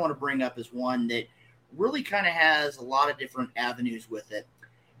last name I want to bring up is one that really kind of has a lot of different avenues with it.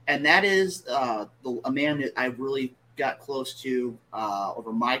 And that is a man that I really got close to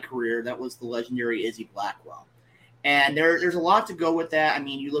over my career. That was the legendary Izzy Blackwell. And there's a lot to go with that. I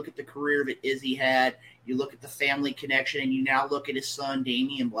mean, you look at the career that Izzy had, you look at the family connection, and you now look at his son,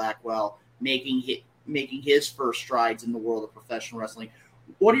 Damian Blackwell, making his first strides in the world of professional wrestling.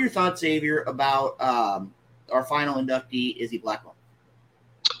 What are your thoughts, Xavier, about our final inductee, Izzy Blackwell?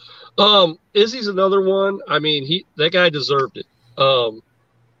 Izzy's another one. I mean, that guy deserved it.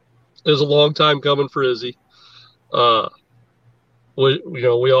 It was a long time coming for Izzy. We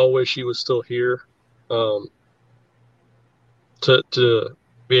all wish he was still here to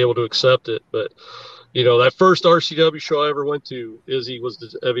be able to accept it. But, you know, that first RCW show I ever went to, Izzy was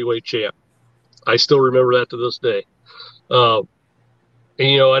the heavyweight champ. I still remember that to this day. And,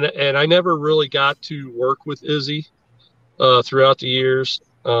 you know, and I never really got to work with Izzy throughout the years.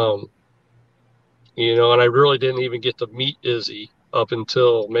 You know, and I really didn't even get to meet Izzy up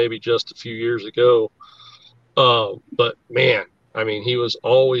until maybe just a few years ago. But man, I mean, he was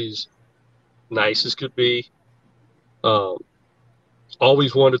always nice as could be.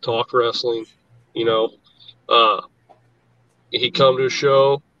 Always wanted to talk wrestling, you know. He'd come to a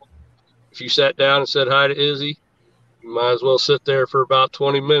show. If you sat down and said hi to Izzy, you might as well sit there for about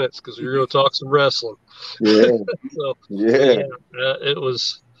 20 minutes because we were going to talk some wrestling. Yeah. So, Yeah. it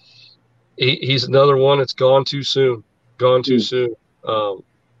was. He's another one that's gone too soon. But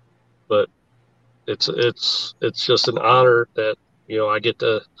it's just an honor that I get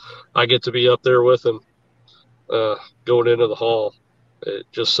to be up there with him going into the hall. It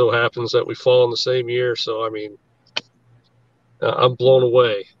just so happens that we fall in the same year, so I mean, I'm blown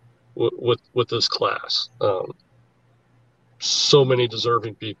away with this class. So many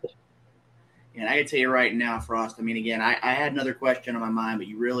deserving people. And I can tell you right now, Frost, I mean, again, I had another question on my mind, but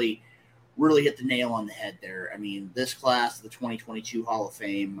you really hit the nail on the head there. I mean, this class, the 2022 Hall of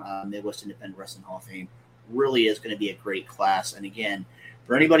Fame, Midwest Independent Wrestling Hall of Fame, really is going to be a great class. And again,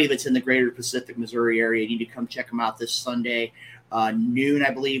 for anybody that's in the greater Pacific, Missouri area, you need to come check them out this Sunday. Noon,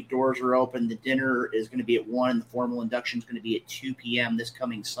 I believe, doors are open. The dinner is going to be at 1, and the formal induction is going to be at 2 p.m. this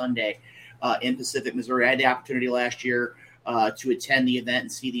coming Sunday in Pacific, Missouri. I had the opportunity last year to attend the event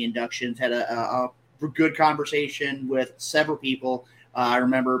and see the inductions. Had a good conversation with several people. I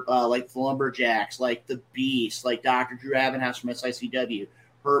remember like the Lumberjacks, like the Beast, like Dr. Drew Abenhouse from SICW,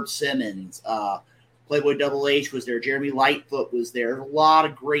 Herb Simmons, Playboy Double H was there, Jeremy Lightfoot was there. A lot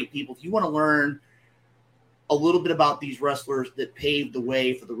of great people. If you want to learn a little bit about these wrestlers that paved the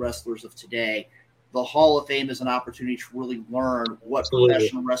way for the wrestlers of today, the Hall of Fame is an opportunity to really learn what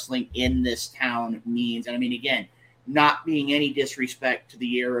professional wrestling in this town means. And I mean, again, not being any disrespect to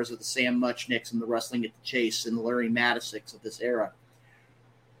the eras of the Sam Muchnicks and the Wrestling at the Chase and the Larry Madisics of this era,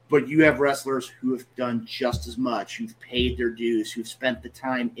 but you have wrestlers who have done just as much, who've paid their dues, who've spent the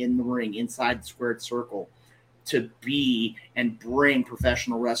time in the ring, inside the squared circle, to be and bring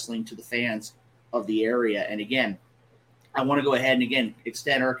professional wrestling to the fans of the area. And again, I want to go ahead and again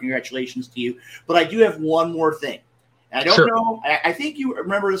extend our congratulations to you. But I do have one more thing. I don't know. I think you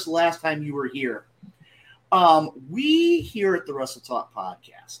remember this last time you were here. We here at the Wrestle Talk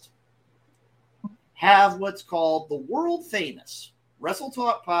podcast have what's called the world famous Wrestle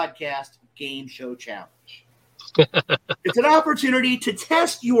Talk Podcast Game Show Challenge. It's an opportunity to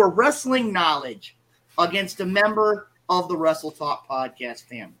test your wrestling knowledge against a member of the Wrestle Talk Podcast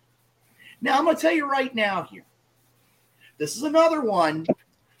family. Now, I'm going to tell you right now here, this is another one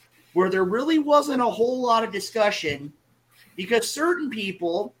where there really wasn't a whole lot of discussion because certain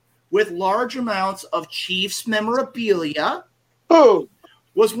people with large amounts of Chiefs memorabilia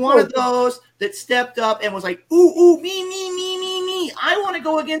was one of those that stepped up and was like, ooh, me. I want to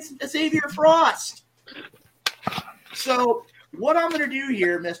go against Xavier Frost. So what I'm going to do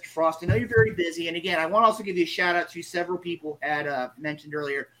here, Mr. Frost, I know you're very busy. And again, I want to also give you a shout out to several people had mentioned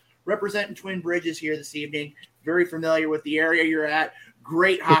earlier, representing Twin Bridges here this evening. Very familiar with the area you're at.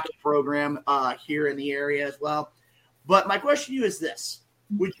 Great hockey program here in the area as well. But my question to you is this.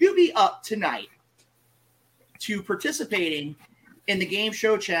 Would you be up tonight to participating in the Game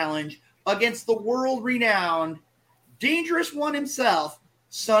Show Challenge against the world-renowned Dangerous One himself,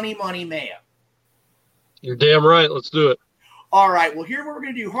 Sonny Money Mayo? You're damn right. Let's do it. All right. Well, here's what we're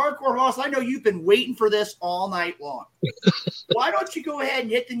going to do. Hardcore Hoss, I know you've been waiting for this all night long. Why don't you go ahead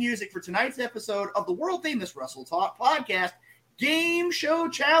and hit the music for tonight's episode of the world-famous Wrestle Talk podcast Game Show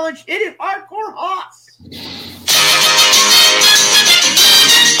Challenge. Hit it, Hardcore Hoss.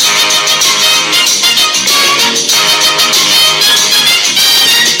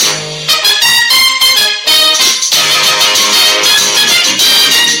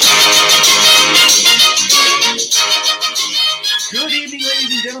 Good evening,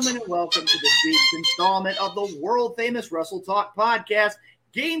 ladies and gentlemen, and welcome to this week's installment of the world-famous Wrestle Talk podcast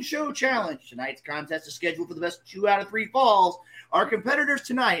Game Show Challenge. Tonight's contest is scheduled for the best 2 out of 3 falls. Our competitors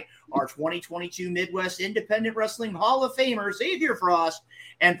tonight are 2022 Midwest Independent Wrestling Hall of Famer Xavier Frost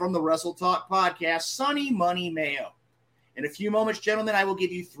and from the Wrestle Talk podcast, Sonny Money Mayo. In a few moments, gentlemen, I will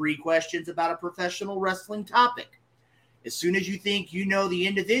give you 3 questions about a professional wrestling topic. As soon as you think you know the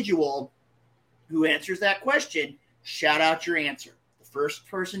individual who answers that question, shout out your answer. The first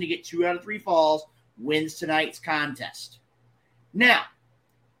person to get 2 out of 3 falls wins tonight's contest. Now,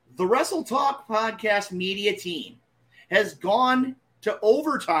 the Wrestle Talk podcast media team has gone to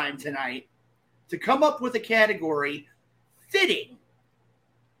overtime tonight to come up with a category fitting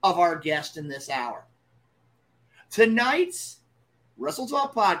of our guest in this hour. Tonight's Wrestle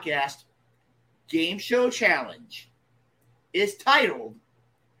Talk podcast Game Show Challenge is titled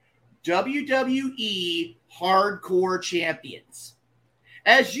WWE Hardcore Champions.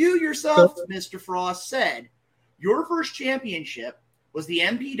 As you yourself, Mr. Frost, said, Your first championship was the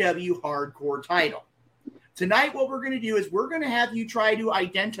MPW Hardcore title. Tonight, what we're going to do is we're going to have you try to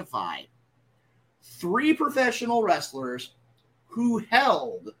identify 3 professional wrestlers who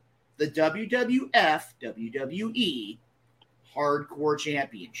held the WWF WWE Hardcore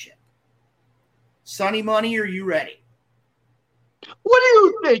Championship. Sonny Money, are you ready? What do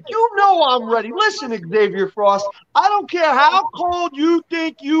you think? You know I'm ready. Listen, Xavier Frost, I don't care how cold you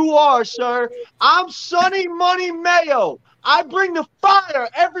think you are, sir. I'm Sonny Money Mayo. I bring the fire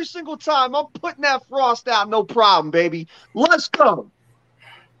every single time. I'm putting that Frost out, no problem, baby. Let's go.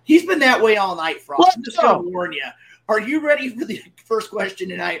 He's been that way all night, Frost. Let's I'm just go. going to warn you. Are you ready for the first question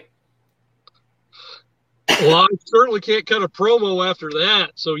tonight? Well, I certainly can't cut a promo after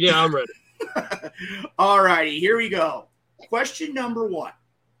that. So, yeah, I'm ready. All righty, here we go. Question number 1.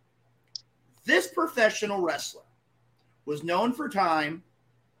 This professional wrestler was known for time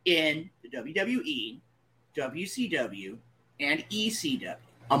in the WWE, WCW, and ECW,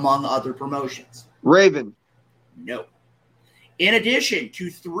 among other promotions. Raven. No. In addition to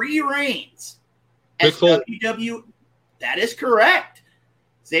 3 reigns Big as Fool. WW, that is correct.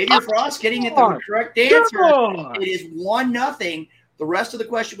 Xavier Frost getting it the correct answer. It is 1-0. The rest of the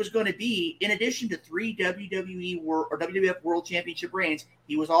question was going to be, in addition to 3 WWF World Championship reigns,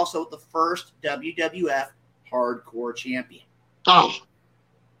 he was also the first WWF Hardcore Champion. Oh.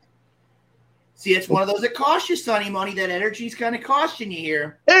 See, it's one of those that costs you, Sonny Money. That energy's kind of costing you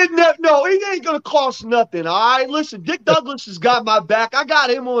here. No, it ain't going to cost nothing, all right? Listen, Dick Douglas has got my back. I got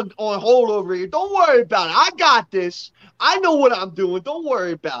him on hold over here. Don't worry about it. I got this. I know what I'm doing. Don't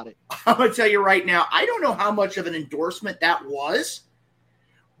worry about it. I'm going to tell you right now, I don't know how much of an endorsement that was,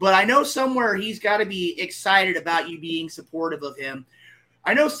 but I know somewhere he's got to be excited about you being supportive of him.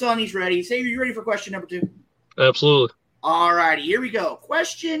 I know Sonny's ready. Xavier, you ready for question number 2? Absolutely. All righty, here we go.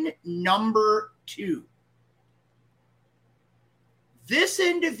 Question number 2. This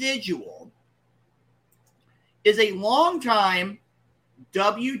individual is a longtime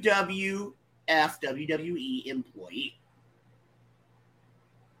WWF, WWE employee,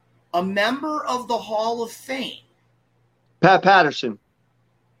 a member of the Hall of Fame. Pat Patterson.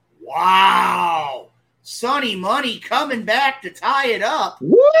 Wow. Sonny Money coming back to tie it up.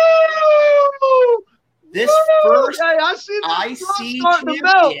 Woo! This Woo! first Hey, I see that IC starting to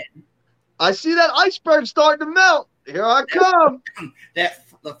melt. champion. I see that iceberg starting to melt. Here I come. That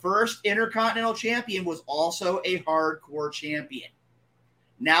the first Intercontinental Champion was also a Hardcore Champion.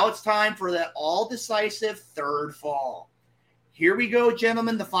 Now it's time for that all-decisive third fall. Here we go,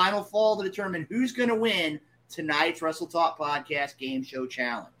 gentlemen, the final fall to determine who's going to win tonight's Wrestle Talk Podcast Game Show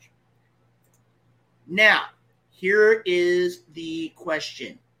Challenge. Now, here is the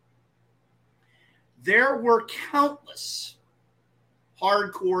question. There were countless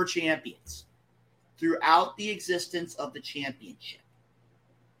hardcore champions throughout the existence of the championship.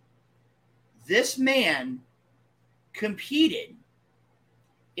 This man competed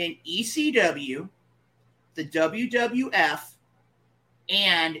in ECW, the WWF,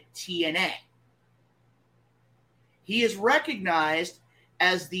 and TNA. He is recognized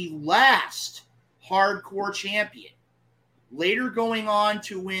as the last hardcore champion, later going on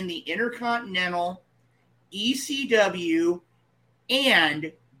to win the Intercontinental, ECW,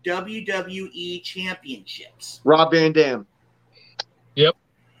 and WWE championships. Rob Van Dam. Yep.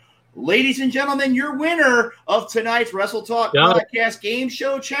 Ladies and gentlemen, your winner of tonight's Wrestle Talk Podcast Game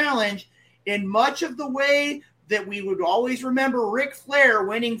Show Challenge, in much of the way that we would always remember Ric Flair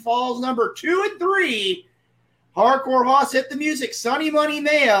winning falls number 2 and 3, Hardcore Hoss hit the music, Sonny Money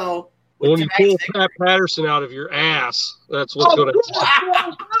Mayo. When you pull Pat Patterson out of your ass, that's what's going to happen.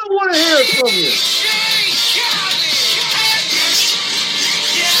 I don't want to hear it from you.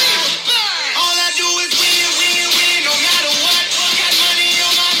 All I do is win, no matter what. Got money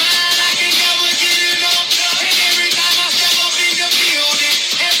on my mind, I can never get enough. And every time I step up in the building,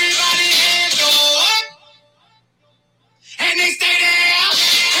 everybody hands go up. And they stay there,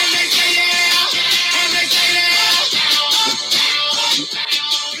 and they stay there, and they stay there.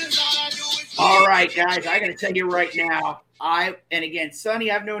 All right, guys, I got to tell you right now, and again, Sonny,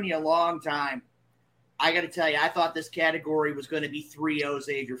 I've known you a long time. I got to tell you, I thought this category was going to be 3-0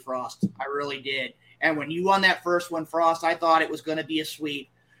 Xavier Frost. I really did. And when you won that first one, Frost, I thought it was going to be a sweep.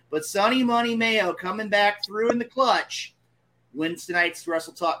 But Sonny Money Mayo coming back through in the clutch wins tonight's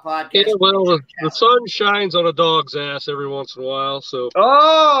Wrestle Talk Podcast. Yeah, well, the sun shines on a dog's ass every once in a while, so.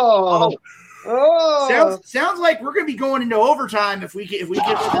 Oh. Sounds like we're going to be going into overtime if we get too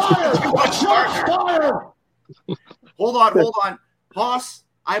much starter. Hold on. Hoss,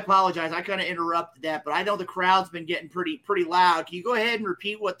 I apologize. I kind of interrupted that, but I know the crowd's been getting pretty loud. Can you go ahead and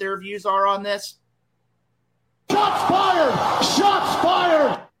repeat what their views are on this? Shots fired! Shots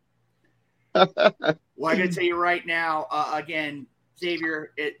fired! Well, I got to tell you right now, again,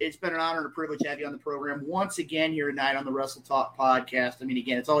 Xavier, it's been an honor and a privilege to have you on the program once again here tonight on the Wrestle Talk podcast. I mean,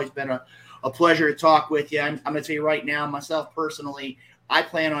 again, it's always been a pleasure to talk with you. I'm going to tell you right now, myself personally, I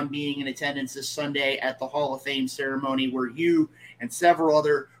plan on being in attendance this Sunday at the Hall of Fame ceremony where you and several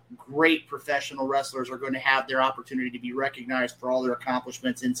other great professional wrestlers are going to have their opportunity to be recognized for all their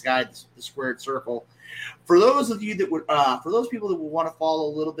accomplishments inside the squared circle. For those of you that would, for those people that would want to follow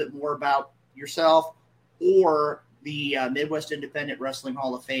a little bit more about yourself or the Midwest Independent Wrestling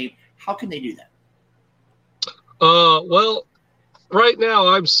Hall of Fame, how can they do that? Well, right now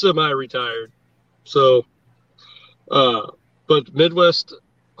I'm semi-retired, so, but Midwest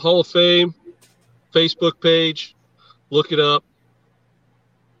Hall of Fame Facebook page, look it up.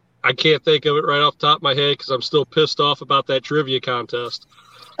 I can't think of it right off the top of my head because I'm still pissed off about that trivia contest.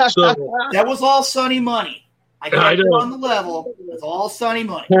 So that was all Sonny Money. I got it on the level. It's all Sonny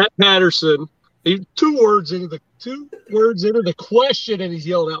Money. Pat Patterson. Two words into the question, and he's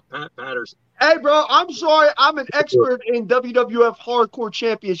yelled out Pat Patterson. Hey, bro, I'm sorry. I'm an expert in WWF Hardcore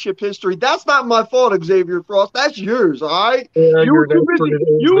Championship history. That's not my fault, Xavier Frost. That's yours, all right? Yeah, you were too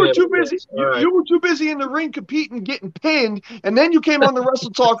busy in the ring competing, getting pinned, and then you came on the Wrestle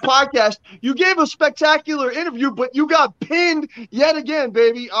Talk podcast. You gave a spectacular interview, but you got pinned yet again,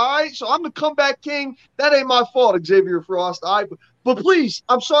 baby, all right? So I'm the comeback king. That ain't my fault, Xavier Frost, all right? But please,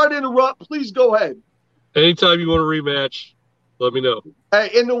 I'm sorry to interrupt. Please go ahead. Anytime you want a rematch, let me know. Hey,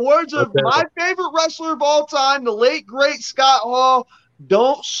 in the words of my favorite wrestler of all time, the late, great Scott Hall,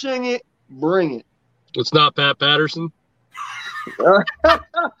 don't sing it, bring it. It's not Pat Patterson? No,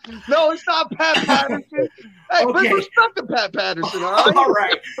 it's not Pat Patterson. Hey, okay. Let's respect to Pat Patterson, all right? All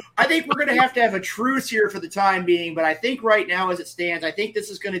right. I think we're going to have a truce here for the time being, but I think right now as it stands, I think this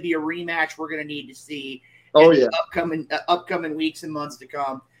is going to be a rematch we're going to need to see in the upcoming weeks and months to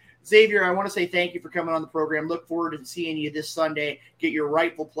come. Xavier, I want to say thank you for coming on the program. Look forward to seeing you this Sunday. Get your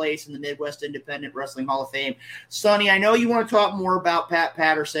rightful place in the Midwest Independent Wrestling Hall of Fame. Sonny, I know you want to talk more about Pat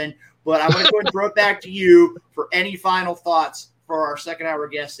Patterson, but I'm going to go ahead and throw it back to you for any final thoughts for our second hour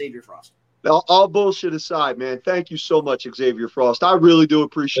guest, Xavier Frost. All bullshit aside, man, thank you so much, Xavier Frost. I really do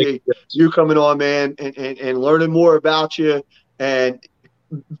appreciate you coming on, man, and learning more about you. And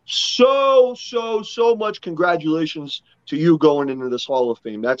so much congratulations to you going into this Hall of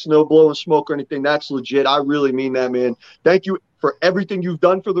Fame. That's no blowing smoke or anything. That's legit. I really mean that, man. Thank you for everything you've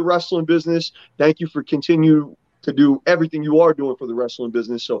done for the wrestling business. Thank you for continue to do everything you are doing for the wrestling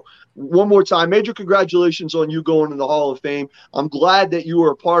business. So one more time, major congratulations on you going to the Hall of Fame. I'm glad that you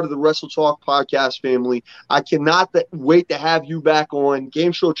are a part of the Wrestle Talk podcast family. I cannot wait to have you back on.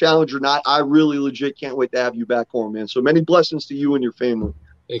 Game show challenge or not, I really legit can't wait to have you back on, man. So many blessings to you and your family.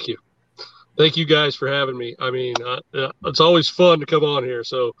 Thank you. Thank you guys for having me. I mean, it's always fun to come on here.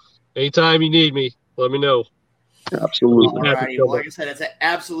 So anytime you need me, let me know. Absolutely. All righty. Well, like I said, it's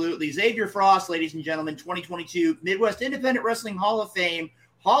absolutely Xavier Frost, ladies and gentlemen, 2022 Midwest Independent Wrestling Hall of Fame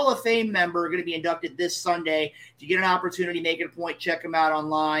member, going to be inducted this Sunday. If you get an opportunity, make it a point, check him out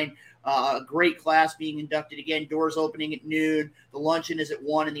online. A great class being inducted again. Doors opening at noon. The luncheon is at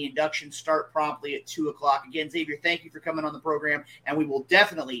 1, and the inductions start promptly at 2 o'clock. Again, Xavier, thank you for coming on the program, and we will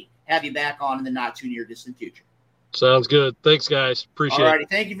definitely have you back on in the not too near distant future. Sounds good. Thanks, guys. Appreciate it. All righty.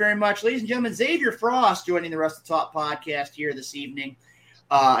 Thank you very much. Ladies and gentlemen, Xavier Frost joining the Wrestle Talk podcast here this evening.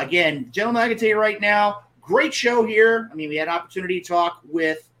 Again, gentlemen, I can tell you right now, great show here. I mean, we had an opportunity to talk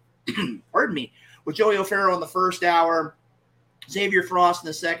with, with Joey O'Farrell in the first hour, Xavier Frost in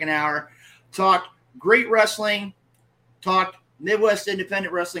the second hour. Talked great wrestling, talked Midwest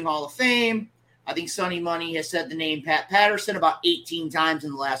Independent Wrestling Hall of Fame. I think Sonny Money has said the name Pat Patterson about 18 times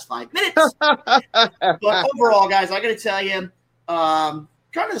in the last 5 minutes. But overall, guys, I got to tell you, kind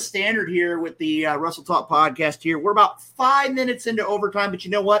of the standard here with the Wrestle Talk podcast here. We're about 5 minutes into overtime, but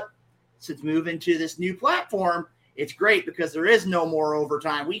you know what? Since moving to this new platform, it's great because there is no more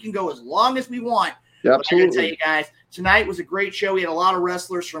overtime. We can go as long as we want. Yeah, but I got to tell you guys, tonight was a great show. We had a lot of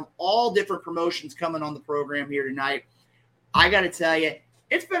wrestlers from all different promotions coming on the program here tonight. I got to tell you,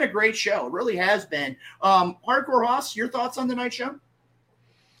 it's been a great show. It really has been. Hardcore Hoss, your thoughts on tonight's show?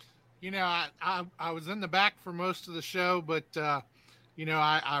 You know, I was in the back for most of the show, but, you know,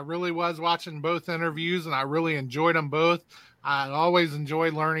 I really was watching both interviews, and I really enjoyed them both. I always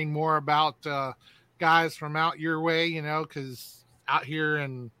enjoy learning more about guys from out your way, you know, because out here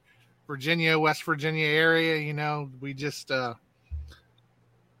in Virginia, West Virginia area, you know, we just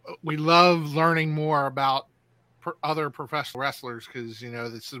we love learning more about other professional wrestlers because, you know,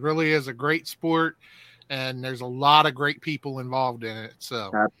 this really is a great sport and there's a lot of great people involved in it.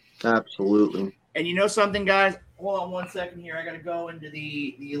 So absolutely. And you know something, guys? Hold on one second here. I got to go into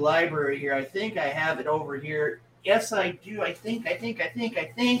the library here. I think I have it over here. Yes, I do. I think.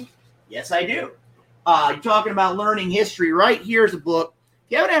 Yes, I do. You're talking about learning history. Right here's a book.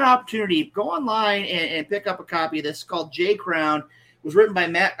 If you haven't had an opportunity, go online and pick up a copy of this. It's called J Crown. It was written by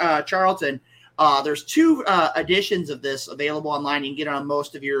Matt Charlton. There's 2 editions of this available online. You can get it on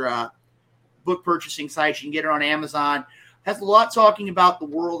most of your book purchasing sites. You can get it on Amazon. Has a lot talking about the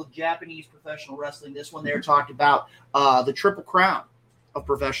world of Japanese professional wrestling. This one there talked about the Triple Crown of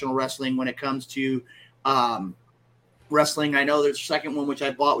professional wrestling when it comes to wrestling. I know there's a second one which I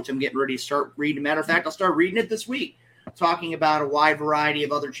bought, which I'm getting ready to start reading. Matter of fact, I'll start reading it this week, talking about a wide variety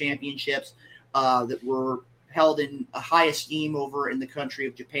of other championships that were held in a high esteem over in the country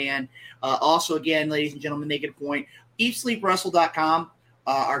of Japan. Also, again, ladies and gentlemen, make it a point, eatsleepwrestle.com,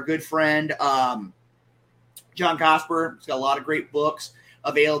 our good friend John Cosper has got a lot of great books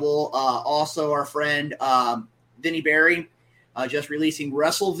available. Also, our friend Vinny Berry just releasing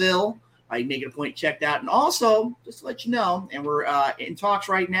Wrestleville. I make it a point to check that. And also, just to let you know, and we're in talks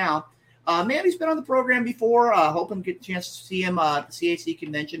right now. Manny's been on the program before. Hoping to get a chance to see him at the CAC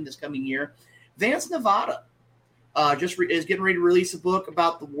convention this coming year. Vance Nevada is getting ready to release a book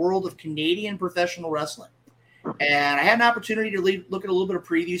about the world of Canadian professional wrestling. And I had an opportunity to look at a little bit of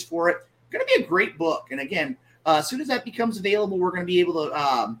previews for it. Going to be a great book. And again, as soon as that becomes available, we're going to be able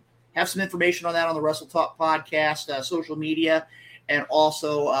to have some information on that on the Wrestle Talk podcast, social media. And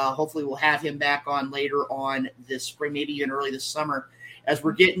also, hopefully, we'll have him back on later on this spring, maybe even early this summer, as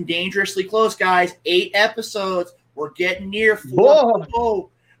we're getting dangerously close, guys. 8 episodes. We're getting near 4.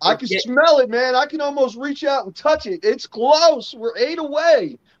 I can smell it, man. I can almost reach out and touch it. It's close. We're 8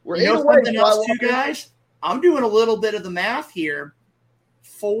 away. We're 8 away. Something else, too, guys? I'm doing a little bit of the math here.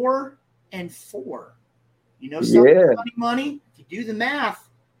 4 and 4. You know something, money? If you do the math,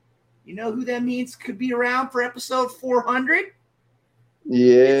 you know who that means could be around for episode 400?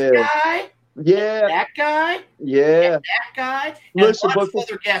 Yeah. This guy. Yeah. That guy. Yeah. And that guy. And listen, lots of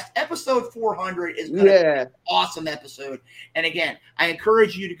other guests. Episode 400 is going to be an awesome episode. And again, I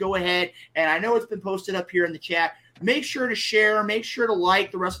encourage you to go ahead, and I know it's been posted up here in the chat. Make sure to share. Make sure to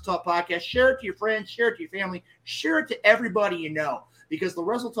like the Wrestle Talk podcast. Share it to your friends. Share it to your family. Share it to everybody you know, because the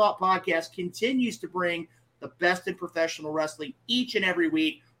Wrestle Talk podcast continues to bring the best in professional wrestling each and every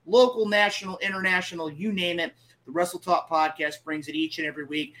week. Local, national, international, you name it. The Wrestle Talk podcast brings it each and every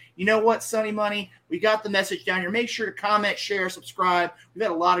week. You know what, Sonny Money? We got the message down here. Make sure to comment, share, subscribe. We've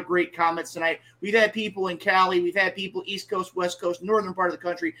had a lot of great comments tonight. We've had people in Cali. We've had people East Coast, West Coast, northern part of the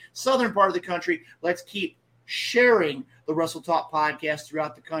country, southern part of the country. Let's keep sharing the Wrestle Talk podcast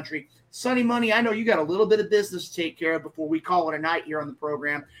throughout the country. Sonny Money, I know you got a little bit of business to take care of before we call it a night here on the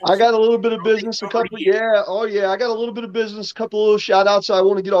program. I got a little bit of business, I got a little bit of business, a couple of little shout outs I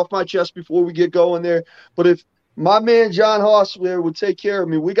want to get off my chest before we get going there. But if my man John Haas there would take care of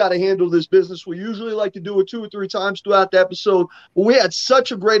me, we got to handle this business. We usually like to do it 2 or 3 times throughout the episode, but we had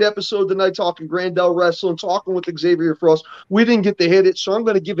such a great episode tonight talking Grandel Wrestling, talking with Xavier Frost. We didn't get to hit it, so I'm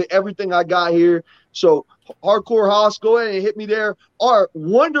going to give it everything I got here. So Hardcore Haas, go ahead and hit me there. Our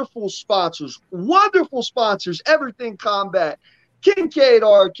wonderful sponsors, Everything Combat, Kincaid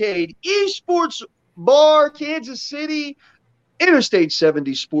Arcade, Esports Bar, Kansas City, Interstate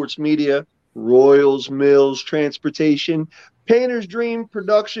 70 Sports Media, Royals Mills Transportation, Painter's Dream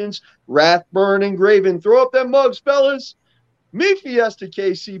Productions, Rathburn Engraving. Throw up them mugs, fellas. Me Fiesta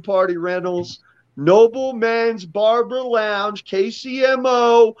KC Party Rentals, Noble Men's Barber Lounge,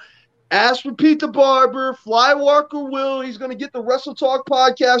 KCMO, Ask for Pete the Barber, Fly Walker Will. He's going to get the Wrestle Talk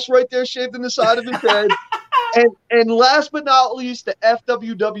podcast right there shaved in the side of his head. And last but not least, the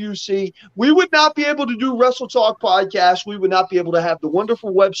FWWC. We would not be able to do Wrestle Talk podcast. We would not be able to have the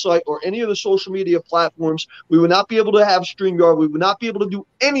wonderful website or any of the social media platforms. We would not be able to have StreamYard. We would not be able to do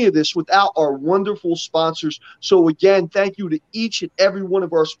any of this without our wonderful sponsors. So again, thank you to each and every one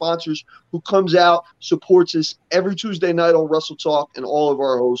of our sponsors who comes out, supports us every Tuesday night on Wrestle Talk, and all of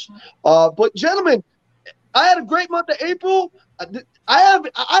our hosts. But gentlemen, I had a great month of April. I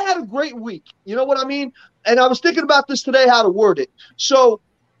had a great week. You know what I mean? And I was thinking about this today, how to word it. So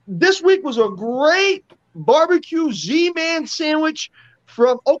this week was a great barbecue Z-Man sandwich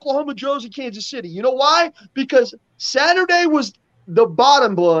from Oklahoma Joe's in Kansas City. You know why? Because Saturday was the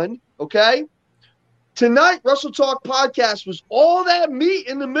bottom bun, okay? Tonight, Wrestle Talk podcast was all that meat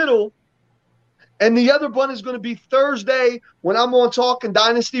in the middle. And the other one is going to be Thursday when I'm on Talking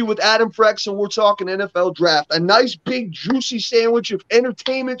Dynasty with Adam Frex, and we're talking NFL Draft. A nice, big, juicy sandwich of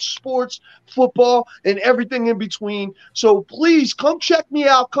entertainment, sports, football, and everything in between. So please come check me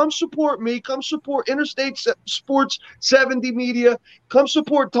out. Come support me. Come support Interstate Sports 70 Media. Come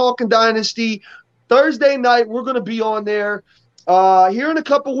support Talking Dynasty. Thursday night, we're going to be on there. Here in a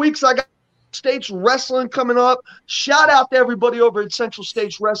couple weeks, I got States Wrestling coming up. Shout out to everybody over at Central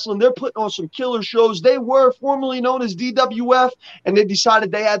States Wrestling. They're putting on some killer shows. They were formerly known as DWF, and they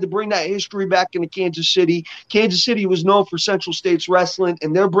decided they had to bring that history back into Kansas City. Kansas City was known for Central States Wrestling,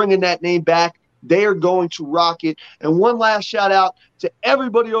 and they're bringing that name back. They are going to rock it. And one last shout out to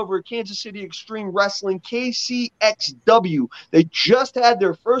everybody over at Kansas City Extreme Wrestling, KCXW. They just had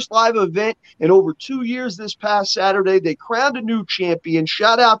their first live event in over 2 years this past Saturday. They crowned a new champion.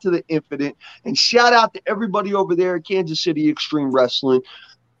 Shout out to the Infinite, and shout out to everybody over there at Kansas City Extreme Wrestling.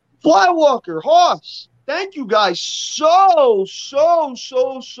 Flywalker, Hoss, thank you guys so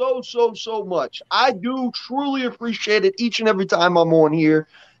much. I do truly appreciate it each and every time I'm on here.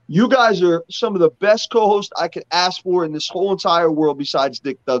 You guys are some of the best co-hosts I could ask for in this whole entire world besides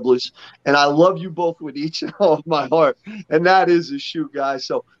Dick Douglas. And I love you both with each and all of my heart. And that is a shoot, guys.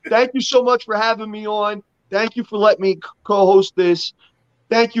 So thank you so much for having me on. Thank you for letting me co-host this.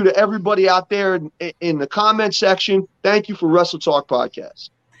 Thank you to everybody out there in the comment section. Thank you for Wrestle Talk Podcast.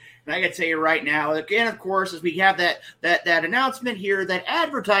 And I got to tell you right now, again, of course, as we have that announcement here, that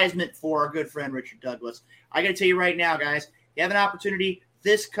advertisement for our good friend Richard Douglas, I got to tell you right now, guys, you have an opportunity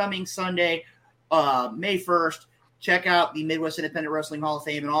this coming Sunday, May 1st, check out the Midwest Independent Wrestling Hall of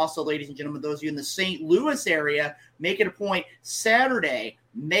Fame. And also, ladies and gentlemen, those of you in the St. Louis area, make it a point, Saturday,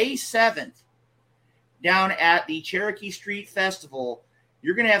 May 7th, down at the Cherokee Street Festival,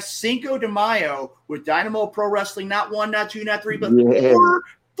 you're going to have Cinco de Mayo with Dynamo Pro Wrestling, not 1, not 2, not 3, but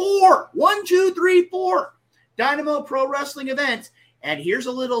four. 1, 2, 3, 4 Dynamo Pro Wrestling events. And here's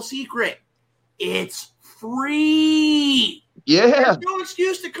a little secret. It's free. Yeah. There's no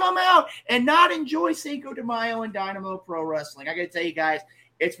excuse to come out and not enjoy Cinco de Mayo and Dynamo Pro Wrestling. I got to tell you guys,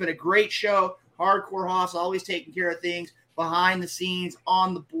 it's been a great show. Hardcore Hoss always taking care of things behind the scenes,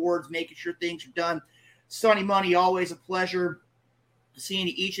 on the boards, making sure things are done. Sonny Money, always a pleasure seeing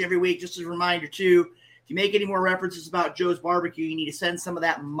you each and every week. Just as a reminder, too, if you make any more references about Joe's Barbecue, you need to send some of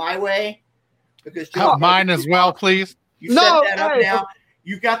that my way. Because Joe, mine as well, please. You set that up now.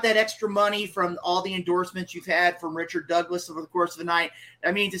 You've got that extra money from all the endorsements you've had from Richard Douglas over the course of the night.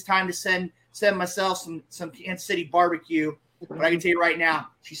 That means it's time to send myself some Kansas City barbecue. But I can tell you right now,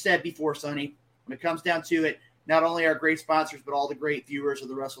 she said before, Sonny, when it comes down to it, not only our great sponsors, but all the great viewers of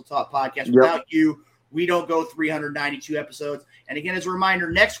the Wrestle Talk podcast. Yep. Without you, we don't go 392 episodes. And again, as a reminder,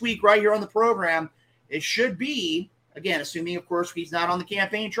 next week right here on the program, it should be, again, assuming, of course, he's not on the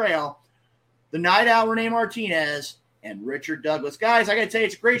campaign trail, the Night Owl Renee Martinez and Richard Douglas. Guys, I got to tell you,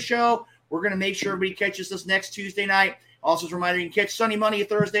 it's a great show. We're going to make sure everybody catches this next Tuesday night. Also, as a reminder, you can catch Sonny Money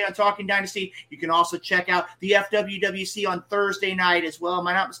Thursday on Talking Dynasty. You can also check out the FWWC on Thursday night as well. Am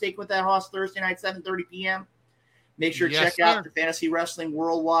I not mistaken with that, Hoss? Thursday night, 7:30 p.m. Make sure to check out the Fantasy Wrestling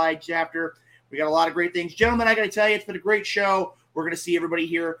Worldwide chapter. We got a lot of great things. Gentlemen, I got to tell you, it's been a great show. We're going to see everybody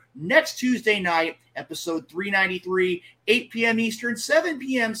here next Tuesday night, episode 393, 8 p.m. Eastern, 7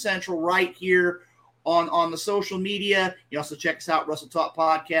 p.m. Central, right here on the social media. You also check us out,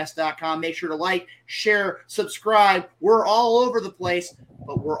 WrestleTalkPodcast.com. Make sure to like, share, subscribe. We're all over the place,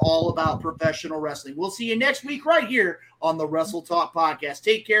 but we're all about professional wrestling. We'll see you next week right here on the Wrestle Talk Podcast.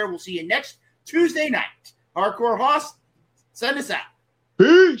 Take care. We'll see you next Tuesday night. Hardcore Hoss, send us out.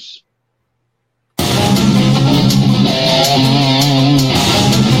 Peace.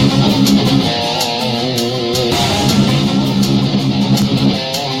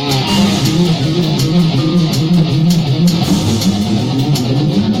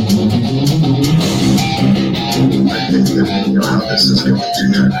 You know how this is going to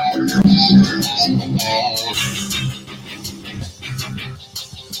turn out when it comes to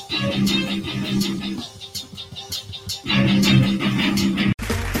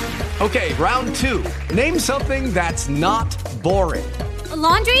Okay, round two. Name something that's not boring. A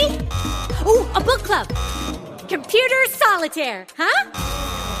laundry? Ooh, a book club. Computer solitaire, huh?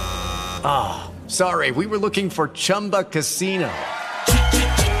 Ah, sorry, we were looking for Chumba Casino.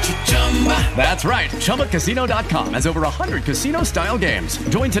 That's right. ChumbaCasino.com has over 100 casino-style games.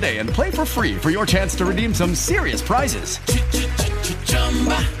 Join today and play for free for your chance to redeem some serious prizes.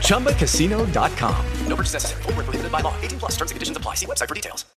 ChumbaCasino.com. No purchase necessary. Void where prohibited by law. 18+ terms and conditions apply. See website for details.